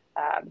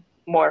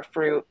more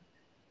fruit.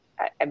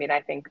 I mean,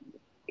 I think,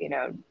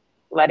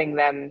 letting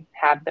them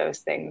have those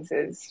things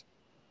is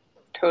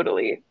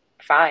totally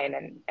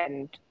fine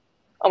and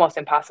almost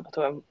impossible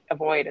to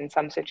avoid in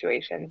some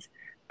situations.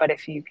 But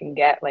if you can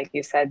get, like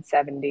you said,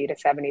 70 to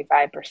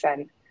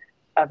 75%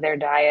 of their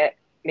diet,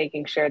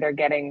 making sure they're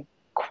getting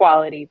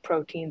quality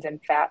proteins and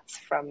fats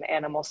from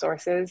animal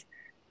sources,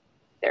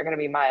 they're going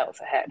to be miles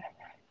ahead.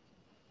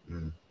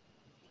 Mm.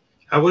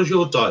 How was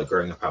your diet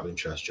growing up out of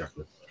interest,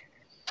 Jacquelyn?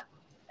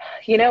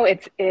 You know,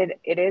 it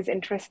is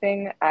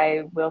interesting.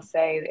 I will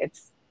say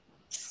it's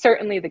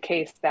certainly the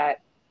case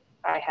that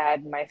I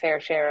had my fair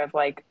share of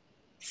like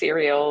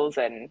cereals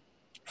and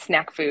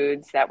snack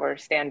foods that were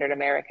standard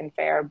American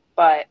fare,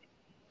 but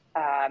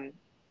um,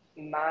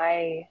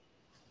 my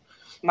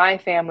my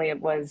family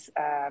was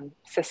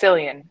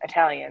Sicilian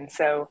Italian,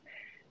 so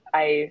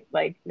I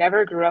like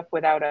never grew up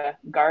without a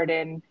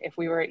garden. If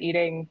we were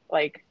eating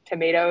like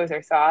tomatoes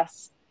or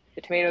sauce,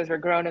 the tomatoes were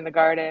grown in the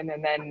garden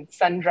and then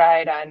sun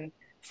dried on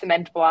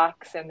cement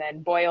blocks and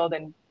then boiled,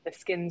 and the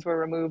skins were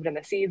removed and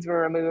the seeds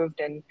were removed,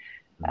 and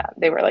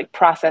they were like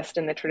processed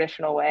in the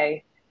traditional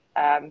way.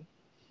 Um,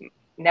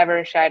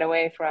 Never shied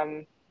away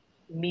from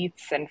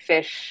meats and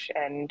fish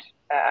and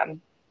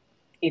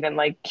even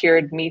like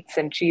cured meats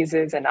and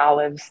cheeses and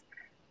olives.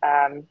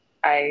 Um,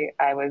 I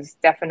was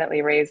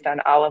definitely raised on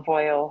olive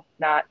oil,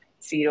 not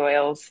seed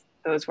oils.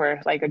 Those were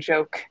like a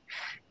joke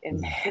in,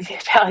 Mm. in the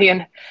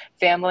Italian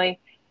family.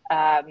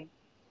 Um,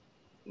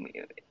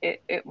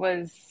 it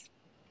was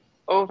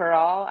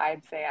overall,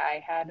 I'd say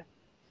I had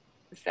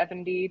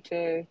 70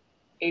 to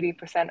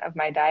 80% of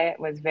my diet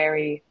was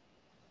very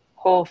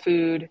whole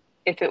food.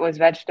 If it was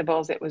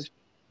vegetables, it was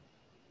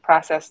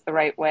processed the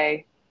right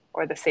way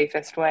or the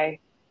safest way.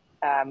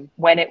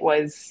 When it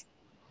was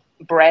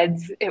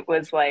breads, it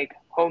was like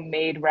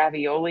homemade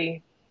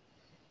ravioli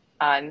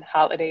on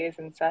holidays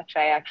and such.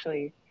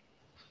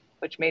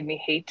 Which made me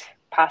hate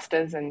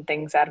pastas and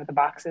things out of the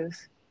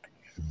boxes.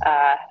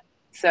 Uh,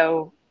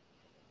 so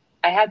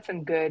I had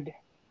some good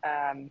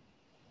um,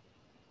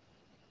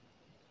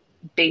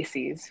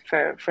 bases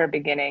for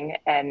beginning,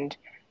 and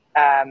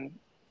um,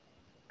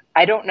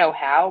 I don't know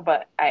how,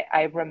 but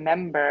I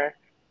remember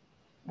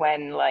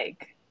when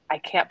like I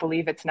Can't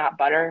Believe It's Not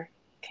Butter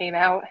came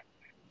out,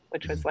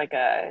 which was like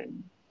a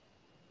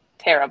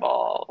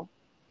terrible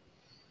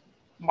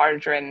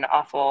margarine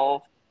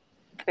awful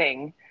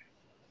thing.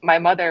 My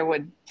mother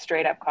would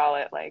straight up call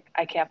it like,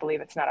 I can't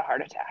believe it's not a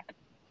heart attack.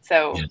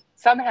 So Yeah.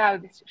 somehow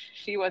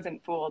she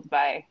wasn't fooled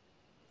by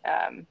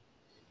um,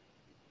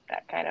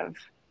 that kind of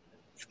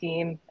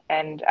scheme.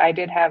 And I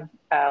did have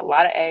a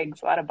lot of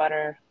eggs, a lot of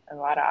butter, and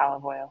a lot of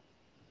olive oil.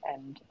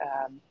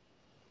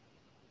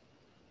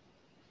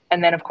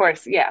 And then of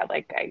course, yeah,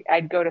 like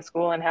I'd go to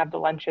school and have the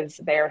lunches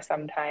there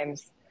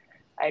sometimes.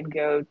 I'd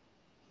go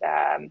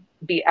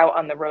be out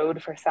on the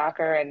road for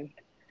soccer and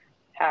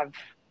have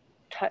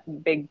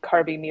big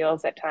carby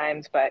meals at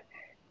times, but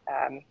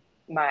um,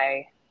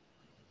 my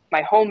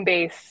my home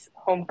base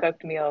home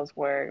cooked meals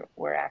were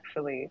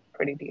actually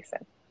pretty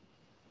decent.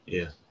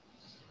 Yeah,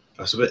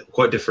 that's a bit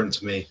quite different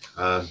to me.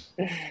 I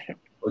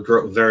grew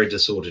up with very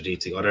disordered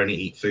eating. I'd only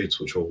eat foods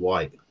which were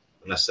white,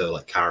 unless they're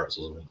like carrots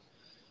or something.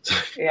 So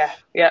Yeah,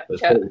 yeah,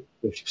 it's yeah. probably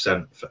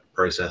 50%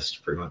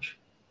 processed, pretty much.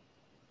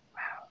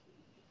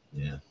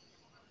 Yeah,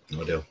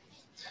 no idea.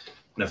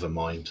 Never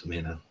mind. I'm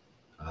here now.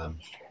 Um,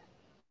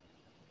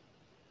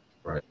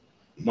 right.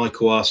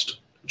 Michael asked,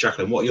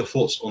 Jacquelyn, what are your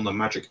thoughts on the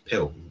magic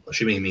pill?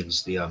 Assuming he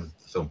means the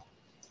film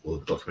or the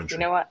You documentary.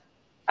 know what?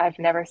 I've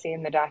never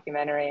seen the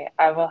documentary.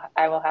 I will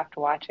have to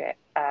watch it.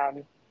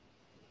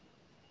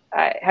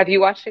 Have you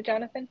watched it,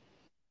 Jonathan?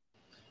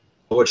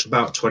 I watched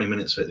about 20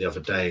 minutes of it the other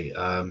day.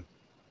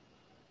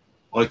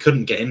 I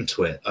couldn't get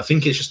into it. I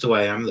think it's just the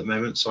way I am at the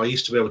moment. So I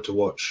used to be able to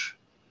watch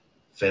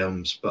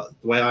films, but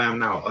the way I am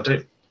now, I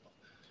don't.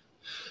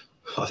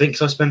 I think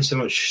because I spend so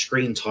much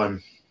screen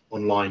time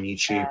online,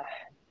 YouTube, Uh,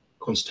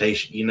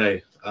 consultation.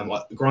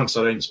 Granted,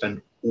 I don't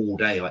spend all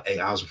day, like 8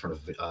 hours in front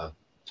of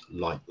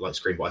light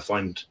screen, but I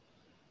find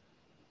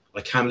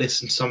I can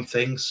listen to some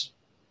things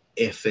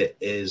if it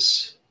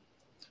is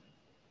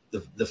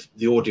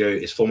the audio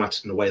is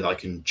formatted in a way that I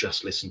can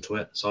just listen to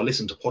it. So I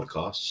listen to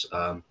podcasts.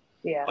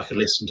 yeah. I can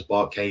listen to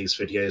Bart K's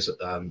videos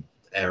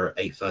air at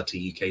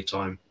 8:30 UK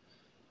time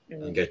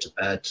and Mm, go to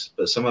bed.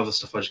 But some other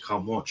stuff I just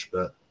can't watch.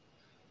 But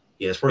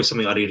yeah, it's probably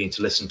something I do need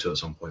to listen to at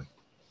some point.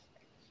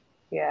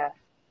 yeah.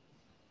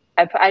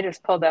 I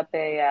just pulled up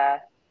a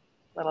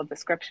little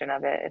description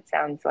of it. It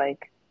sounds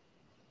like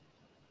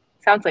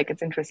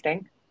it's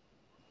interesting.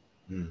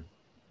 Hmm.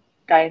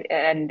 Diet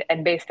and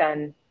based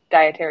on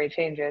dietary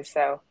changes,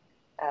 so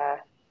uh,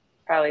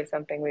 probably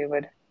something we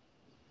would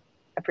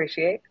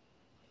appreciate.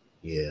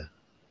 Yeah,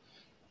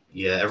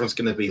 yeah. Everyone's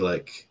going to be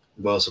like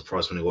well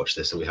surprised when they watch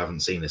this that we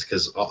haven't seen this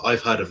because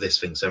I've heard of this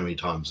thing so many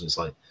times, and it's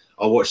like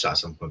I'll watch that at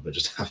some point, but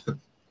just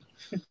haven't.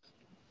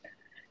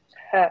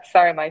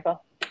 Sorry,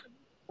 Michael.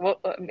 Well,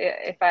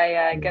 if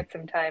I get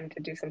some time to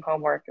do some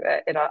homework,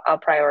 I'll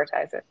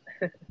prioritize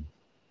it.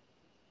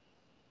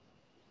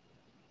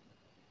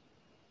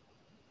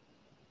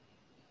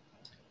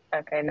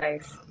 Okay,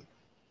 nice.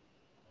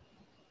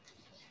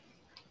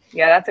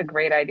 Yeah, that's a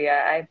great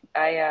idea.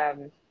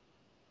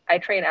 I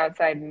train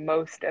outside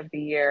most of the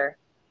year.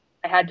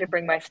 I had to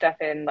bring my stuff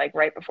in like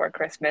right before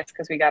Christmas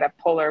because we got a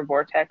polar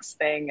vortex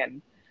thing,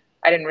 and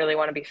I didn't really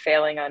want to be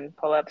failing on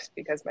pull-ups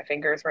because my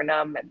fingers were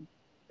numb and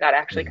not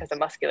actually because of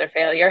muscular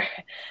failure.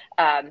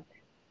 Um,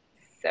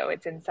 So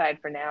it's inside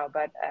for now,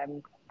 but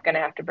I'm going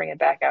to have to bring it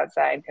back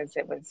outside because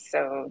it was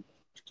so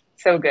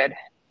good.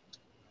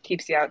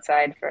 Keeps you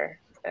outside for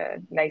a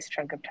nice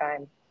chunk of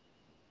time.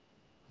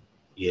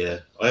 Yeah,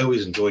 I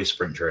always enjoy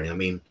sprint training. I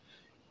mean,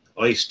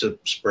 I used to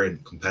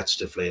sprint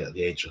competitively at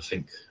the age, I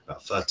think,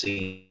 about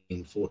 13,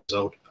 14 years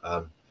old.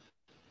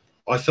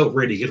 I felt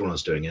really good when I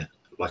was doing it.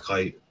 Like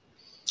I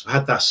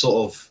had that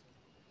sort of,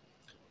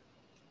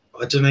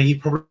 I don't know, you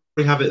probably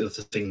have it with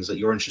the things that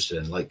you're interested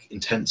in, like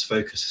intense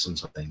focus on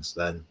some things.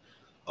 Then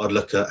I'd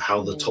look at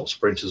how the top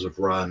sprinters would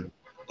run.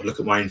 I'd look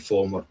at my own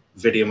form. I'd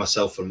video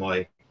myself on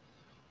my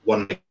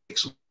one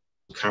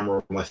camera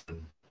on my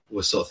phone,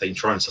 was sort of thing,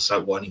 trying to suss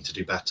out what I need to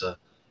do better.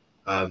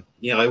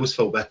 Yeah, I always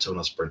felt better when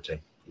I was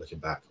sprinting. Looking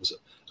back, I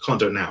can't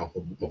do it now.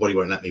 My body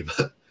won't let me,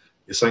 but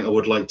it's something I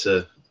would like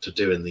to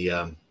do in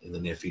the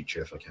near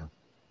future if I can.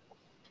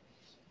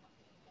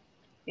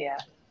 Yeah,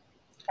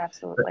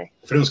 absolutely.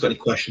 If anyone's got any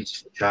questions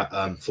for the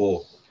chat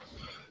for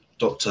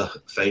Dr.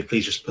 Fede,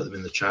 please just put them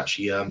in the chat.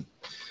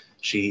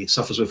 She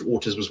suffers with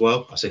autism as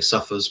well. I say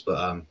suffers,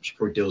 but she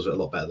probably deals with it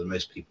a lot better than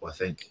most people, I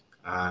think.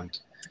 And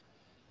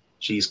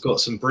she's got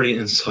some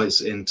brilliant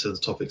insights into the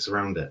topics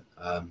around it.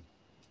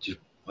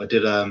 I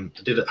did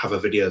have a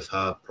video of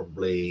her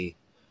probably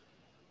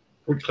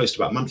close to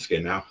about a month ago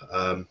now.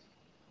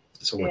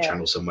 It's on my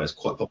channel somewhere. It's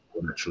quite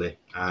popular actually.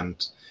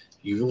 And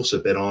you've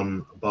also been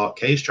on Bart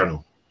K's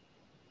channel.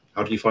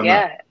 How did you find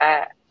that?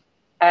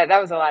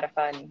 That was a lot of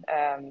fun.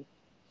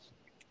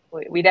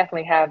 We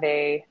definitely have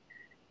a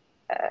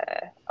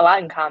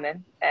lot in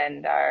common,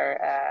 and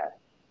our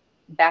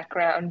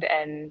background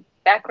in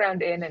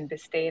and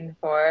disdain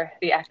for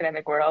the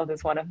academic world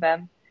is one of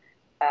them.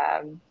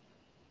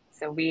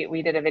 So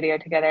we did a video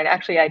together, and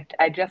actually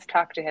I just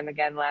talked to him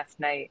again last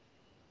night,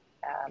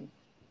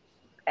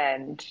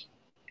 and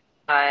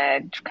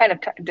kind of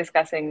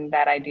discussing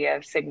that idea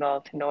of signal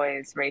to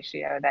noise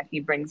ratio that he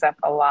brings up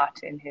a lot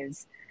in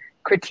his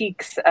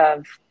critiques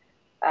of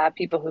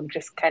people who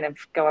just kind of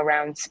go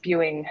around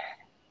spewing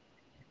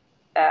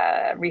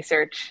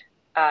research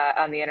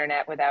on the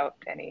internet without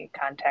any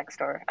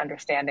context or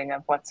understanding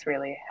of what's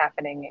really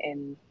happening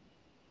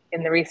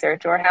in the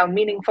research, or how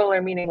meaningful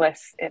or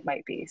meaningless it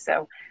might be.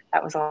 So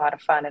that was a lot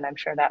of fun, and I'm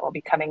sure that will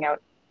be coming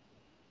out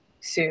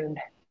soon.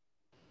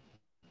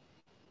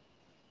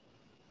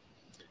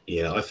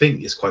 Yeah, I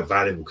think it's quite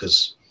valuable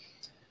because,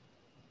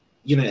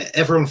 you know,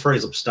 everyone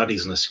throws up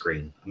studies on a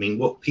screen. I mean,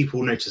 what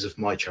people notice with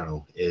my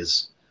channel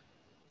is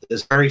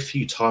there's very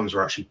few times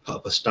where I actually put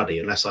up a study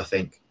unless I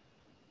think,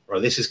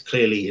 right, this is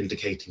clearly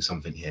indicating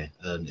something here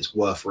and it's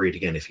worth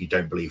reading in if you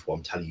don't believe what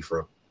I'm telling you for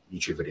a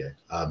YouTube video.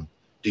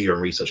 Do your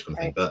own research kind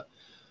of thing. But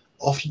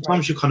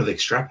oftentimes you're kind of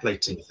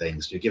extrapolating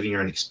things. You're giving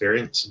your own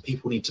experience, and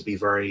people need to be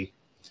very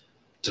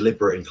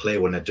deliberate and clear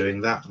when they're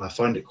doing that. And I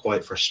find it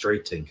quite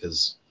frustrating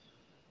because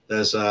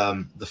there's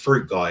the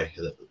fruit guy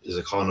that is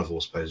a carnivore,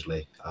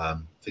 supposedly. I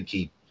think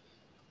he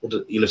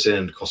lives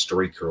in Costa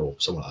Rica or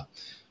somewhere like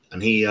that.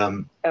 And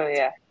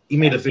he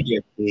made a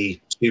video 2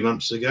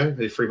 months ago,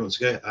 maybe 3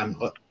 months ago, and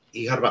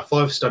he had about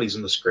 5 studies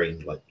on the screen.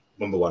 Like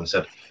number one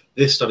said,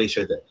 this study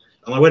showed that,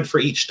 and I went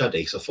for each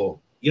study. So I thought,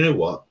 you know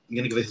what, I'm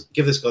going to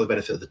give this guy the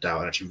benefit of the doubt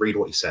and actually read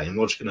what he's saying. I'm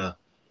not just going to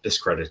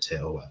discredit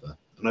it or whatever.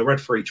 And I read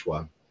for each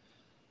one,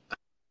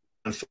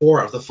 and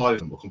 4 out of the 5 of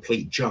them were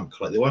complete junk.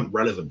 Like they weren't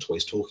relevant to what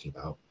he's talking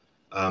about.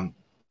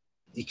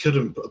 You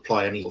couldn't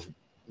apply any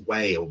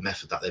way or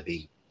method that they'd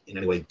be in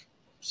any way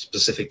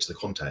specific to the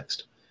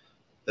context.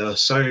 They were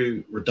so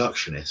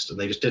reductionist, and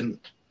they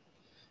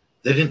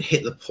didn't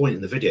hit the point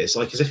in the video. It's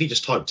like as if he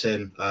just typed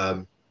in,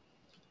 I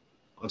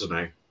don't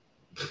know,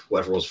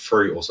 whatever it was,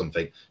 fruit or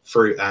something,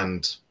 fruit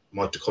and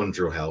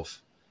mitochondrial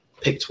health,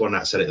 picked one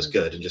that said it was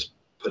good and just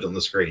put it on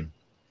the screen.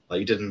 Like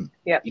you didn't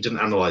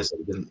analyze it.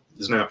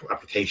 There's no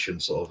application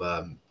sort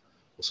of,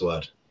 what's the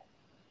word?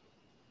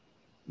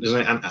 There's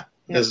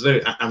no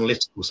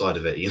analytical side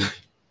of it, you know?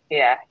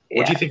 Yeah.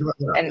 What do you think about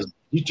that?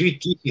 Do you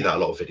see that a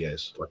lot of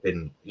videos,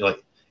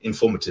 like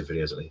informative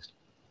videos at least?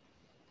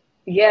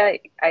 Yeah,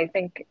 I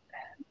think,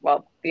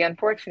 well, the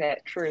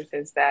unfortunate truth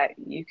is that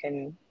you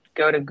can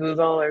go to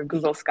Google or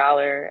Google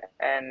Scholar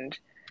and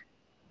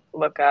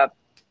look up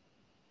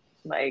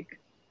like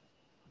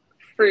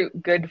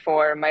fruit good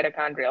for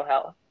mitochondrial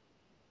health,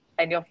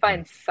 and you'll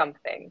find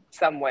something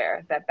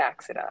somewhere that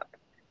backs it up.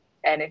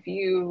 And if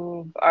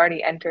you've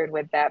already entered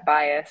with that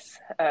bias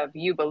of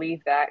you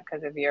believe that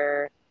because of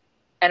your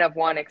N of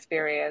 1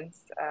 experience,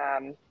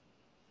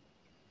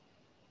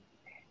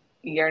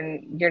 you're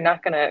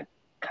not going to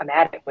come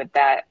at it with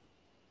that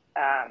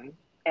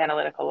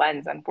analytical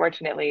lens.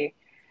 Unfortunately,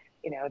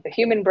 you know, the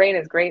human brain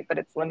is great, but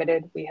it's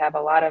limited. We have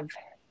a lot of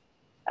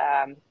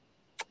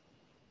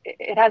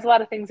it has a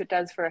lot of things it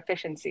does for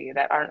efficiency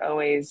that aren't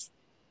always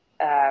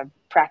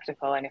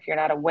practical. And if you're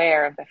not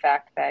aware of the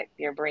fact that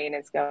your brain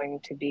is going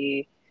to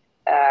be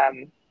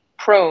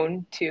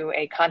prone to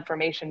a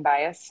confirmation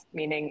bias,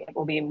 meaning it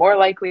will be more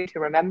likely to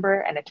remember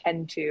and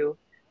attend to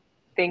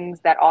things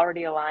that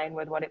already align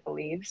with what it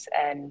believes,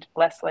 and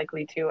less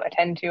likely to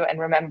attend to and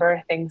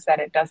remember things that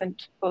it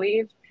doesn't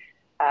believe.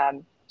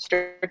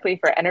 strictly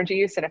for energy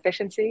use and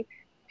efficiency,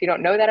 if you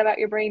don't know that about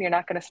your brain, you're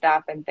not going to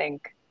stop and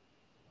think,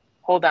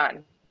 hold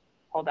on,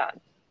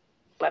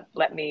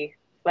 let me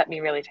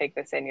really take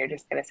this in. You're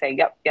just going to say,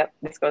 yep,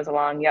 this goes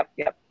along, yep,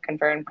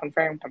 confirm,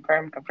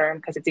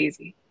 because it's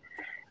easy.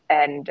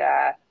 And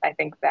I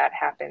think that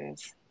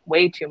happens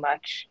way too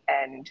much.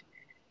 And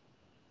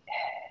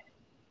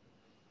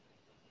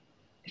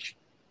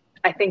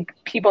I think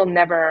people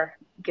never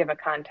give a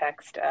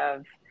context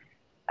of,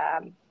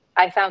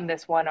 I found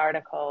this one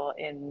article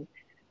in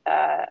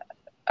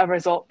a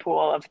result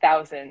pool of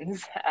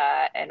thousands,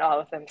 and all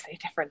of them say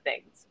different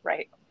things,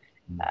 right?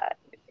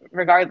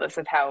 Regardless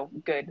of how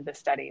good the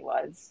study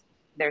was,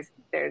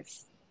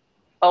 there's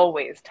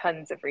always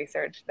tons of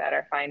research that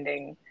are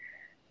finding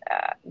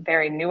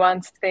very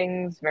nuanced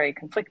things, very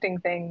conflicting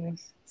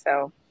things.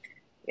 So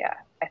yeah,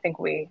 I think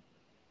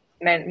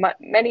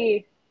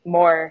many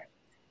more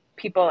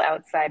people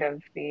outside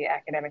of the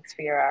academic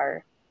sphere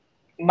are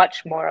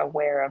much more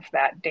aware of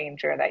that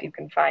danger, that you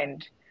can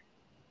find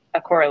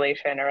a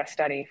correlation or a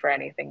study for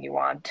anything you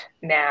want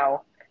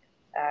now,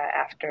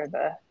 after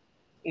the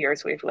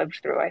years we've lived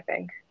through, I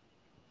think.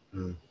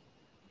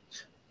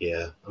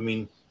 Yeah, I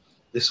mean,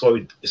 this is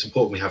why it's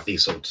important we have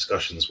these sort of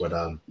discussions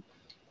when,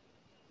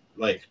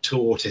 like, two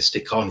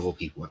autistic carnivore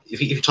people.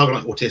 If you're talking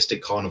like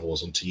autistic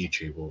carnivores onto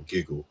YouTube or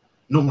Google,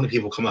 not many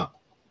people come up.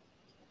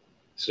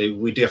 So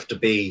we do have to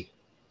be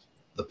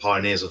the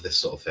pioneers of this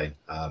sort of thing.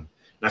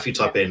 Now, if you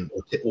type in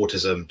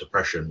autism,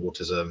 depression,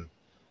 autism,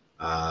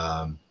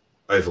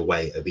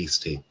 overweight,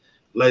 obesity,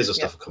 loads of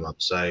stuff will come up.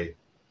 So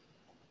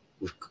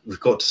we've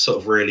got to sort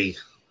of really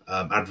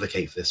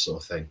advocate for this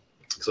sort of thing,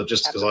 because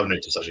I've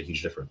noticed such a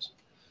huge difference.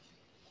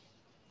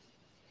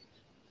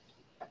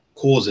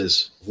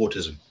 Causes of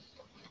autism.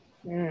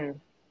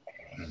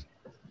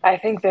 I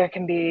think there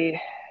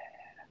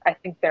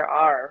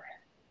are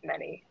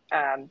many,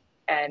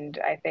 and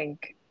I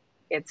think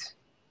it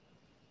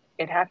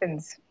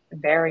happens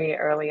very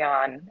early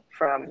on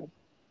from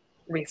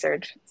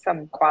research,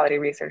 some quality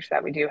research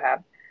that we do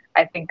have.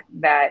 I think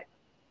that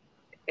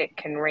it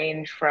can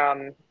range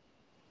from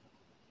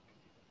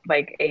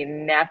like a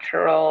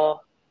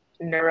natural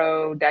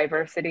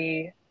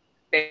neurodiversity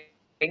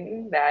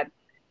thing that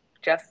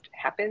just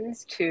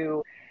happens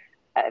to,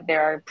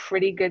 there are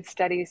pretty good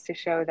studies to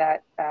show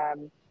that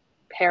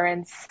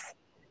parents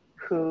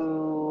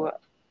who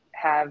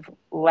have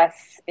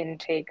less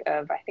intake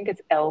of, I think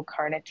it's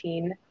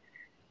L-carnitine,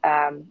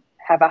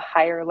 have a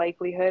higher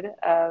likelihood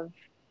of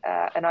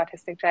an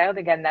autistic child.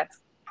 Again,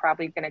 that's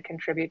probably going to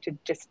contribute to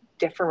just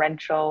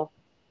differential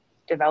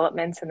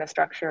developments in the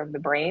structure of the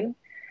brain.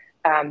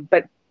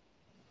 But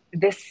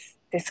this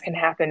can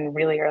happen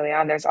really early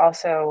on. There's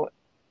also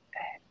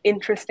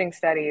interesting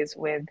studies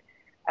with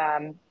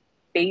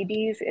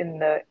babies in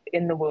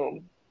the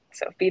womb,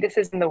 so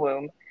fetuses in the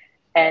womb,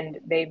 and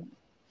they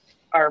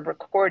are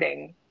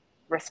recording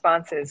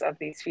responses of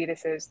these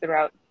fetuses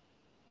throughout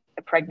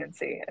the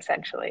pregnancy,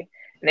 essentially.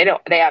 And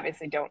they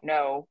obviously don't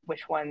know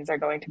which ones are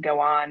going to go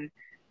on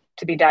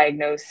to be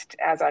diagnosed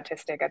as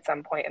autistic at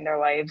some point in their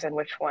lives and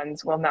which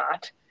ones will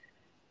not.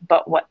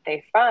 But what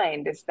they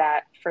find is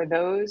that for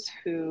those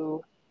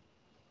who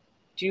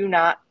do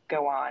not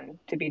go on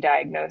to be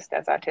diagnosed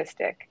as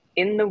autistic,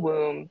 in the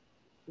womb,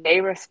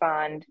 they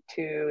respond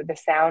to the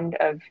sound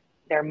of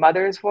their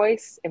mother's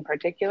voice in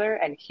particular,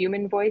 and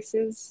human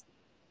voices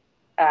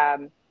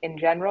in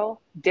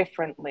general,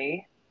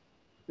 differently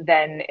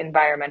than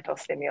environmental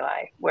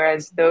stimuli.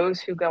 Whereas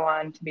those who go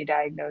on to be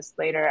diagnosed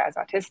later as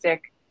autistic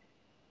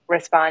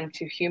respond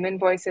to human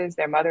voices,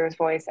 their mother's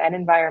voice, and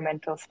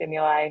environmental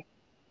stimuli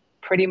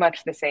pretty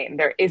much the same.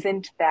 There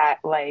isn't that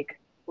like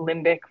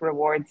limbic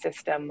reward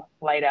system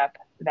light up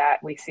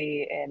that we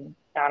see in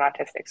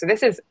non-autistic. So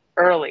this is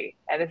early,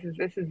 and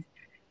this is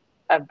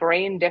a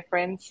brain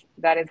difference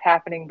that is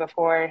happening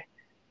before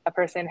a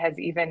person has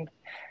even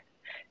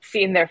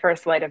seen their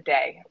first light of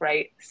day,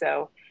 right?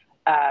 So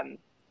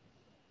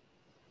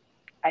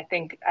I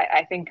think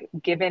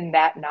given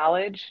that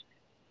knowledge,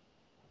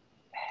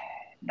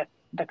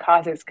 the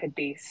causes could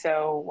be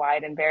so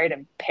wide and varied,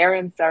 and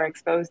parents are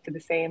exposed to the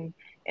same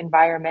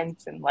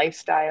environments and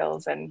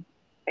lifestyles and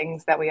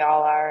things that we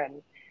all are,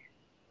 and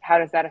how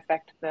does that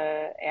affect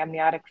the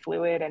amniotic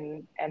fluid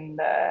and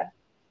the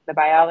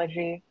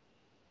biology?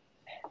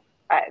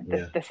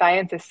 The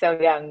science is so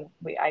young.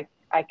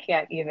 I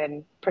can't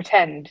even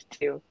pretend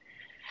to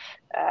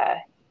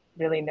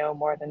really know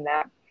more than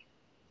that.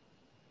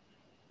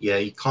 Yeah,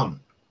 you can't.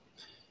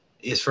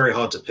 It's very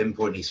hard to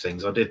pinpoint these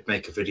things. I did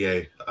make a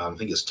video, I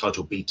think it's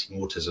titled Beating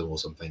Autism or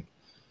something.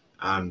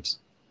 And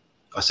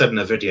I said in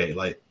a video,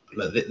 like,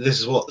 look, this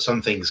is what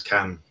some things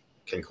can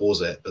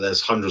cause it, but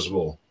there's hundreds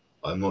more.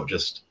 I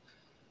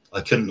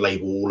couldn't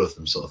label all of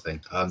them, sort of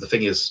thing. The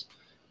thing is,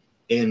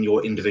 in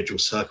your individual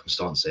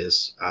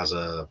circumstances as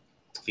a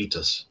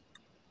fetus,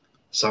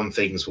 some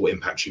things will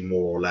impact you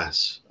more or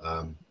less.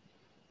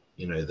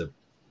 The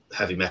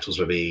heavy metals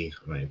will be,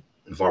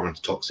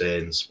 environmental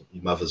toxins,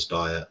 your mother's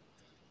diet,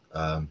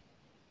 the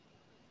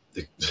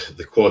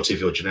quality of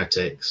your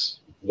genetics,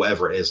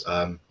 whatever it is.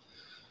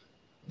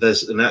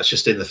 and that's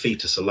just in the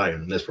fetus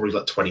alone. And there's probably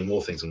like 20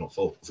 more things I've not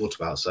thought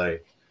about. So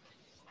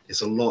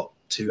it's a lot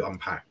to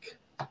unpack.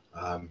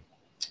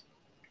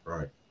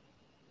 Right.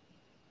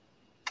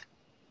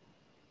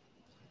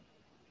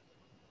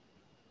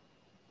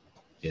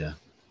 Yeah.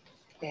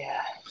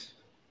 Yeah.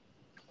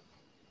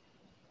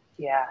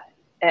 Yeah.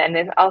 And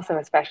it's also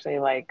especially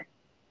like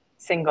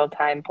single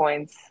time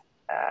points.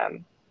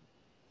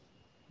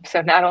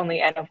 So not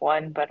only N of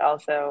one, but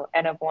also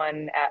N of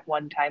one at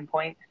one time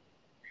point.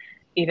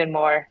 Even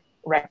more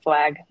red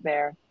flag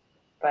there.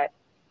 But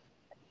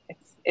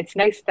it's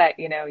nice that,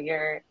 you know,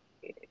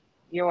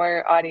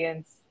 your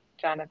audience,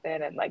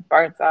 Jonathan, and like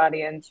Bart's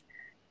audience,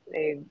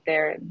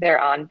 they're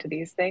on to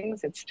these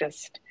things. It's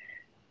just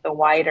the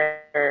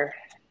wider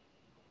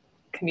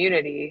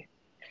community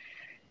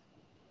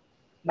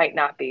might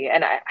not be.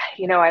 And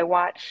I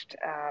watched,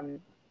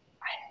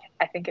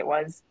 I think it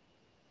was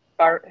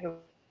Bart who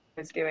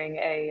was doing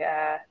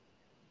a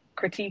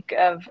critique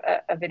of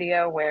a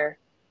video where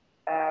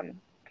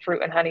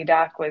Fruit and Honey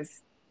Doc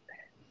was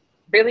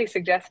really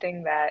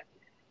suggesting that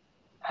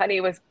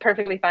honey was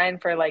perfectly fine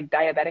for like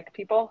diabetic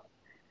people.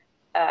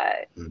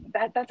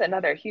 That's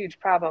another huge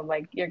problem.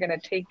 Like, you're going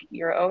to take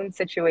your own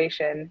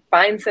situation,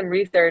 find some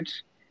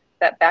research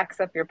that backs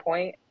up your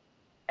point,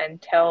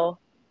 and tell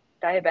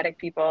diabetic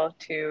people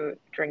to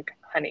drink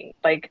honey.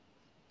 Like,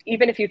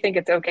 even if you think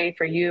it's okay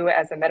for you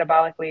as a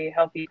metabolically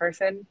healthy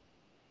person,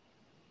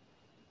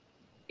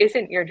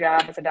 isn't your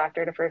job as a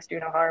doctor to first do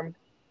no harm?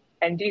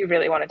 And do you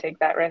really want to take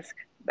that risk?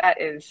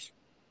 That is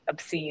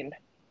obscene.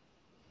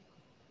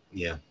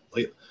 Yeah,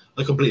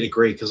 I completely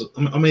agree, because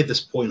I made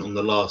this point on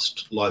the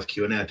last live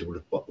Q&A I did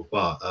with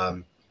Bart.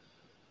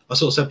 I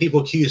sort of said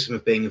people accuse him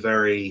of being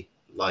very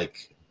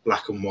like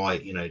black and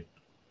white, you know,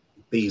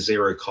 be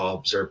zero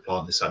carb, zero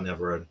plant, this, that, and the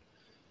other. And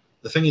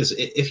the thing is,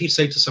 if you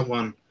say to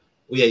someone,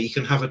 well, yeah, you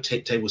can have a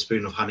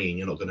tablespoon of honey and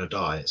you're not going to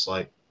die, it's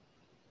like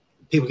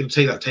people can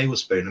take that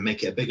tablespoon and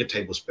make it a bigger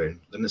tablespoon.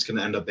 Then it's going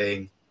to end up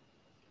being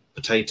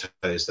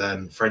potatoes,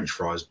 then French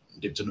fries.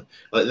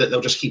 Like,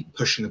 they'll just keep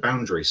pushing the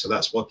boundary. So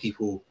that's why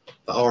people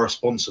that are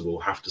responsible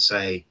have to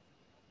say,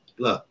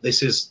 look,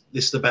 this is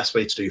the best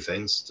way to do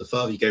things. The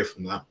further you go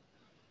from that,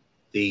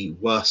 the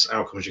worse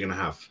outcomes you're going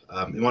to have.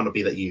 It might not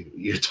be that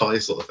you die,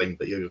 sort of thing,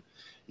 but you're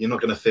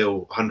not going to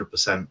feel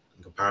 100%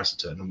 in comparison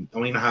to it. And I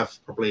mean, I have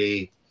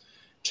probably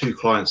 2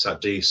 clients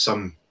that do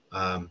some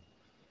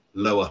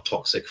lower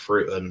toxic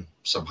fruit and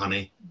some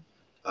honey.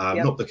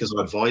 Yep. Not because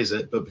I advise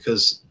it, but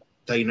because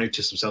they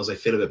notice themselves, they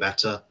feel a bit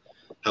better,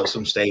 helps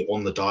them stay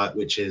on the diet,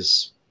 which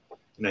is,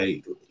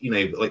 you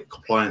know, like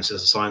compliance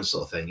is a science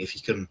sort of thing. If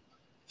you can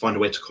find a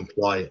way to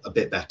comply a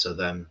bit better,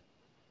 then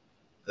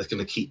that's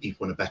going to keep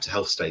people in a better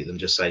health state than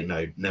just say,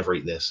 no, never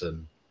eat this.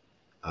 And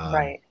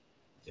right.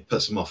 It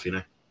puts them off, you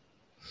know?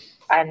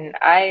 And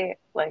I'm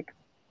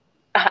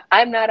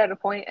not at a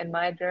point in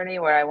my journey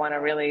where I want to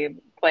really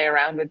play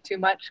around with too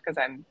much because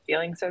I'm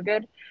feeling so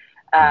good.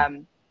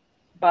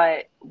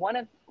 But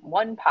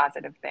one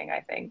positive thing,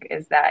 I think,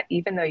 is that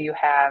even though you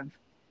have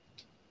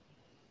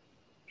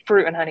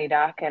Fruit and Honey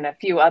Doc and a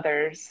few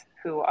others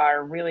who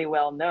are really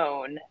well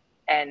known,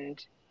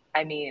 and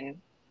I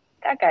mean,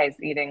 that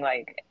guy's eating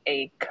like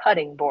a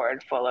cutting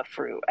board full of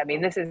fruit. I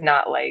mean, this is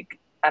not like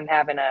I'm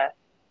having a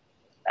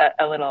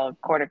little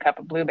quarter cup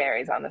of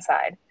blueberries on the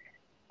side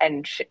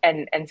and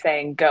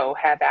saying, go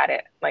have at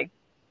it, like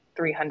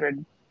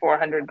 300,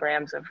 400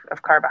 grams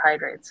of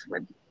carbohydrates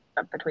with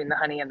between the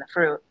honey and the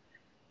fruit.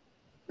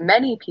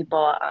 Many people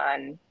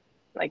on,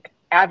 like,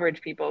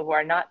 average people who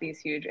are not these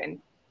huge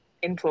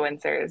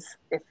influencers,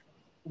 if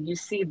you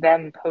see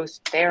them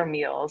post their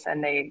meals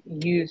and they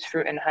use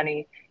fruit and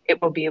honey,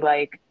 it will be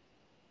like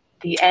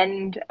the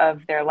end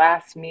of their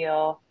last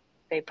meal,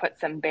 they put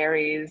some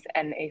berries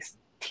and a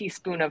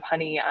teaspoon of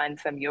honey on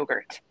some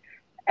yogurt.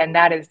 And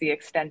that is the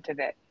extent of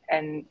it.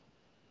 And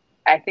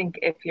I think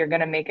if you're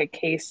going to make a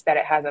case that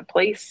it has a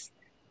place,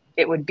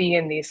 it would be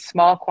in these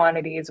small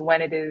quantities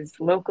when it is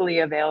locally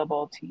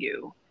available to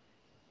you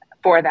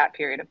for that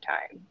period of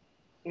time,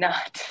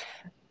 not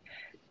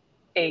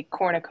a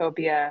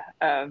cornucopia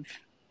of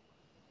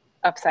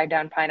upside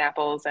down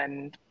pineapples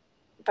and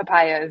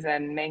papayas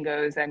and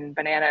mangoes and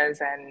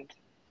bananas and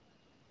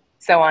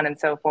so on and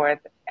so forth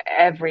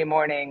every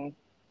morning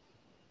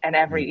and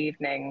every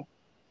evening,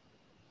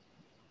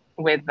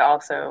 with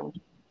also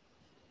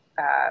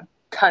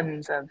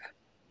tons of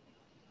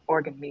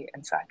organ meat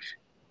and such.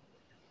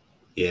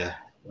 Yeah,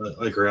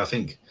 I agree. I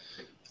think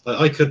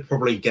I could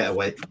probably get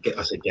away.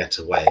 I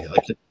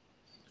could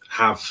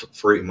have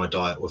fruit in my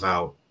diet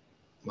without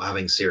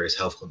having serious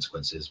health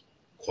consequences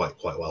quite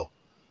well.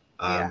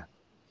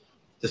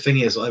 The thing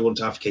is, I want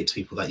to advocate to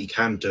people that you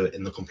can do it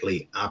in the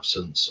complete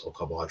absence of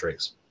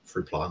carbohydrates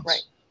through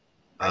plants.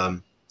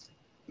 Right.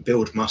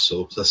 Build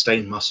muscle,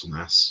 sustain muscle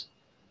mass,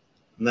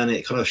 and then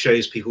it kind of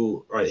shows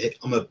people, right,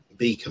 I'm a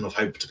beacon of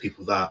hope to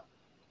people that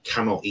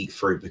cannot eat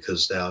fruit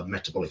because they are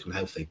metabolically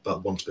unhealthy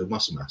but want to build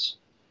muscle mass.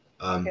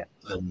 And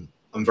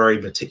I'm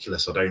very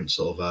meticulous. I don't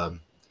sort of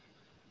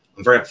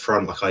I'm very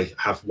upfront. Like, I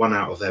have one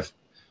out of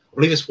I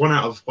believe it's 1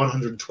 out of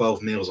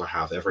 112 meals I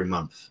have every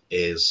month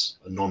is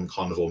a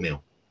non-carnivore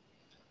meal.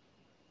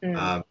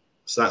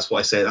 So that's what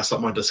I say. That's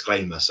like my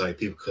disclaimer. So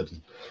people could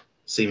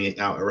see me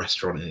out at a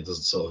restaurant and it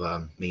doesn't sort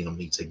of mean I'm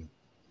eating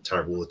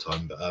terrible all the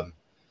time. But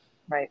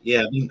right.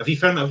 Yeah, I mean, have you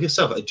found that of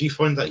yourself? Do you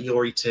find that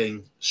you're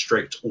eating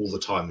strict all the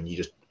time and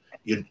you're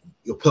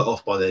put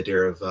off by the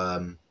idea of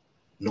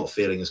not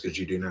feeling as good as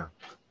you do now?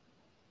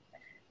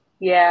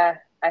 Yeah,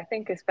 I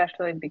think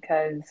especially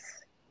because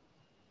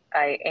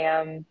I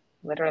am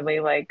literally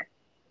like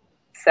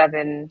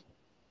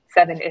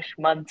seven-ish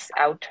months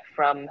out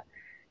from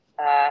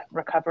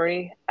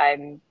recovery.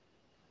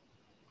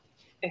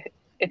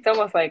 It's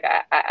almost like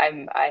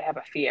I have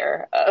a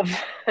fear of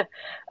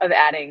of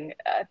adding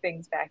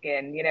things back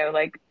in. You know,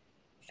 like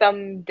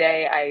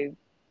someday I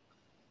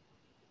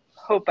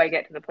hope I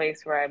get to the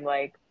place where I'm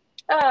like,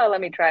 oh,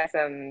 let me try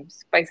some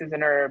spices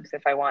and herbs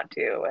if I want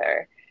to,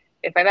 or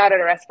if I'm out at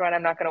a restaurant,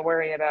 I'm not going to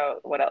worry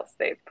about what else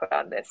they've put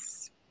on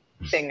this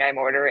thing I'm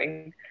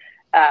ordering.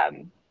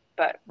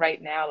 But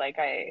right now, like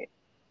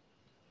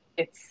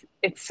it's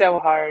so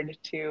hard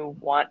to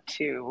want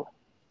to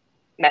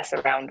mess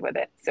around with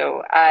it.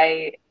 So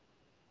I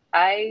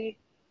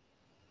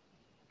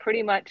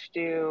pretty much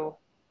do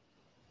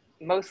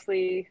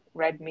mostly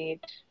red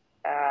meat,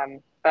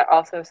 but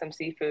also some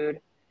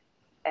seafood.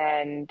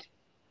 And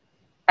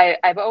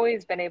I've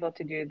always been able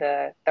to do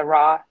the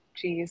raw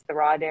cheese, the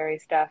raw dairy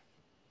stuff.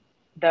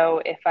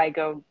 Though if I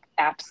go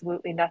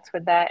absolutely nuts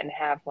with that and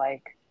have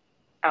like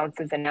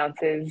ounces and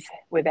ounces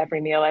with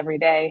every meal every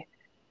day,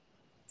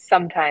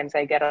 sometimes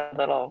I get a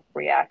little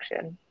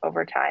reaction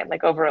over time,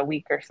 like over a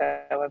week or so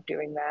of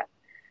doing that,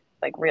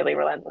 like really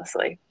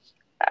relentlessly.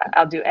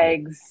 I'll do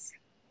eggs,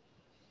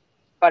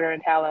 butter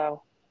and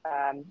tallow,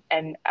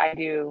 and I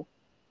do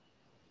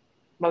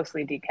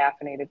mostly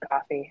decaffeinated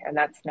coffee, and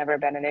that's never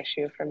been an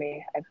issue for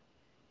me. I've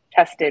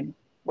tested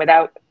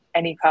without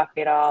any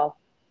coffee at all,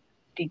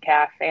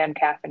 decaf and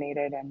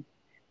caffeinated, and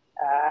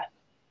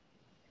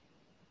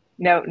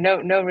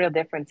no real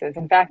differences.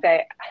 In fact,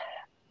 I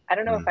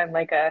don't know if I'm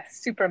like a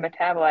super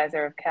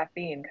metabolizer of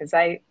caffeine because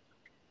I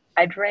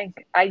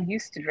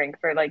used to drink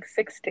for like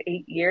 6 to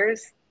 8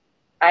 years.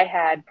 I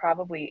had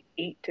probably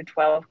 8 to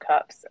 12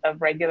 cups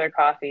of regular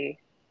coffee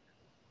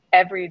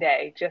every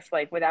day, just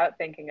like without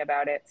thinking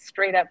about it,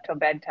 straight up till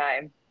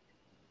bedtime,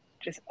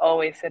 just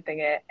always sipping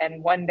it.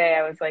 And one day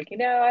I was like,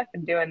 I've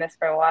been doing this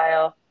for a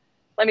while.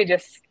 Let me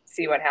just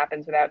see what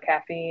happens without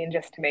caffeine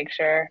just to make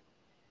sure.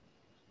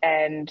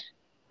 And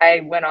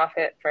I went off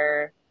it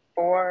for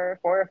 4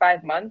 or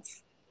 5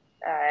 months.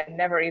 I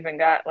never even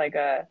got like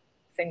a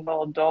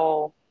single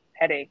dull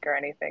headache or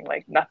anything.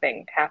 Like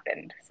nothing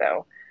happened.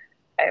 So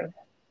I've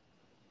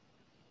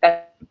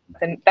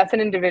that's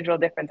an individual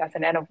difference. That's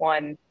an N of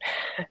one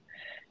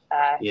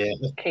Yeah,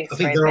 case I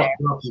think right there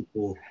there. are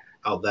people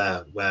out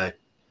there where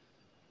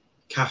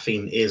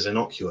caffeine is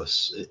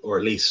innocuous, or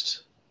at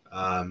least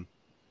to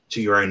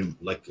your own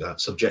like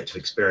subjective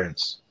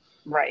experience.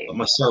 Right. But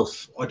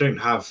myself, I don't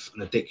have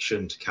an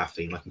addiction to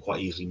caffeine. I can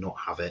quite easily not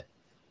have it.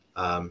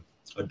 I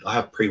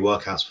have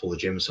pre-workouts for the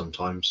gym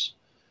sometimes.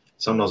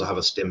 Sometimes I have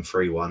a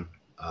stim-free one.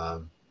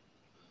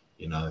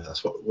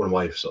 That's one of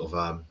my sort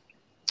of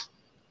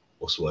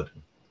what's the word?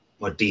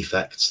 My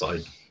defects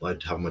that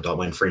I'd have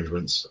my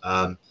infringements.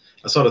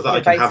 Aside of that,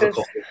 I can have a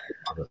coffee.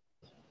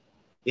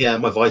 Yeah,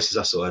 my vices.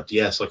 That's the word.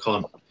 Yes, I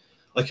can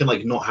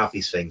like not have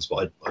these things,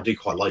 but I do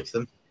quite like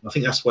them. I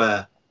think that's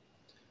where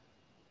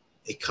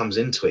it comes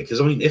into it.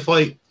 Because I mean, if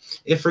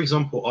for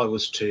example I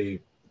was to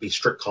be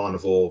strict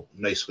carnivore,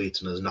 no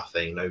sweeteners,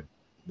 nothing, no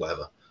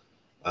whatever,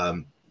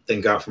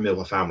 then go out for a meal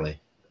with my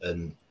family,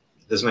 and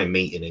there's no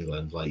meat in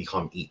England. Like you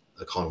can't eat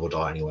a carnivore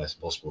diet anywhere. It's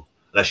impossible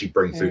unless you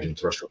bring food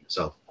into the restaurant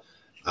yourself.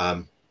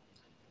 I'm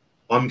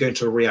going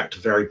to react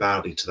very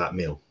badly to that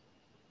meal.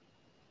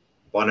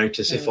 But I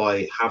notice if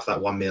I have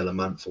that one meal a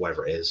month or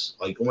whatever it is,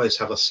 I almost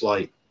have a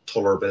slight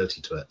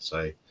tolerability to it.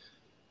 So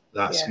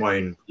that's my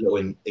own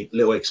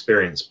little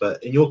experience.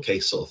 But in your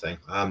case, sort of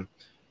thing,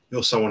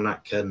 you're someone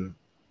that can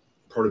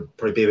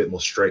probably be a bit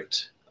more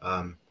strict,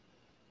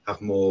 have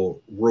more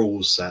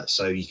rules set,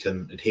 so you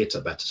can adhere to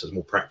it better. So it's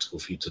more practical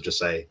for you to just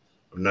say,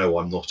 "No,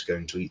 I'm not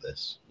going to eat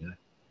this."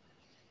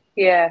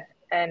 Yeah,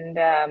 and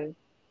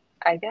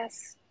I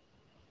guess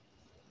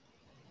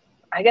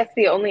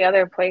the only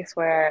other place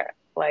where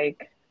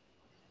like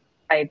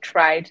I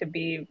try to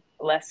be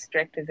less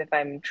strict is if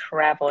I'm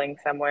traveling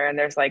somewhere and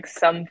there's like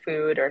some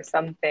food or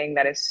something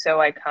that is so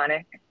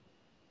iconic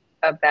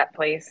of that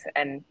place,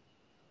 and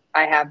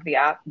I have the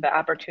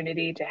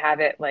opportunity to have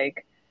it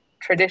like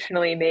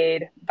traditionally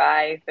made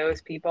by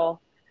those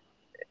people,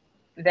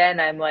 then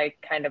I'm like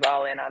kind of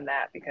all in on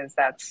that because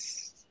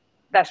that's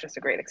just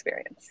a great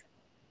experience.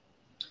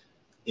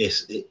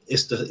 It's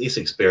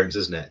experience,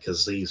 isn't it?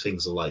 Because these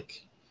things are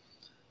like,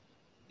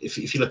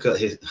 if you look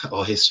at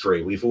our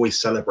history, we've always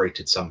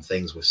celebrated some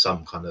things with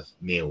some kind of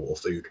meal or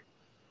food.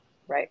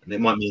 Right. And it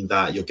might mean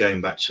that you're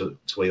going back to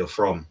where you're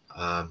from,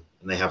 and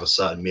they have a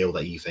certain meal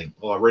that you think,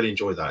 oh, I really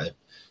enjoy that.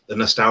 The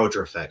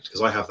nostalgia effect,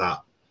 because I have that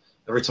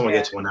Every time I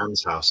go to my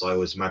nan's house, I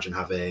always imagine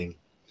having,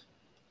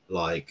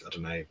 like, I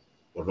don't know,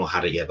 well, I've not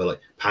had it yet, but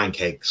like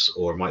pancakes,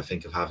 or I might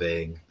think of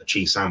having a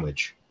cheese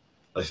sandwich.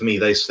 Like for me,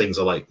 those things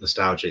are like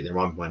nostalgic. They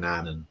remind me of my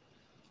nan, and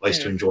I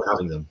used to enjoy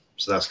having them.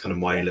 So that's kind of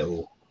my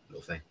little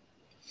thing.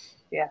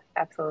 Yeah,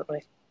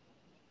 absolutely.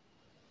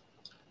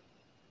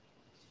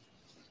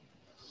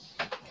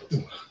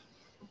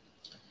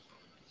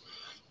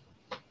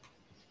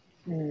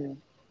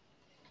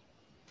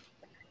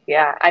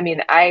 Yeah, I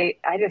mean, I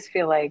just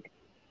feel like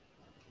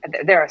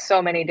there are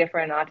so many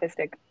different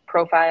autistic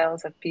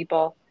profiles of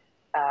people,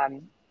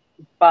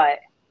 but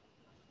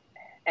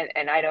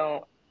and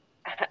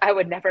I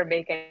would never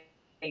make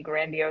any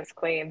grandiose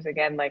claims.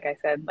 Again, like I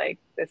said, like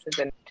this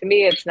isn't, to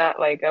me, it's not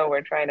like, oh,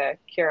 we're trying to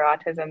cure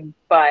autism,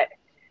 but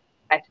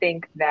I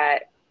think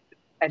that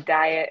a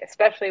diet,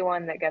 especially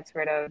one that gets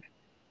rid of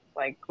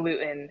like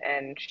gluten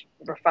and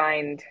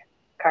refined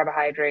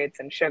carbohydrates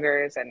and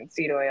sugars and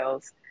seed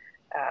oils,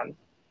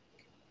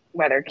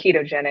 whether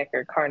ketogenic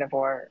or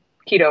carnivore,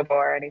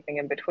 ketovore, anything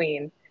in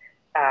between,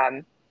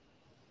 um,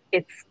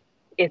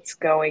 it's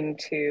going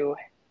to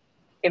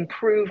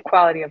improve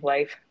quality of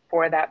life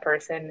for that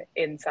person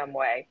in some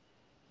way,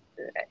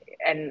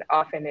 and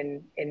often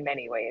in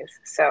many ways.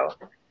 So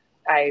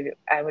I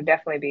would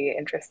definitely be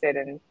interested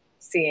in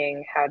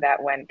seeing how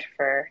that went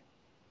for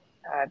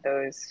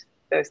those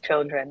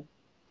children.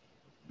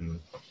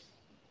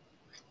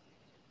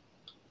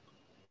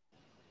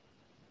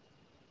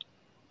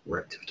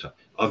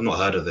 I've not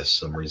heard of this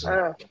for some reason.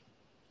 Oh,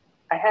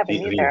 I haven't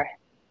either.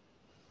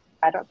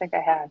 I don't think I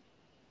have.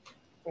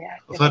 Yeah,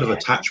 I've heard of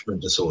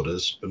attachment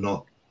disorders, but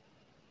not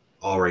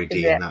RAD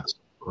in that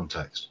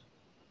context.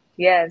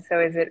 Yeah,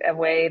 so is it a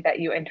way that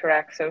you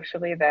interact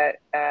socially that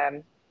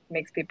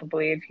makes people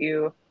believe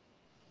you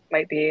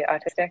might be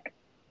autistic?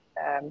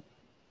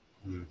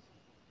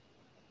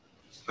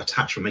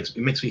 Attachment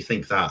makes me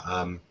think that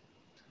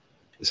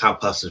is how a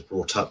person is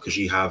brought up, because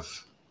you have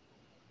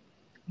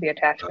the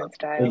attachment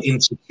style,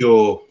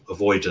 insecure,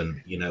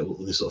 avoidant, you know,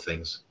 all these sort of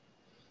things.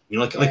 You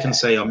know, like I can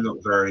say I'm not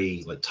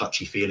very like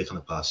touchy-feely kind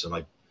of person.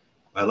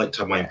 I like to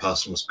have my own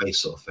personal space,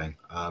 sort of thing.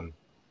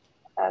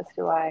 As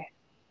do I.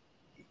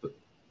 But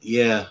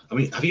yeah, I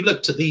mean, have you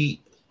looked at I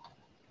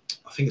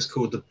think it's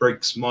called the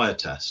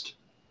Briggs-Myers test?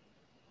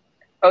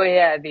 Oh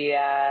yeah,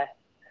 the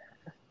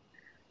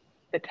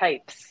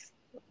types.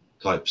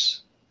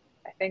 Types.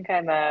 I think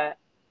I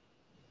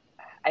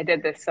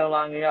did this so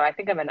long ago. I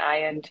think I'm an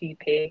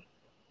INTP.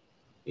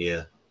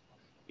 Yeah.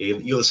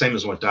 You're the same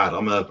as my dad.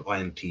 I'm a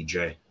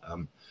INTJ.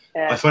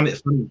 I find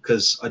it funny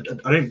because I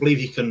don't believe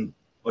you can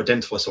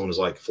identify someone as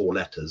like 4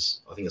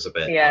 letters. I think it's a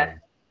bit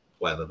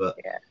whatever, but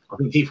I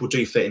think people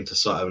do fit into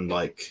certain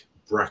like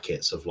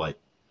brackets of like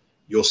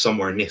you're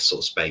somewhere in this sort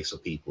of space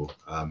of people.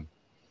 And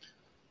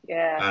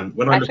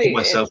when I look at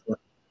myself,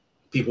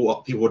 people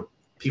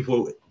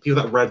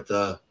that read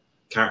the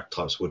character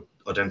types would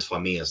identify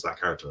me as that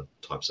character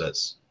type. So it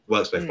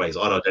works both ways.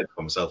 I'd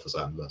identify myself as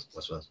that, and vice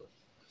versa.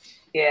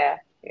 Yeah.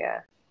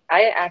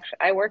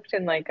 I worked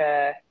in like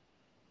a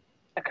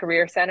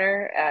career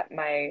center at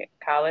my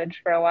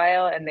college for a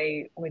while, and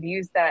they would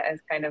use that as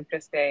kind of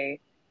just a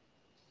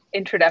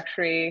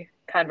introductory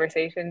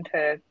conversation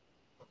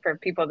for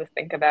people to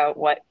think about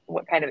what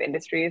kind of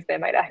industries they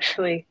might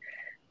actually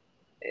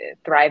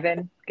thrive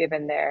in,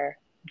 given their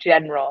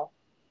general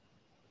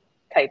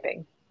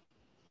typing.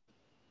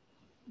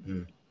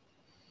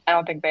 I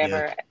don't think they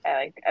ever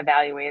like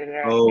evaluated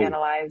or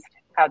analyzed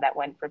how that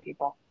went for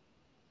people.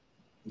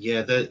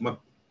 Yeah,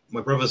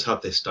 my brother's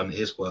had this done at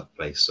his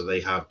workplace, so they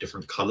have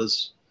different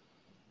colors.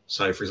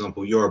 So, for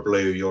example, you're a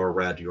blue, you're a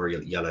red, you're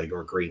a yellow,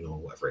 you're a green, or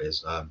whatever it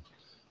is.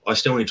 I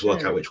still need to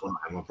work out which one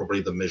I am. I'm probably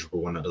the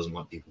miserable one that doesn't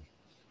like people.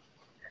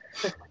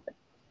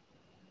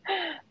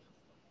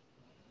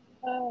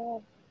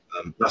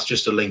 That's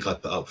just a link I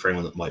put up for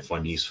anyone that might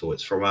find useful.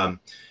 It's from a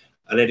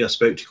lady I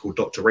spoke to called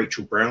Dr.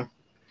 Rachel Brown.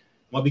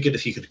 Might be good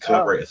if you could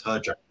collaborate with her,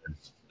 Jacquelyn.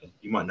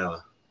 You might know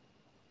her.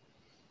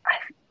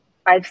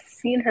 I've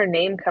seen her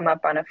name come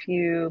up on a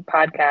few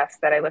podcasts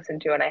that I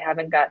listen to, and I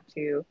haven't got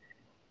to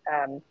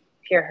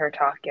hear her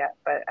talk yet,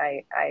 but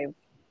I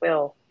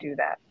will do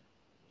that.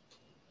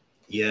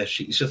 Yeah,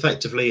 she's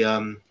effectively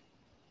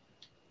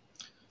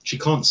she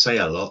can't say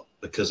a lot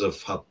because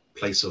of her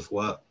place of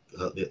work,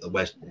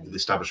 the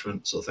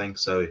establishment sort of thing.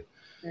 So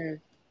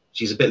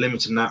she's a bit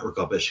limited in that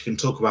regard, but she can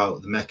talk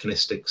about the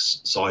mechanistic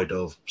side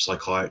of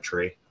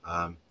psychiatry.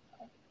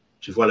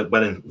 She's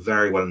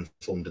very well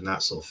informed in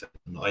that sort of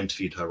thing. I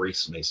interviewed her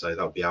recently, so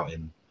that'll be out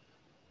in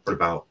probably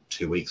about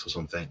 2 weeks or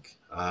something.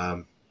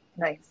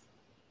 Nice.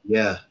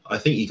 Yeah, I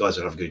think you guys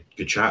would have a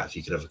good chat if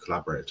you could ever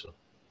collaborate.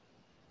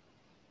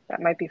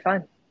 That might be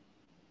fun.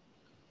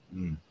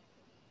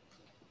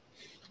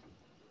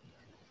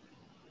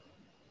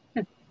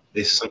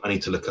 This is something I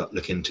need to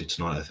look into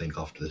tonight, I think,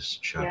 after this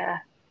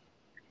chat.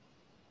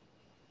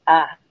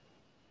 Yeah.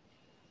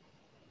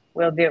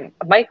 We'll do.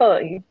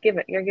 Michael,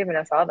 you're giving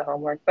us all the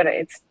homework, but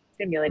it's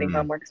stimulating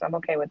homework, so I'm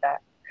okay with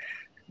that.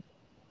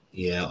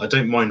 Yeah, I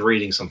don't mind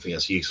reading something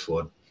that's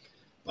useful.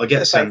 I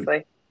get sent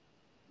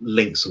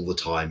links all the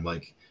time.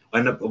 Like I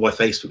end up on my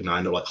Facebook now, I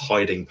end up like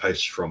hiding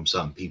posts from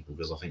certain people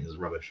because I think it's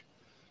rubbish.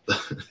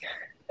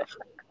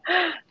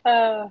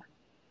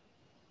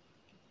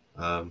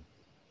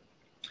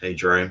 Hey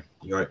Jerome,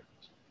 you right?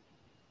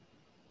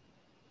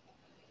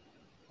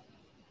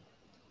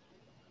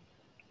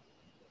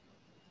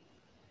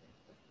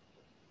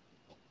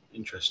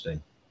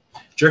 Interesting. Do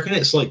you reckon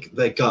it's like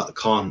their gut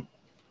can't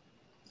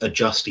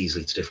adjust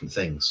easily to different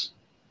things?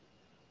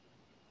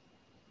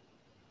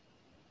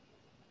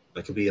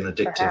 That could be an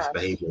addictive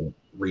behavior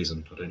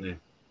reason. I don't know.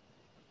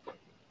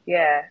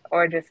 Yeah,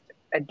 or just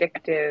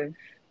addictive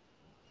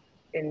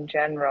in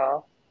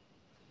general.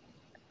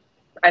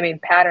 I mean,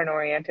 pattern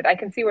oriented. I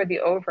can see where the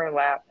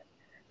overlap,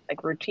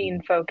 like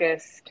routine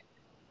focused,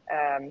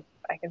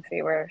 I can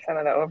see where some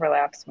of the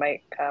overlaps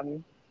might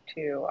come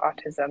to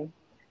autism.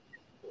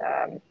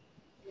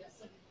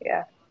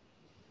 Yeah,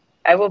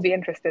 I will be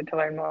interested to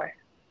learn more.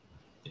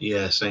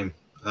 Yeah, same.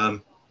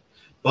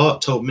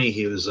 Bart told me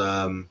he was,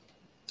 I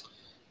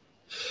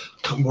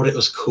can't remember what it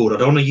was called. I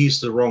don't want to use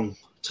the wrong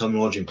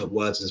terminology and put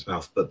words in his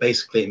mouth, but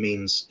basically it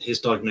means his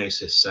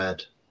diagnosis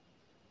said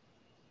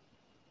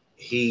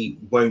he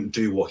won't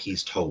do what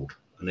he's told.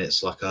 And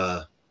it's like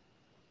a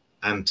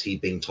anti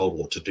being told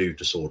what to do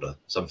disorder,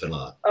 something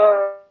like that.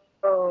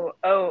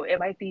 Oh, it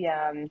might be,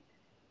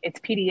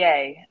 it's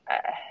PDA.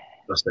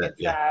 That's it,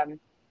 yeah.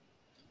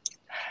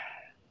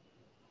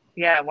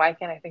 Yeah, why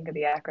can't I think of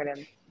the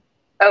acronym?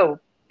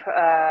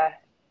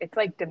 It's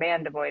like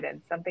demand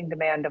avoidance, something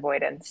demand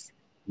avoidance.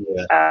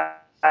 Yeah.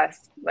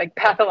 Like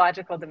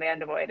pathological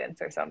demand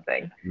avoidance or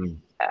something.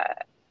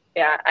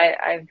 Yeah,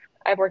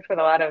 I've worked with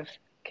a lot of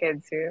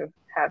kids who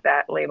have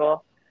that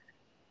label,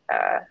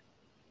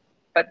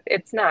 but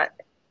it's not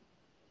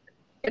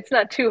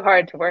too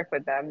hard to work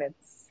with them.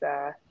 It's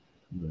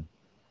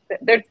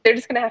they're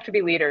just gonna have to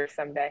be leaders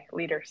someday.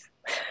 Leaders.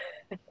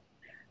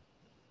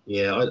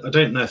 Yeah, I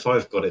don't know if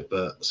I've got it,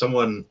 but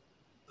someone,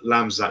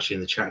 Lamb's is actually in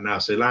the chat now.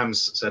 So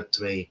Lamb's said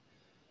to me,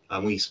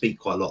 we speak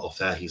quite a lot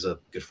off air. He's a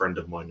good friend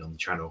of mine on the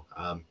channel.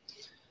 And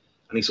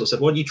he sort of said,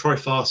 why don't you try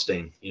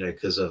fasting, you know,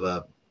 because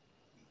of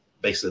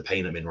basically the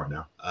pain I'm in right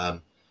now.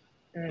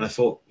 And I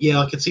thought, yeah,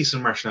 I could see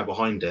some rationale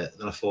behind it.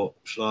 Then I thought,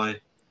 should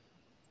I?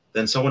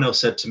 Then someone else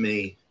said to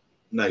me,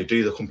 no,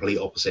 do the complete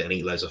opposite and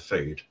eat loads of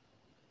food.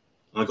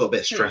 And I got a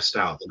bit stressed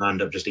out and I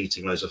ended up just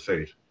eating loads of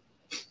food.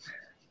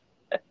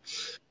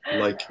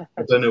 Like,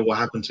 I don't know what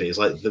happened to me. It's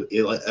like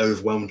it like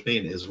overwhelmed me,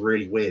 and it was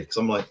really weird because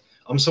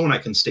I'm someone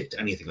that can stick to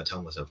anything I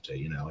tell myself to.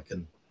 You know, I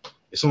can.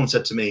 If someone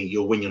said to me,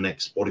 "You'll win your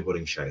next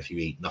bodybuilding show if you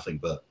eat nothing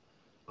but,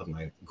 I don't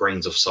know,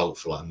 grains of salt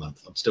for like a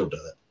month," I'd still do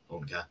it. I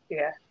wouldn't care.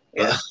 Yeah.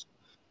 But,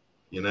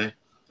 you know,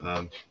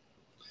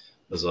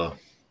 bizarre.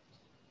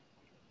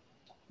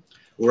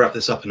 We'll wrap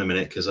this up in a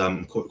minute because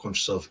I'm quite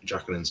conscious of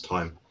Jacquelyn's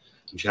time,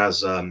 and she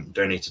has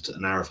donated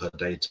an hour of her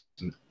day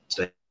to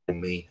stay with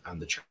me and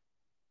the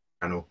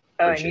channel.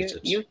 Oh, and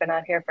you've been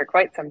on here for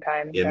quite some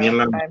time. Yeah, so me and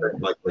Lam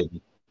like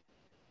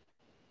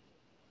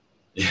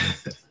yeah,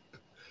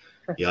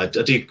 yeah.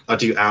 I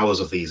do hours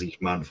of these each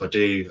month. I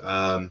do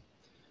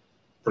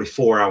probably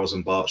 4 hours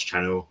on Bart's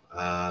channel,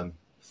 5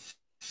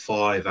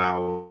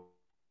 hours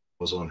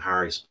on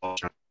Harry's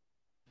channel,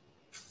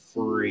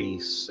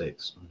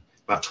 6,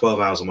 about 12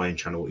 hours on my own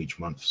channel each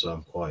month. So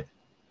I'm quite.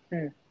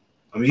 I'm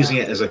using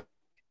it as a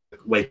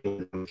way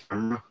on the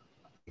camera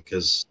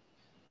because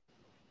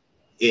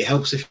it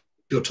helps if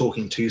you're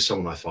talking to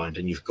someone, I find,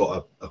 and you've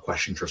got a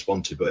question to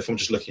respond to. But if I'm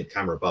just looking at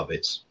camera above,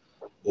 it's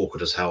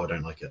awkward as hell. I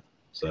don't like it.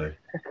 So,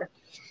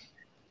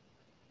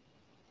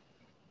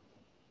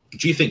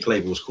 do you think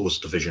labels cause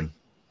division?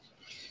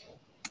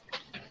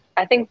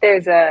 I think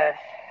there's a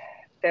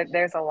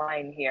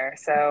line here.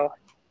 So,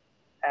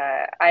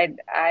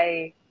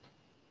 I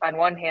on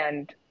one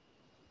hand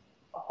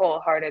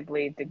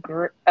wholeheartedly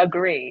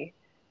agree,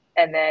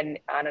 and then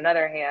on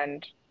another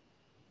hand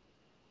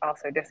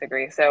also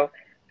disagree. So,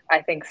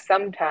 I think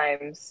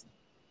sometimes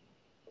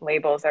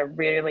labels are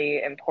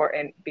really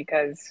important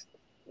because,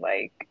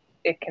 like,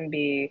 it can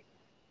be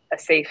a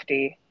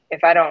safety.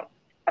 If I don't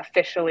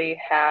officially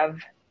have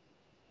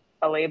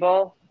a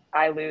label,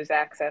 I lose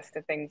access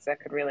to things that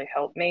could really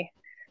help me.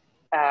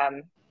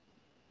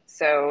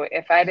 So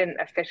if I didn't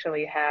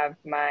officially have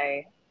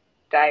my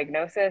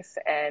diagnosis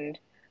and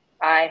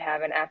I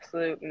have an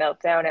absolute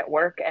meltdown at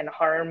work and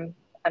harm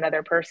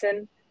another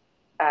person,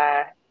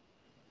 I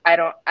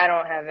don't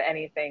have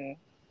anything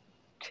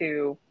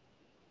to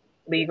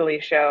legally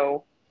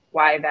show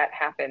why that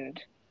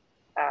happened,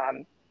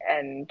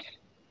 and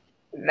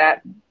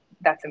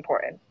that's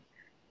important.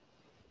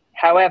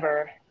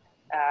 However,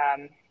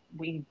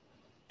 we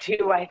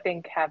do, I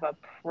think, have a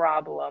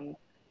problem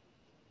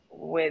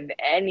with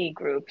any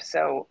group.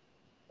 So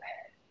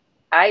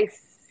I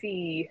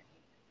see,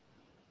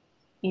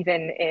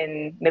 even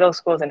in middle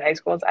schools and high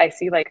schools, I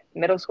see like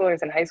middle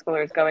schoolers and high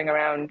schoolers going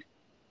around,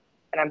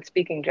 and I'm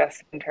speaking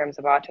just in terms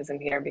of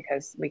autism here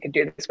because we could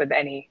do this with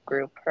any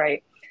group,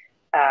 right?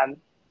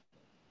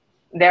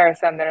 There are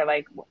some that are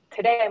like,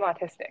 today I'm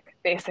autistic,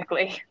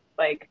 basically.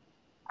 Like,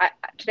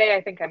 today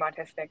I think I'm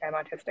autistic, I'm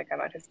autistic, I'm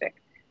autistic.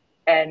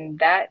 And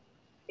that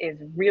is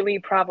really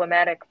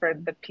problematic for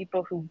the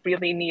people who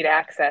really need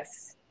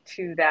access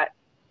to that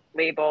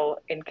label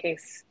in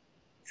case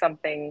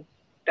something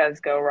does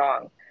go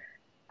wrong.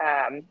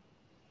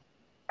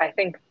 I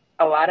think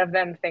a lot of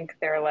them think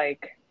they're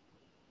like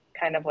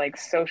kind of like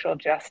social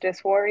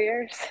justice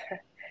warriors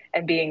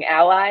and being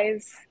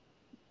allies.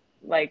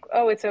 Like,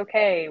 oh, it's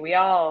okay. We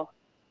all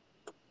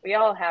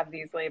have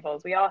these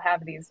labels. We all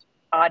have these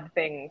odd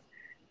things,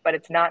 but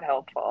it's not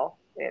helpful.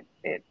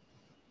 It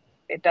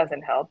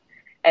doesn't help.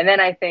 And then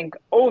I think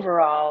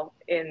overall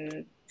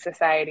in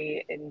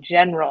society in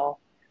general,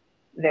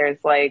 there's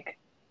like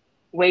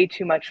way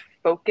too much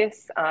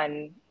focus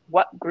on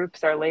what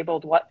groups are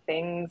labeled what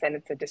things, and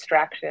it's a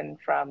distraction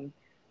from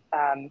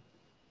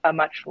a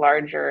much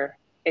larger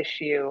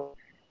issue.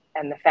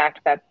 And the fact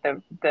that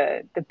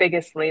the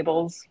biggest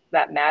labels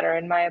that matter,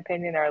 in my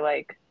opinion, are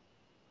like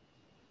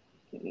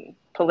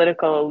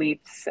political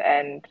elites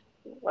and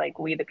like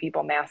we the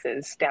people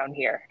masses down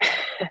here.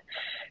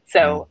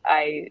 So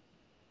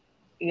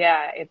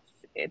yeah,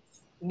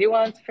 it's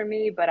nuanced for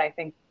me, but I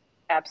think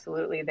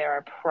absolutely there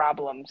are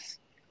problems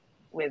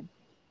with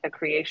the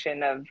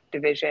creation of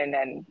division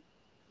and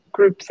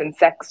groups and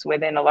sects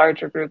within a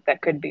larger group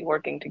that could be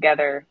working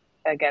together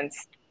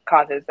against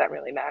causes that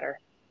really matter.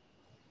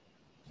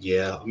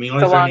 Yeah, I mean,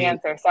 it's a long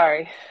answer.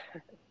 Sorry.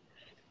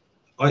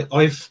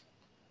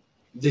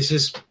 This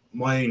is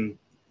my own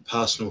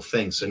personal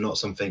thing, so not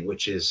something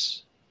which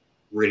is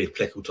really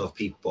applicable to other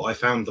people. But I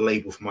found the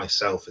label for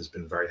myself has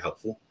been very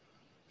helpful.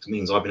 It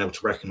means I've been able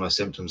to recognize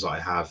symptoms that I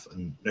have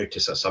and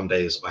notice that some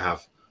days I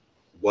have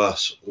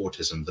worse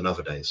autism than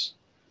other days.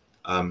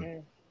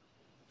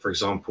 For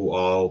example,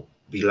 I'll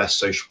be less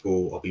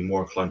sociable. I'll be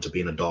more inclined to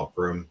be in a dark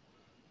room.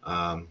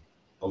 I'll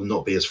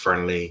not be as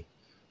friendly.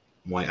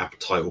 My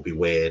appetite will be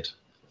weird,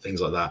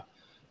 things like that.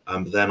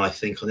 But then I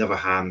think on the other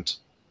hand,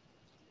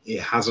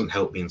 it hasn't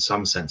helped me in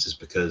some senses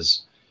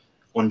because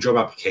on job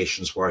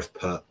applications where I've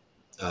put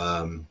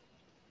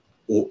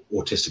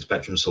autistic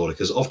spectrum disorder,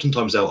 because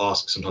oftentimes they'll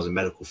ask sometimes in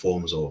medical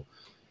forms or,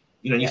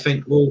 you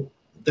think, well,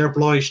 they're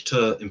obliged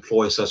to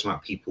employ a certain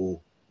amount of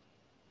people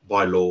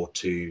by law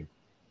to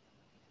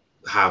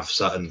have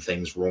certain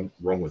things wrong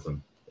with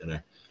them,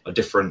 like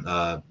different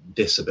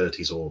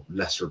disabilities or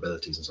lesser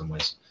abilities in some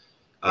ways.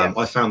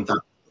 I found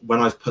that when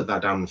I've put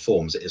that down in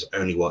forms, it has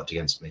only worked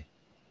against me.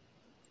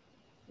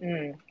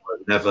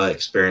 I've never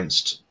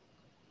experienced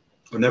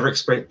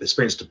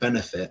a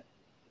benefit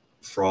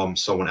from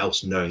someone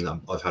else knowing that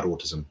I've had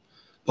autism,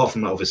 apart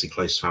from obviously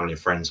close family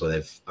and friends where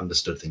they've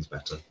understood things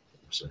better.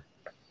 So.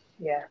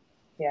 Yeah.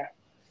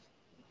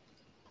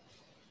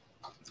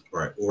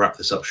 Right, we'll wrap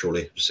this up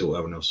shortly. Just see what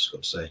everyone else has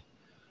got to say.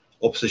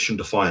 Opposition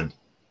defiant.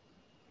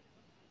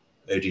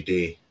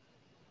 ODD.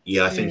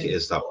 Yeah, I think it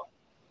is that one.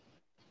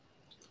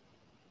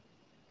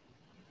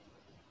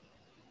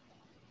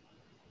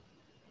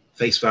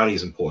 Face value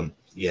is important.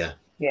 Yeah.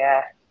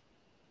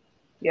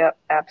 Yep,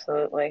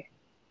 absolutely.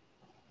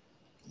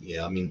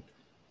 Yeah, I mean,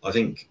 I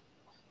think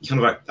you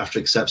kind of have to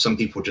accept some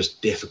people are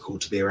just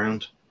difficult to be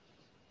around.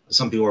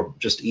 Some people are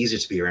just easier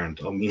to be around.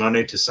 I mean, I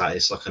noticed that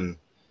it's like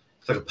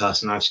a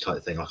personality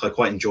type thing. Like I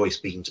quite enjoy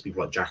speaking to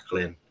people like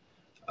Jacquelyn,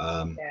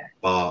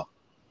 Bart,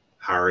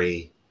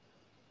 Harry,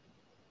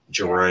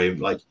 Jerome.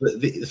 Like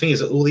the thing is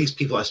that all these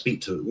people I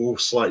speak to are all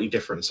slightly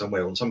different in some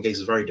way, or in some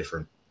cases very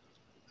different.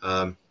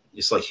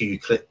 It's like who you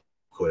click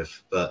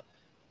with, but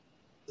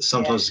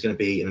sometimes it's going to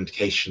be an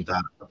indication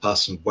that a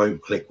person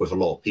won't click with a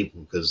lot of people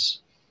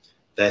because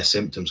their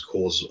symptoms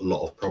cause a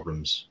lot of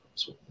problems.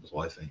 That's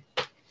what I think.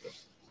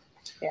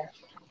 Yeah.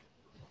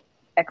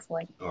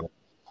 Excellent. All right.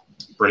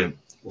 Brilliant.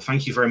 Well,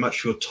 thank you very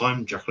much for your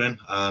time, Jacquelyn.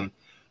 I'm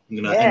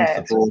going to end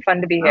the broadcast. It's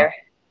fun to be here.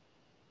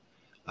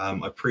 I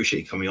appreciate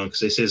you coming on because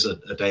this is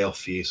a day off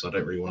for you, so I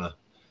don't really want to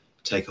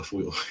take off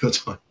all your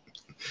time.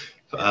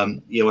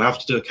 But, yeah, we'll have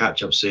to do a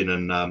catch up soon.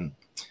 And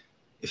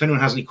if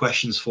anyone has any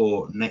questions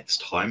for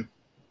next time,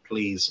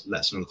 please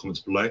let us know in the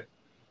comments below.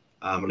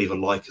 Leave a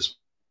like as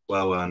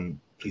well, and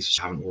please if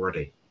you haven't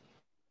already.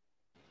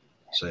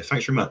 So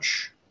thanks very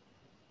much.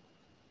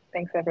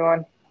 Thanks,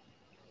 everyone.